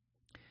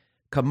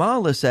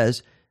 Kamala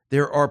says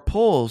there are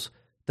polls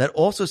that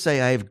also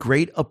say I have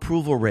great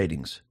approval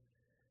ratings.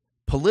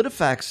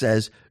 PolitiFact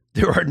says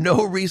there are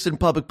no recent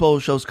public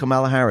polls shows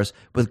Kamala Harris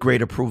with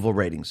great approval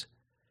ratings.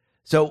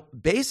 So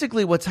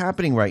basically what's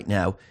happening right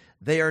now,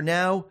 they are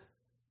now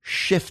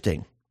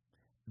shifting.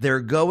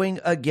 They're going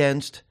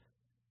against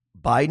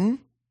Biden.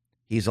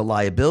 He's a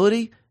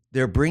liability.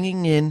 They're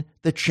bringing in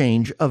the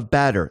change of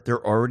batter.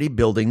 They're already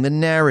building the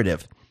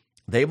narrative.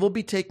 They will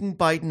be taking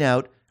Biden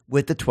out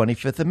with the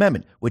 25th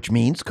Amendment, which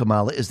means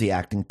Kamala is the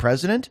acting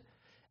president,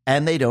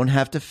 and they don't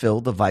have to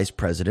fill the vice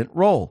president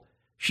role.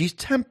 She's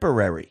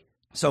temporary.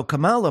 So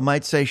Kamala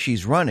might say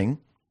she's running,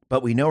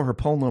 but we know her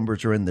poll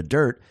numbers are in the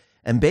dirt.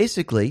 And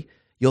basically,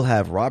 you'll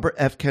have Robert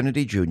F.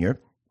 Kennedy Jr.,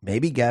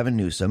 maybe Gavin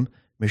Newsom,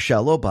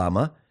 Michelle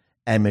Obama,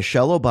 and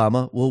Michelle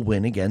Obama will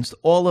win against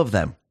all of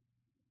them.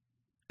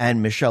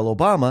 And Michelle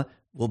Obama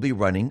will be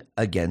running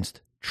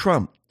against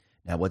Trump.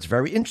 Now, what's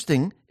very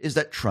interesting is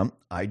that Trump,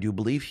 I do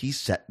believe he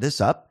set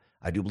this up.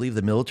 I do believe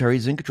the military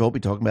is in control. We'll be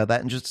talking about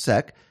that in just a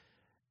sec.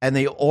 And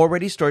they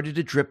already started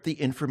to drip the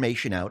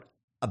information out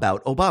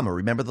about Obama.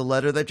 Remember the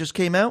letter that just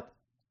came out?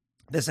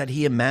 That said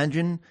he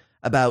imagined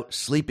about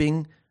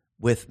sleeping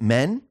with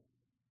men?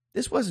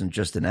 This wasn't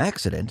just an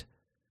accident.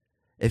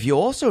 If you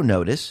also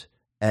notice,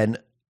 and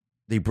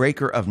the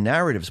breaker of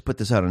narratives put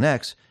this out on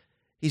X,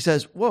 he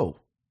says, whoa,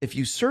 if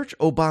you search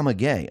Obama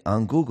gay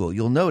on Google,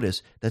 you'll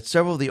notice that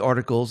several of the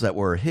articles that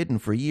were hidden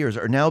for years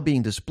are now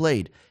being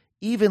displayed.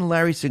 Even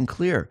Larry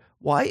Sinclair.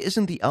 Why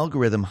isn't the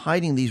algorithm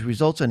hiding these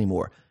results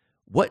anymore?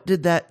 What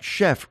did that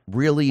chef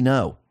really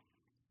know?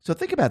 So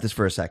think about this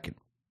for a second.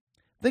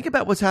 Think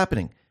about what's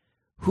happening.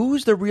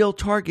 Who's the real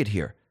target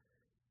here?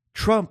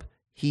 Trump.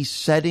 He's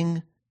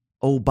setting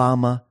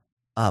Obama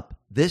up.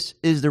 This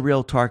is the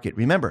real target.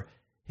 Remember,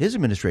 his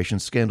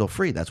administration's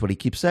scandal-free. That's what he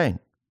keeps saying.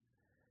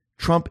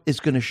 Trump is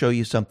going to show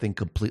you something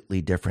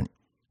completely different.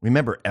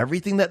 Remember,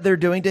 everything that they're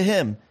doing to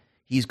him,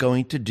 he's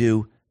going to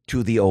do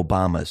to the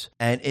Obamas.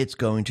 And it's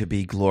going to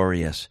be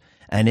glorious.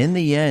 And in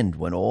the end,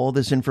 when all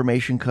this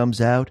information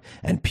comes out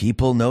and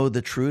people know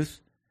the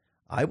truth,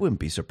 I wouldn't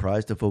be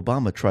surprised if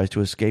Obama tries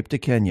to escape to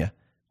Kenya.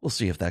 We'll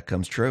see if that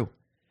comes true.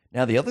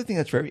 Now, the other thing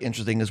that's very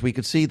interesting is we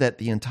could see that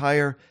the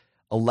entire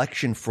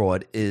election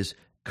fraud is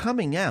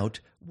coming out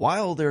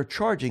while they're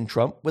charging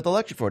Trump with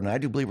election fraud. And I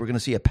do believe we're going to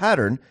see a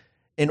pattern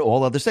in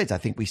all other states. I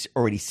think we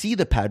already see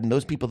the pattern.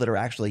 Those people that are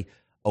actually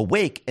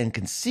awake and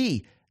can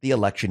see the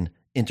election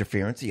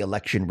interference, the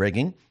election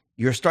rigging,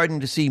 you're starting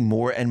to see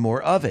more and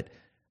more of it.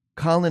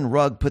 Colin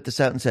Rugg put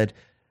this out and said,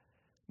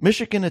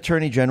 Michigan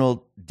Attorney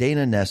General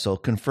Dana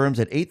Nessel confirms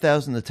that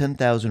 8,000 to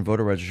 10,000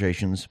 voter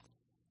registrations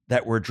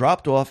that were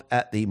dropped off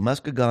at the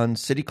Muskegon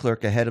city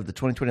clerk ahead of the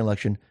 2020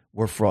 election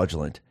were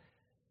fraudulent.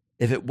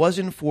 If it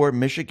wasn't for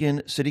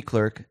Michigan city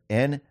clerk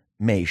Ann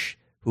Maish,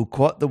 who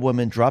caught the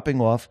woman dropping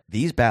off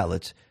these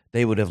ballots,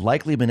 they would have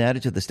likely been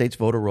added to the state's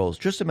voter rolls.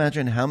 Just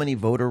imagine how many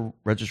voter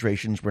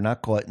registrations were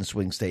not caught in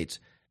swing states.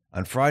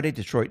 On Friday,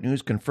 Detroit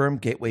News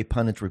confirmed Gateway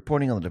pundits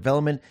reporting on the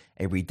development.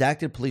 A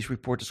redacted police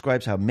report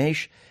describes how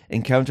Maish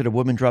encountered a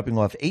woman dropping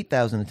off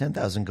 8,000 to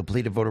 10,000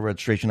 completed voter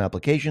registration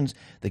applications.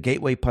 The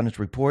Gateway pundits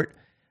report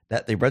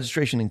that the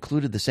registration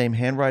included the same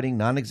handwriting,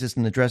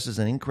 non-existent addresses,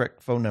 and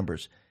incorrect phone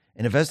numbers.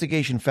 An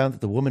investigation found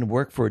that the woman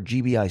worked for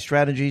GBI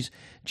Strategies.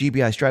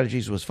 GBI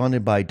Strategies was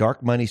funded by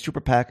dark money super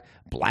PAC,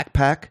 Black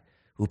PAC,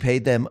 who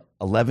paid them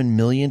 $11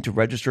 million to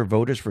register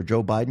voters for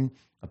Joe Biden.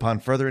 Upon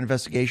further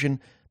investigation,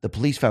 the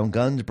police found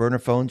guns, burner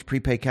phones,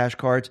 prepaid cash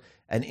cards,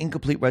 and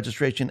incomplete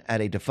registration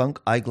at a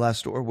defunct eyeglass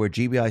store where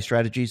GBI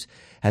Strategies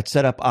had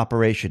set up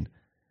operation.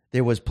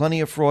 There was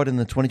plenty of fraud in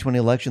the 2020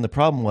 election. The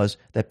problem was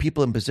that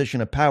people in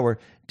position of power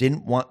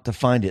didn't want to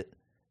find it.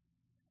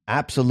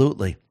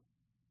 Absolutely.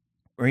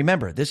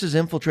 Remember, this is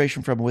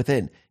infiltration from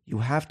within. You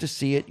have to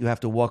see it. You have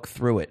to walk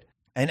through it.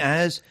 And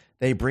as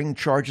they bring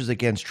charges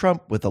against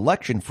Trump with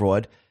election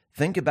fraud,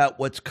 think about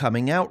what's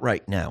coming out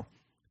right now.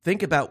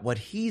 Think about what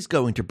he's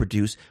going to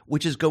produce,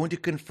 which is going to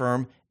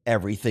confirm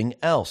everything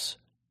else.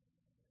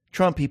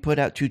 Trump, he put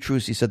out two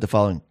truths. He said the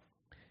following.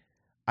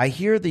 I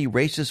hear the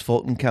racist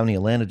Fulton County,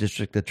 Atlanta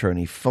District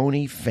Attorney,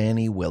 phony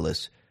Fani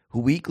Willis, who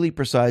weekly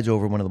presides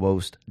over one of the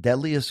most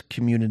deadliest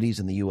communities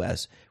in the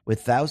U.S.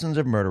 with thousands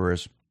of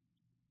murderers,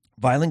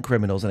 violent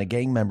criminals, and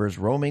gang members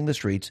roaming the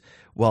streets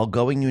while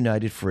going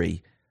united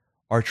free,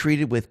 are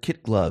treated with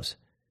kid gloves,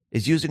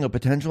 is using a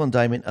potential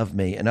indictment of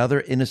me and other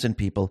innocent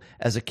people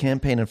as a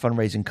campaign and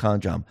fundraising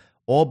conjom,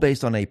 all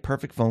based on a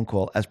perfect phone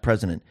call as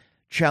president,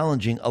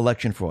 challenging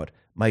election fraud,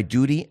 my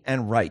duty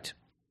and right.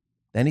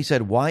 Then he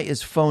said, why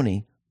is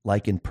phony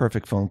like in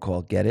perfect phone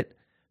call? Get it?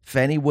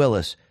 Fani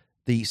Willis,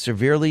 the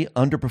severely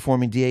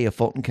underperforming DA of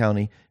Fulton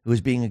County, who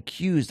is being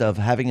accused of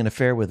having an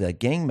affair with a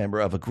gang member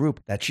of a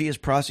group that she is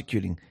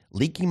prosecuting,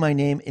 leaking my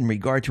name in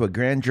regard to a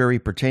grand jury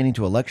pertaining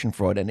to election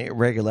fraud and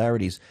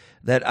irregularities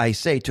that I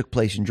say took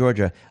place in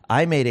Georgia.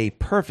 I made a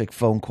perfect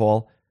phone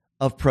call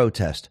of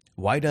protest.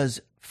 Why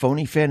does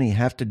phony Fanny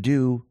have to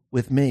do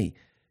with me?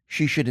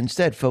 She should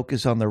instead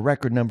focus on the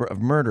record number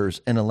of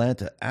murders in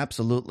Atlanta.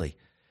 Absolutely.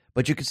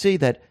 But you can see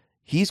that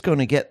he's going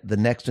to get the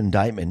next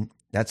indictment.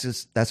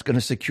 That's going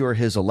to secure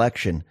his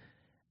election.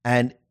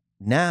 And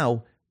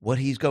now what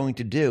he's going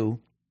to do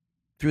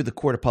through the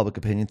court of public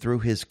opinion, through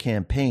his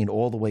campaign,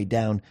 all the way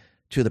down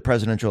to the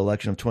presidential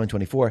election of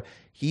 2024,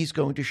 he's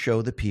going to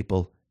show the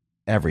people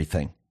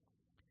everything.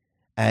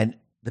 And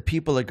the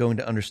people are going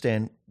to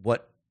understand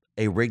what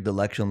a rigged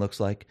election looks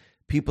like.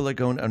 People are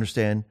going to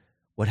understand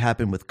what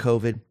happened with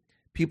COVID.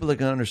 People are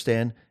going to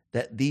understand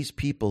that these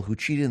people who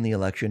cheated in the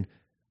election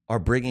are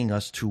bringing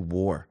us to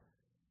war.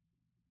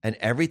 And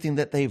everything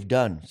that they've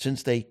done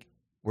since they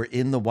were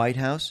in the White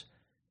House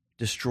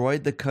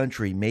destroyed the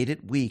country, made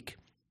it weak,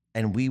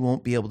 and we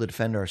won't be able to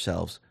defend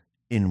ourselves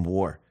in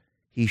war.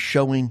 He's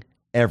showing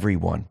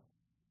everyone.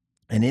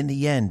 And in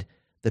the end,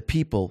 the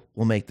people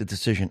will make the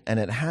decision. And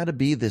it had to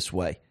be this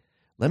way.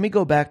 Let me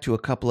go back to a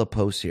couple of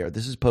posts here.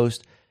 This is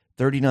post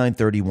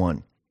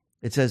 3931.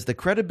 It says, the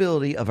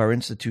credibility of our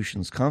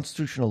institutions,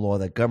 constitutional law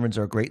that governs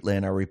our great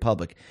land, our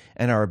republic,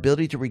 and our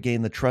ability to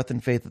regain the trust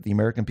and faith of the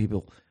American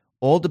people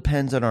all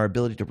depends on our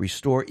ability to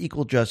restore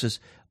equal justice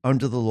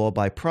under the law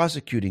by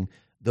prosecuting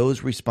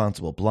those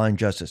responsible. Blind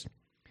justice.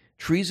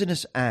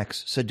 Treasonous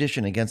acts,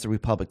 sedition against the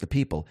republic, the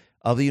people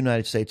of the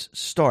United States,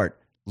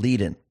 start,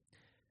 lead in.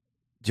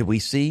 Do we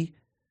see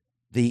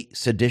the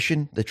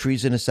sedition, the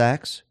treasonous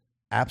acts?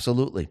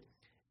 Absolutely.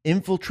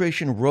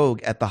 Infiltration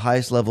rogue at the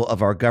highest level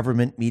of our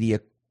government,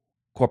 media,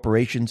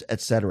 corporations,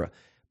 etc.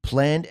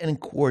 Planned and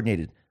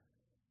coordinated.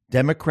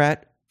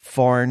 Democrat,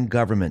 foreign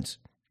governments.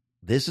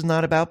 This is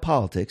not about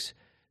politics.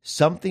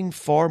 Something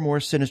far more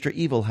sinister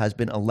evil has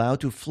been allowed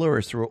to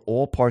flourish through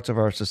all parts of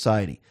our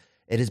society.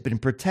 It has been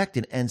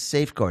protected and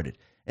safeguarded.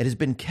 It has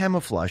been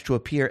camouflaged to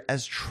appear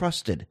as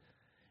trusted.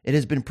 It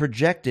has been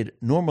projected,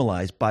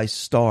 normalized by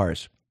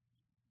stars.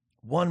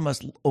 One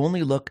must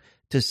only look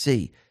to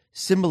see.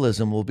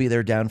 Symbolism will be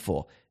their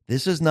downfall.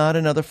 This is not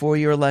another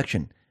 4-year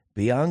election.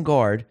 Be on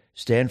guard.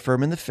 Stand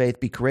firm in the faith.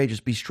 Be courageous.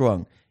 Be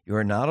strong. You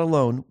are not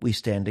alone. We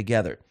stand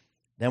together.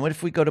 Then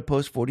if we go to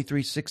post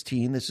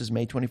 4316, this is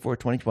May 24,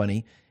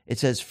 2020, it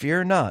says,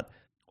 fear not,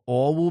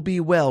 all will be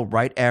well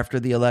right after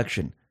the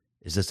election.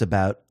 Is this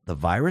about the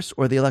virus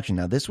or the election?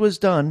 Now, this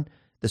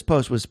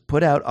post was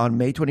put out on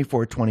May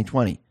 24,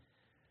 2020.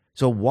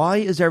 So why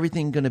is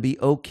everything going to be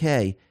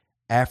okay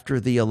after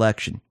the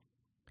election?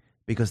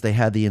 Because they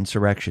had the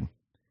insurrection.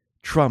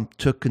 Trump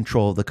took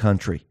control of the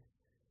country.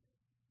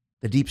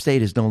 The deep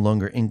state is no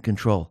longer in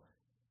control.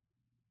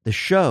 The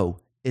show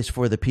is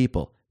for the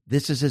people.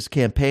 This is his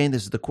campaign.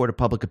 This is the court of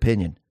public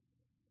opinion.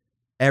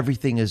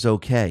 Everything is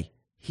okay.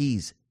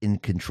 He's in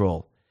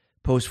control.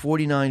 Post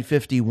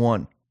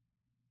 4951.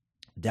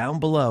 Down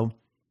below,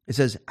 it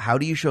says, how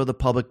do you show the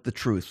public the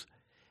truth?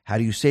 How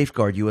do you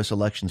safeguard U.S.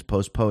 elections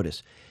post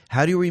POTUS?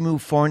 How do you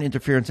remove foreign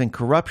interference and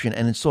corruption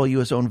and install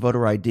U.S.-owned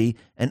voter ID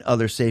and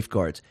other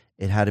safeguards?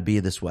 It had to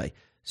be this way.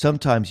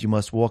 Sometimes you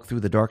must walk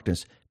through the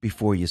darkness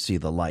before you see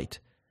the light.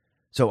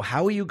 So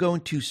how are you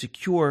going to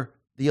secure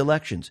the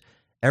elections?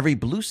 Every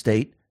blue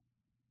state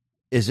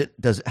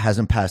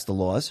hasn't passed the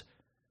laws.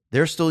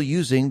 They're still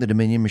using the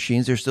Dominion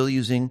machines. They're still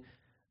using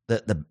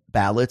the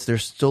ballots. They're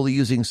still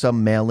using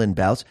some mail-in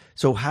ballots.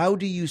 So how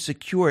do you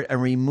secure it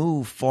and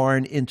remove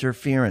foreign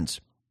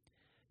interference?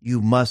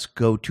 You must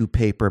go to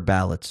paper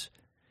ballots.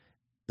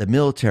 The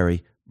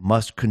military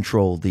must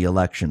control the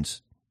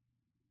elections.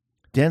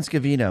 Dan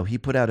Scavino, he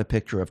put out a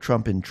picture of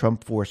Trump in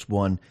Trump Force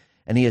One,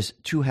 and he has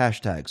 2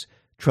 hashtags,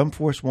 Trump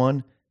Force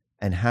One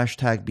and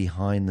hashtag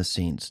behind the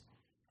scenes,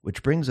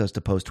 which brings us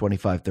to post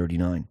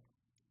 2539.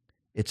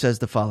 It says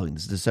the following.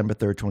 This is December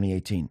 3rd,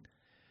 2018.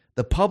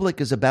 The public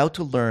is about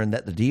to learn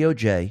that the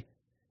DOJ,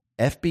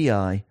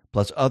 FBI,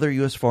 plus other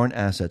U.S. foreign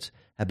assets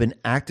have been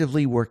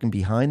actively working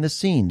behind the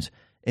scenes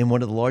in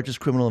one of the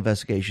largest criminal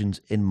investigations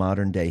in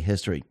modern-day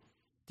history.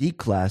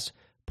 D-Class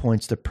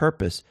points to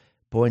purpose,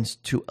 points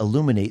to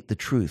illuminate the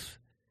truth.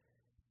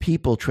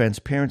 People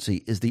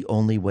transparency is the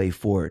only way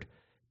forward.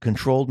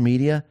 Controlled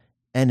media,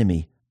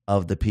 enemy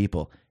of the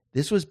people.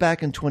 This was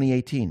back in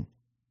 2018.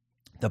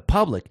 The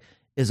public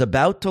is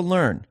about to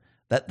learn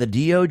that the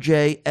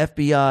DOJ,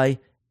 FBI,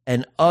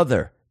 and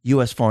other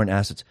U.S. foreign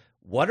assets.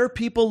 What are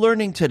people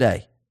learning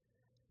today?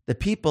 The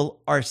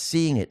people are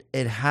seeing it.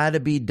 It had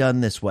to be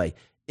done this way.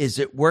 Is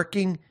it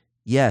working?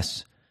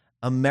 Yes.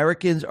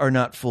 Americans are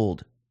not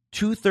fooled.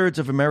 2/3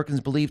 of Americans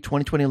believe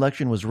 2020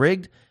 election was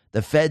rigged.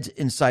 The feds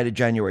incited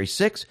January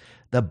 6th.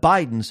 The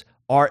Bidens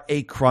are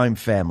a crime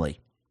family.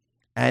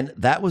 And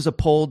that was a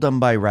poll done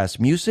by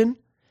Rasmussen,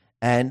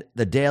 and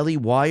the Daily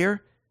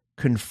Wire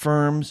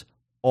confirms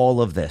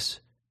all of this.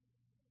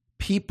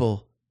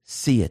 People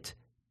see it.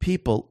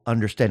 People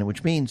understand it,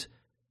 which means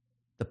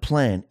the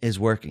plan is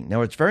working.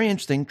 Now, it's very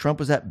interesting. Trump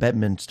was at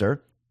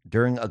Bedminster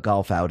during a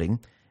golf outing,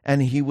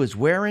 and he was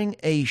wearing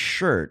a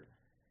shirt,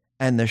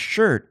 and the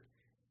shirt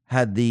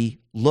had the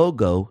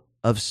logo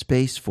of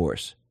Space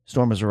Force.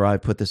 Storm Has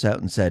Arrived put this out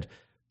and said,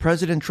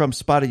 President Trump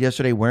spotted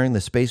yesterday wearing the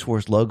Space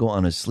Force logo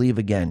on his sleeve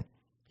again.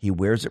 He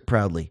wears it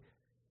proudly.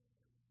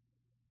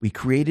 We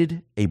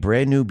created a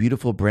brand new,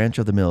 beautiful branch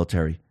of the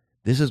military.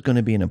 This is going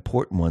to be an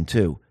important one,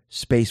 too.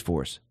 Space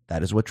Force.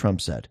 That is what Trump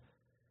said.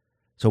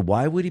 So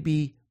why would he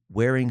be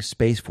wearing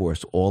Space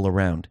Force all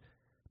around?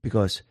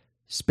 Because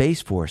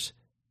Space Force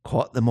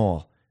caught them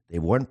all. They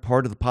weren't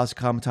part of the Posse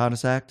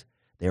Comitatus Act.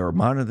 They were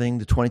monitoring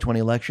the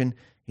 2020 election.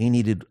 He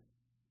needed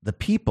the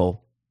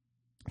people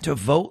to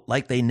vote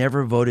like they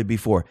never voted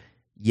before.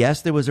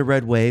 Yes, there was a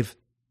red wave.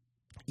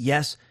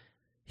 Yes,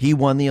 he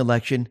won the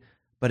election.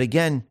 But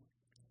again,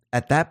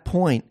 at that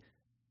point,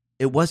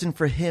 it wasn't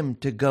for him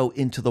to go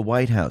into the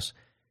White House.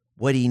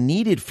 What he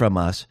needed from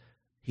us,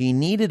 he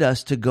needed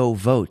us to go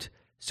vote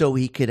so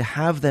he could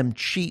have them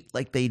cheat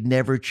like they'd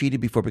never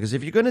cheated before. Because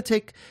if you're going to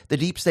take the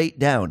deep state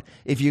down,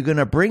 if you're going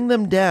to bring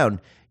them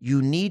down,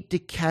 you need to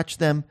catch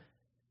them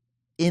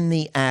in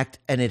the act,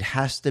 and it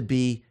has to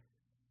be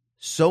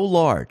so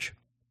large,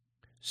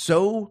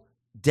 so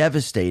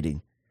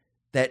devastating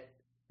that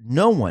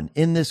no one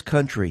in this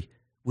country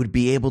would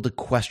be able to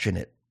question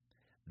it.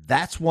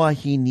 That's why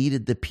he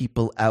needed the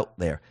people out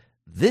there.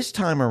 This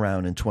time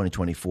around in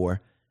 2024,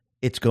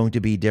 it's going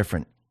to be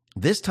different.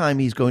 This time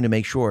he's going to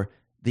make sure,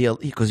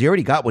 because he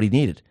already got what he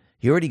needed.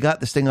 He already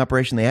got the sting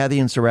operation. They had the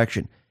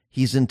insurrection.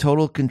 He's in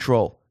total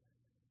control.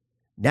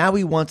 Now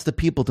he wants the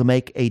people to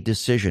make a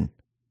decision.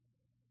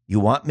 You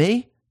want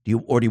me? Do you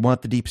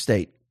want the deep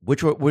state?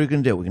 Which what we're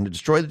going to do? We're going to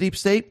destroy the deep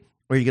state,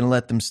 or are you going to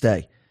let them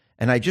stay?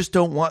 And I just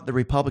don't want the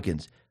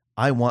Republicans.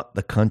 I want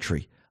the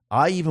country.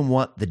 I even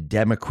want the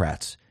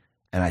Democrats.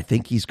 And I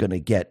think he's going to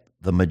get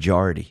the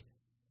majority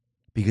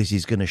because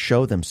he's going to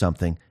show them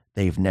something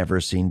they've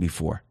never seen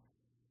before.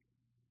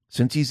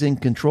 Since he's in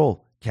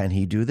control, can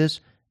he do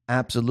this?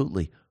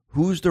 Absolutely.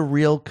 Who's the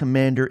real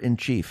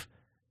commander-in-chief?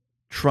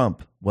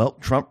 Trump. Well,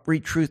 Trump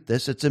retruthed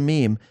this. It's a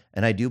meme.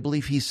 And I do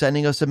believe he's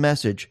sending us a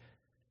message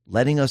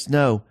letting us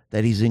know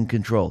that he's in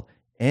control.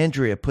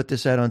 Andrea put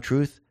this out on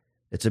Truth.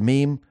 It's a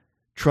meme.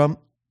 Trump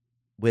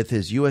with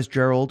his U.S.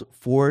 Gerald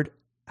Ford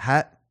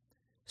hat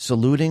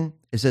saluting.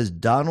 It says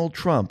Donald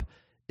Trump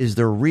is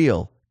the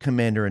real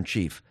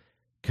commander-in-chief.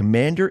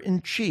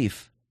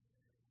 Commander-in-chief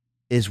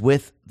is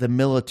with the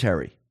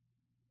military.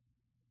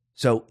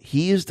 So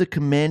he is the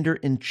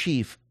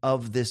commander-in-chief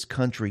of this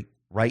country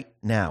right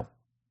now.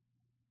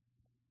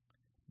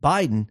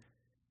 Biden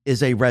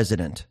is a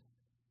resident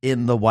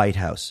in the White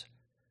House.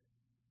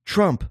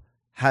 Trump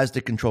has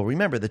the control.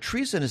 Remember, the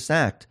Treasonous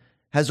Act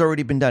has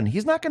already been done.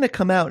 He's not going to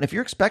come out, and if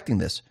you're expecting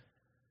this,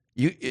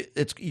 you're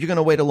going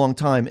to wait a long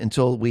time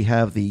until we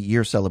have the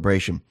year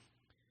celebration.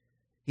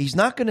 He's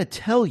not going to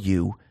tell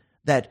you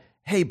that,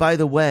 hey, by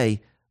the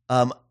way,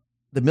 the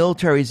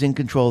military is in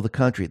control of the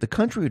country. The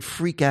country would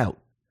freak out.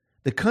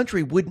 The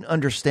country wouldn't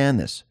understand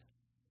this.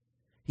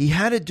 He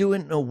had to do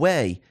it in a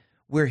way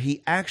where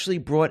he actually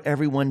brought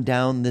everyone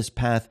down this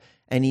path,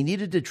 and he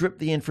needed to drip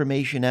the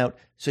information out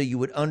so you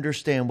would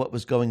understand what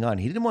was going on.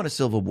 He didn't want a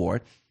civil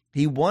war.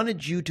 He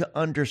wanted you to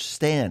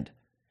understand.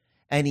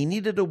 And he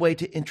needed a way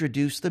to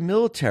introduce the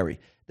military.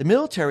 The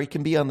military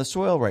can be on the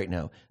soil right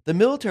now. The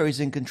military is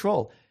in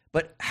control.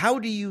 But how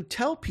do you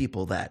tell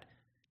people that?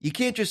 You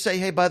can't just say,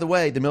 hey, by the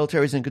way, the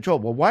military is in control.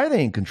 Well, why are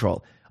they in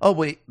control? Oh,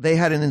 wait, they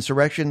had an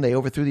insurrection. They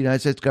overthrew the United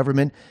States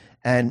government.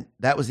 And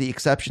that was the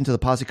exception to the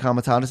Posse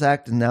Comitatus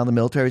Act. And now the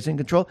military is in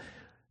control.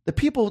 The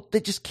people, they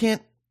just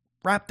can't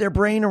wrap their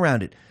brain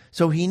around it.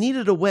 So he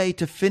needed a way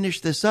to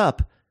finish this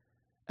up.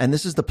 And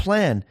this is the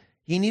plan.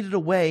 He needed a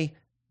way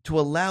to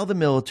allow the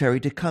military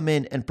to come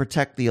in and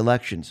protect the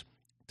elections,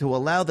 to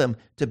allow them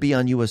to be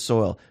on U.S.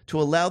 soil, to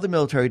allow the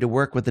military to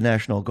work with the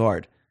National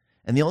Guard.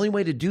 And the only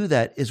way to do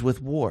that is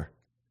with war.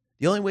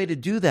 The only way to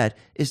do that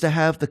is to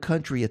have the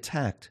country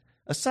attacked,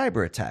 a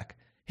cyber attack,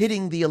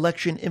 hitting the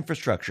election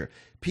infrastructure.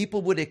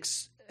 People would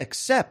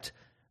accept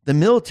the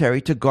military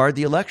to guard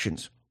the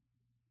elections.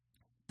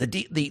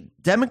 The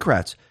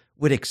Democrats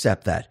would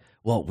accept that.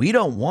 Well, we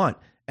don't want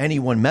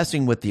anyone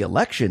messing with the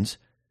elections,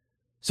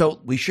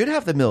 so we should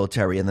have the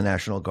military and the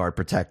National Guard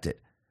protect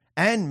it.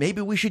 And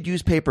maybe we should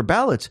use paper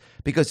ballots,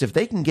 because if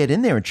they can get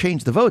in there and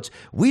change the votes,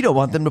 we don't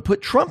want them to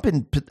put Trump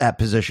in that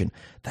position.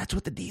 That's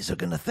what the D's are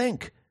going to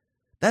think.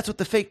 That's what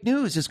the fake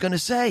news is going to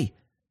say.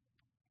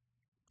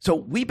 So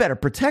we better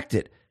protect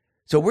it.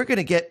 So we're going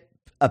to get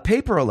a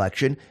paper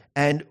election,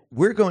 and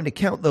we're going to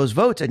count those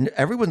votes, and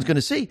everyone's going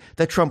to see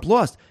that Trump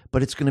lost.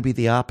 But it's going to be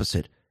the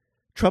opposite.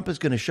 Trump is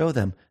going to show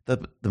them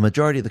that the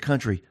majority of the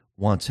country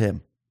wants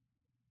him.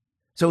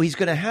 So he's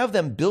going to have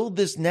them build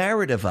this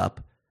narrative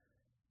up,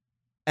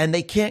 and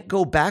they can't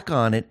go back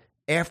on it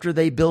after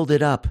they build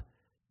it up.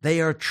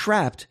 They are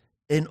trapped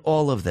in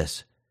all of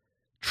this.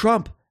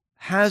 Trump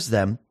has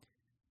them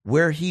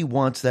where he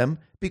wants them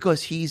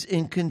because he's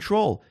in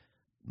control.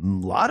 A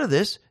lot of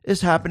this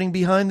is happening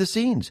behind the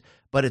scenes,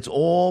 but it's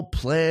all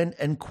planned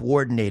and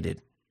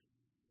coordinated.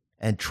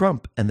 And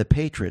Trump and the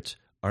Patriots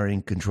are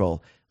in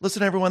control.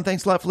 Listen, everyone,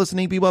 thanks a lot for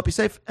listening. Be well, be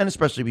safe, and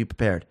especially be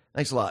prepared.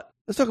 Thanks a lot.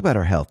 Let's talk about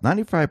our health.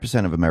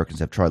 95% of Americans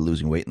have tried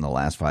losing weight in the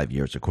last 5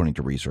 years, according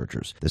to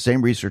researchers. The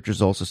same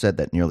researchers also said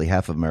that nearly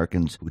half of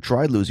Americans who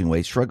tried losing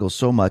weight struggle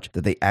so much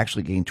that they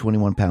actually gain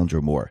 21 pounds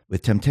or more.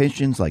 With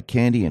temptations like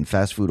candy and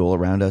fast food all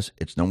around us,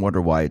 it's no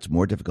wonder why it's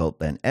more difficult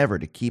than ever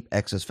to keep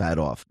excess fat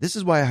off. This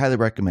is why I highly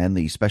recommend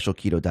the Special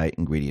Keto Diet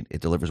ingredient.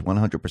 It delivers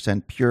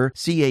 100% pure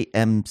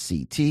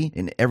CAMCT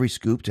in every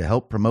scoop to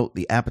help promote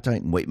the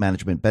appetite and weight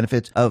management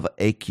benefits of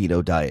a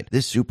keto diet.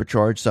 This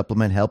supercharged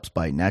supplement helps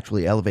by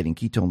naturally elevating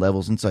ketone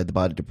levels inside the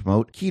body to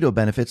promote keto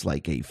benefits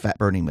like a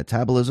fat-burning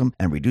metabolism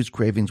and reduce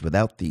cravings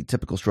without the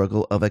typical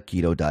struggle of a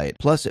keto diet.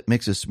 Plus, it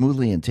mixes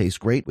smoothly and tastes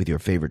great with your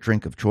favorite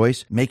drink of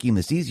choice, making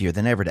this easier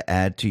than ever to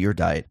add to your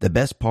diet. The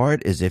best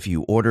part is if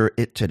you order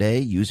it today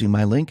using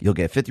my link, you'll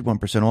get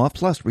 51% off,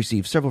 plus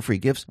receive several free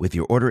gifts with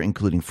your order,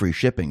 including free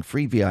shipping,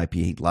 free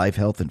VIP live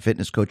health and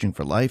fitness coaching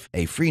for life,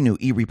 a free new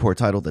e-report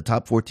titled The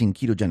Top 14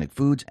 Ketogenic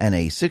Foods, and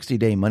a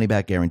 60-day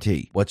money-back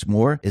guarantee. What's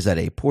more is that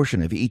a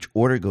portion of each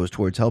order goes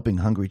towards helping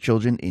hungry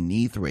children in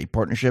need through a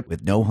partnership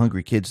with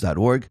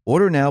NoHungryKids.org.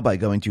 Order now by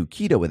going to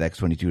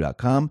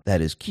KetoWithX22.com.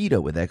 That is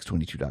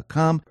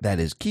KetoWithX22.com. That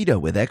is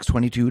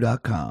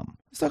KetoWithX22.com.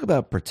 Let's talk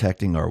about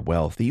protecting our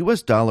wealth. The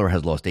U.S. dollar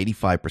has lost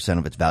 85%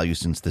 of its value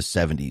since the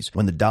 70s,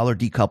 when the dollar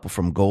decoupled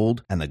from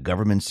gold, and the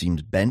government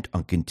seems bent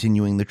on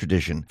continuing the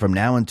tradition. From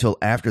now until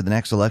after the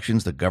next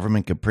elections, the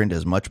government can print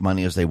as much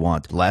money as they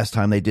want. The last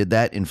time they did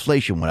that,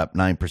 inflation went up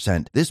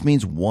 9%. This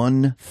means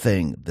one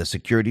thing: the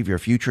security of your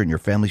future and your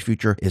family's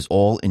future is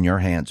all in your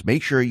hands.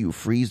 Make sure you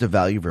freeze the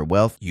value of your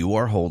wealth you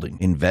are holding.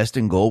 Invest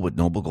in gold with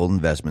Noble Gold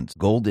Investments.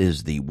 Gold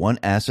is the one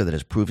asset that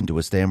has proven to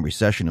withstand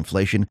recession,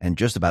 inflation, and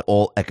just about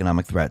all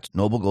economic threats.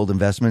 Noble Gold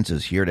Investments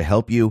is here to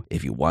help you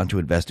if you want to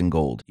invest in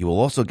gold. You will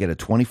also get a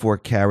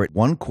 24-karat,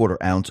 1/4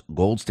 ounce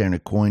gold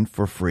standard coin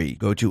for free.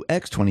 Go to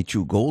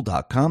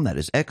x22gold.com, that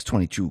is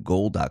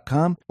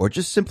x22gold.com, or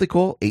just simply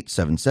call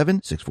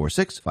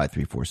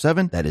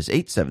 877-646-5347. That is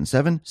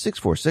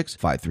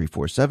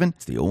 877-646-5347.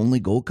 It's the only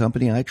gold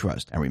company I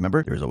trust. And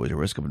remember, there's always a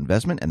risk of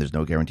investment and there's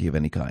no guarantee of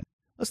any kind.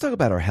 Let's talk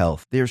about our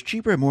health. There's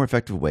cheaper and more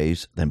effective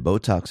ways than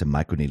Botox and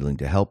microneedling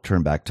to help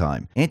turn back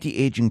time.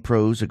 Anti-aging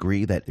pros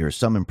agree that there is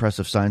some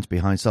impressive science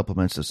behind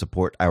supplements to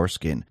support our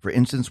skin. For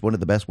instance, one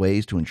of the best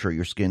ways to ensure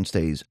your skin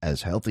stays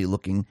as healthy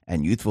looking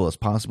and youthful as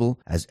possible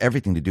has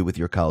everything to do with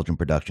your collagen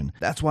production.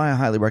 That's why I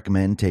highly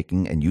recommend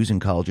taking and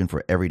using collagen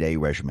for everyday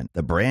regimen.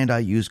 The brand I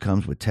use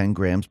comes with 10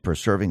 grams per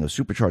serving of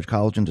supercharged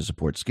collagen to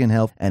support skin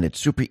health, and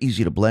it's super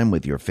easy to blend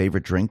with your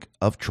favorite drink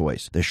of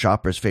choice. The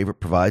shopper's favorite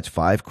provides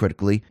 5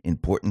 critically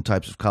important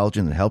types of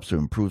collagen that helps to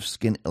improve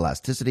skin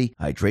elasticity,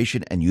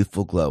 hydration, and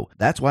youthful glow.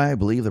 That's why I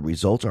believe the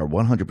results are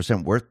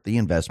 100% worth the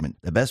investment.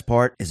 The best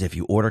part is if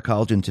you order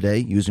collagen today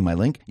using my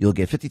link, you'll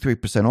get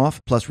 53%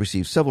 off, plus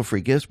receive several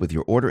free gifts with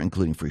your order,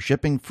 including free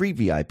shipping, free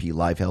VIP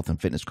live health and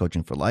fitness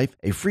coaching for life,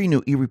 a free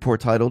new e-report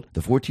titled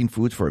The 14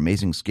 Foods for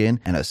Amazing Skin,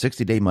 and a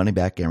 60-day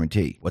money-back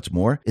guarantee. What's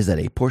more is that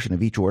a portion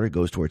of each order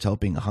goes towards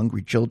helping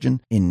hungry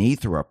children in need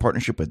through our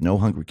partnership with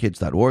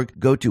NoHungryKids.org.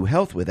 Go to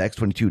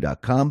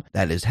healthwithx22.com.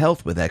 That is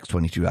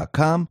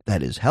healthwithx22.com.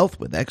 That is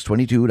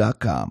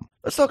healthwithx22.com.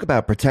 Let's talk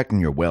about protecting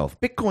your wealth.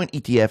 Bitcoin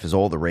ETF is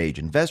all the rage.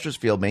 Investors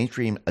feel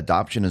mainstream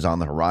adoption is on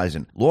the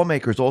horizon.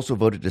 Lawmakers also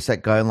voted to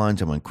set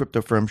guidelines on when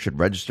crypto firms should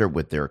register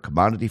with their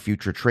Commodity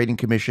Future Trading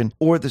Commission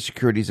or the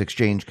Securities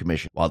Exchange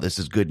Commission. While this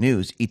is good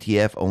news,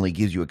 ETF only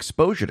gives you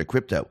exposure to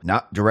crypto,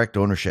 not direct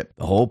ownership.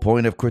 The whole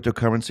point of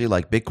cryptocurrency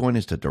like Bitcoin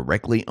is to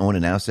directly own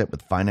an asset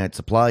with finite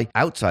supply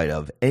outside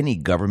of any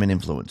government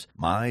influence.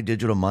 My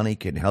Digital Money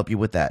can help you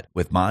with that.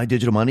 With My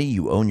Digital Money,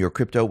 you own your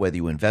crypto whether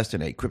you invest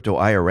in a crypto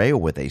IRA or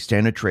with a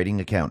standard trading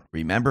account.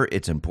 Remember,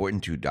 it's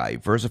important to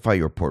diversify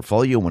your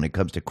portfolio when it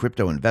comes to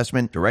crypto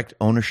investment. Direct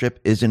ownership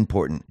is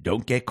important.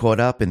 Don't get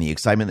caught up in the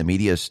excitement the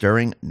media is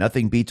stirring.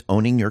 Nothing beats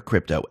owning your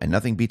crypto, and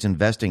nothing beats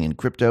investing in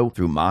crypto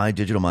through My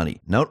Digital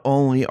Money. Not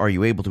only are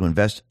you able to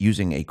invest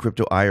using a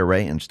crypto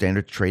IRA and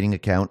standard trading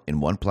account in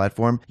one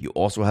platform, you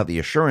also have the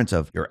assurance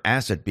of your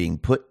asset being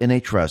put in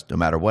a trust. No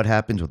matter what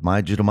happens with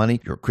My Digital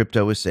Money, your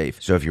crypto is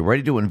safe. So if you're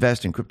ready to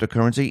invest in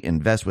cryptocurrency,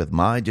 invest with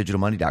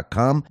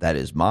MyDigitalMoney.com. That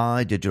is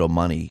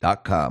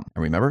MyDigitalMoney.com.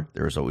 And remember,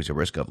 there is always a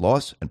risk of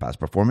loss, and past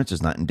performance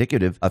is not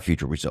indicative of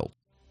future results.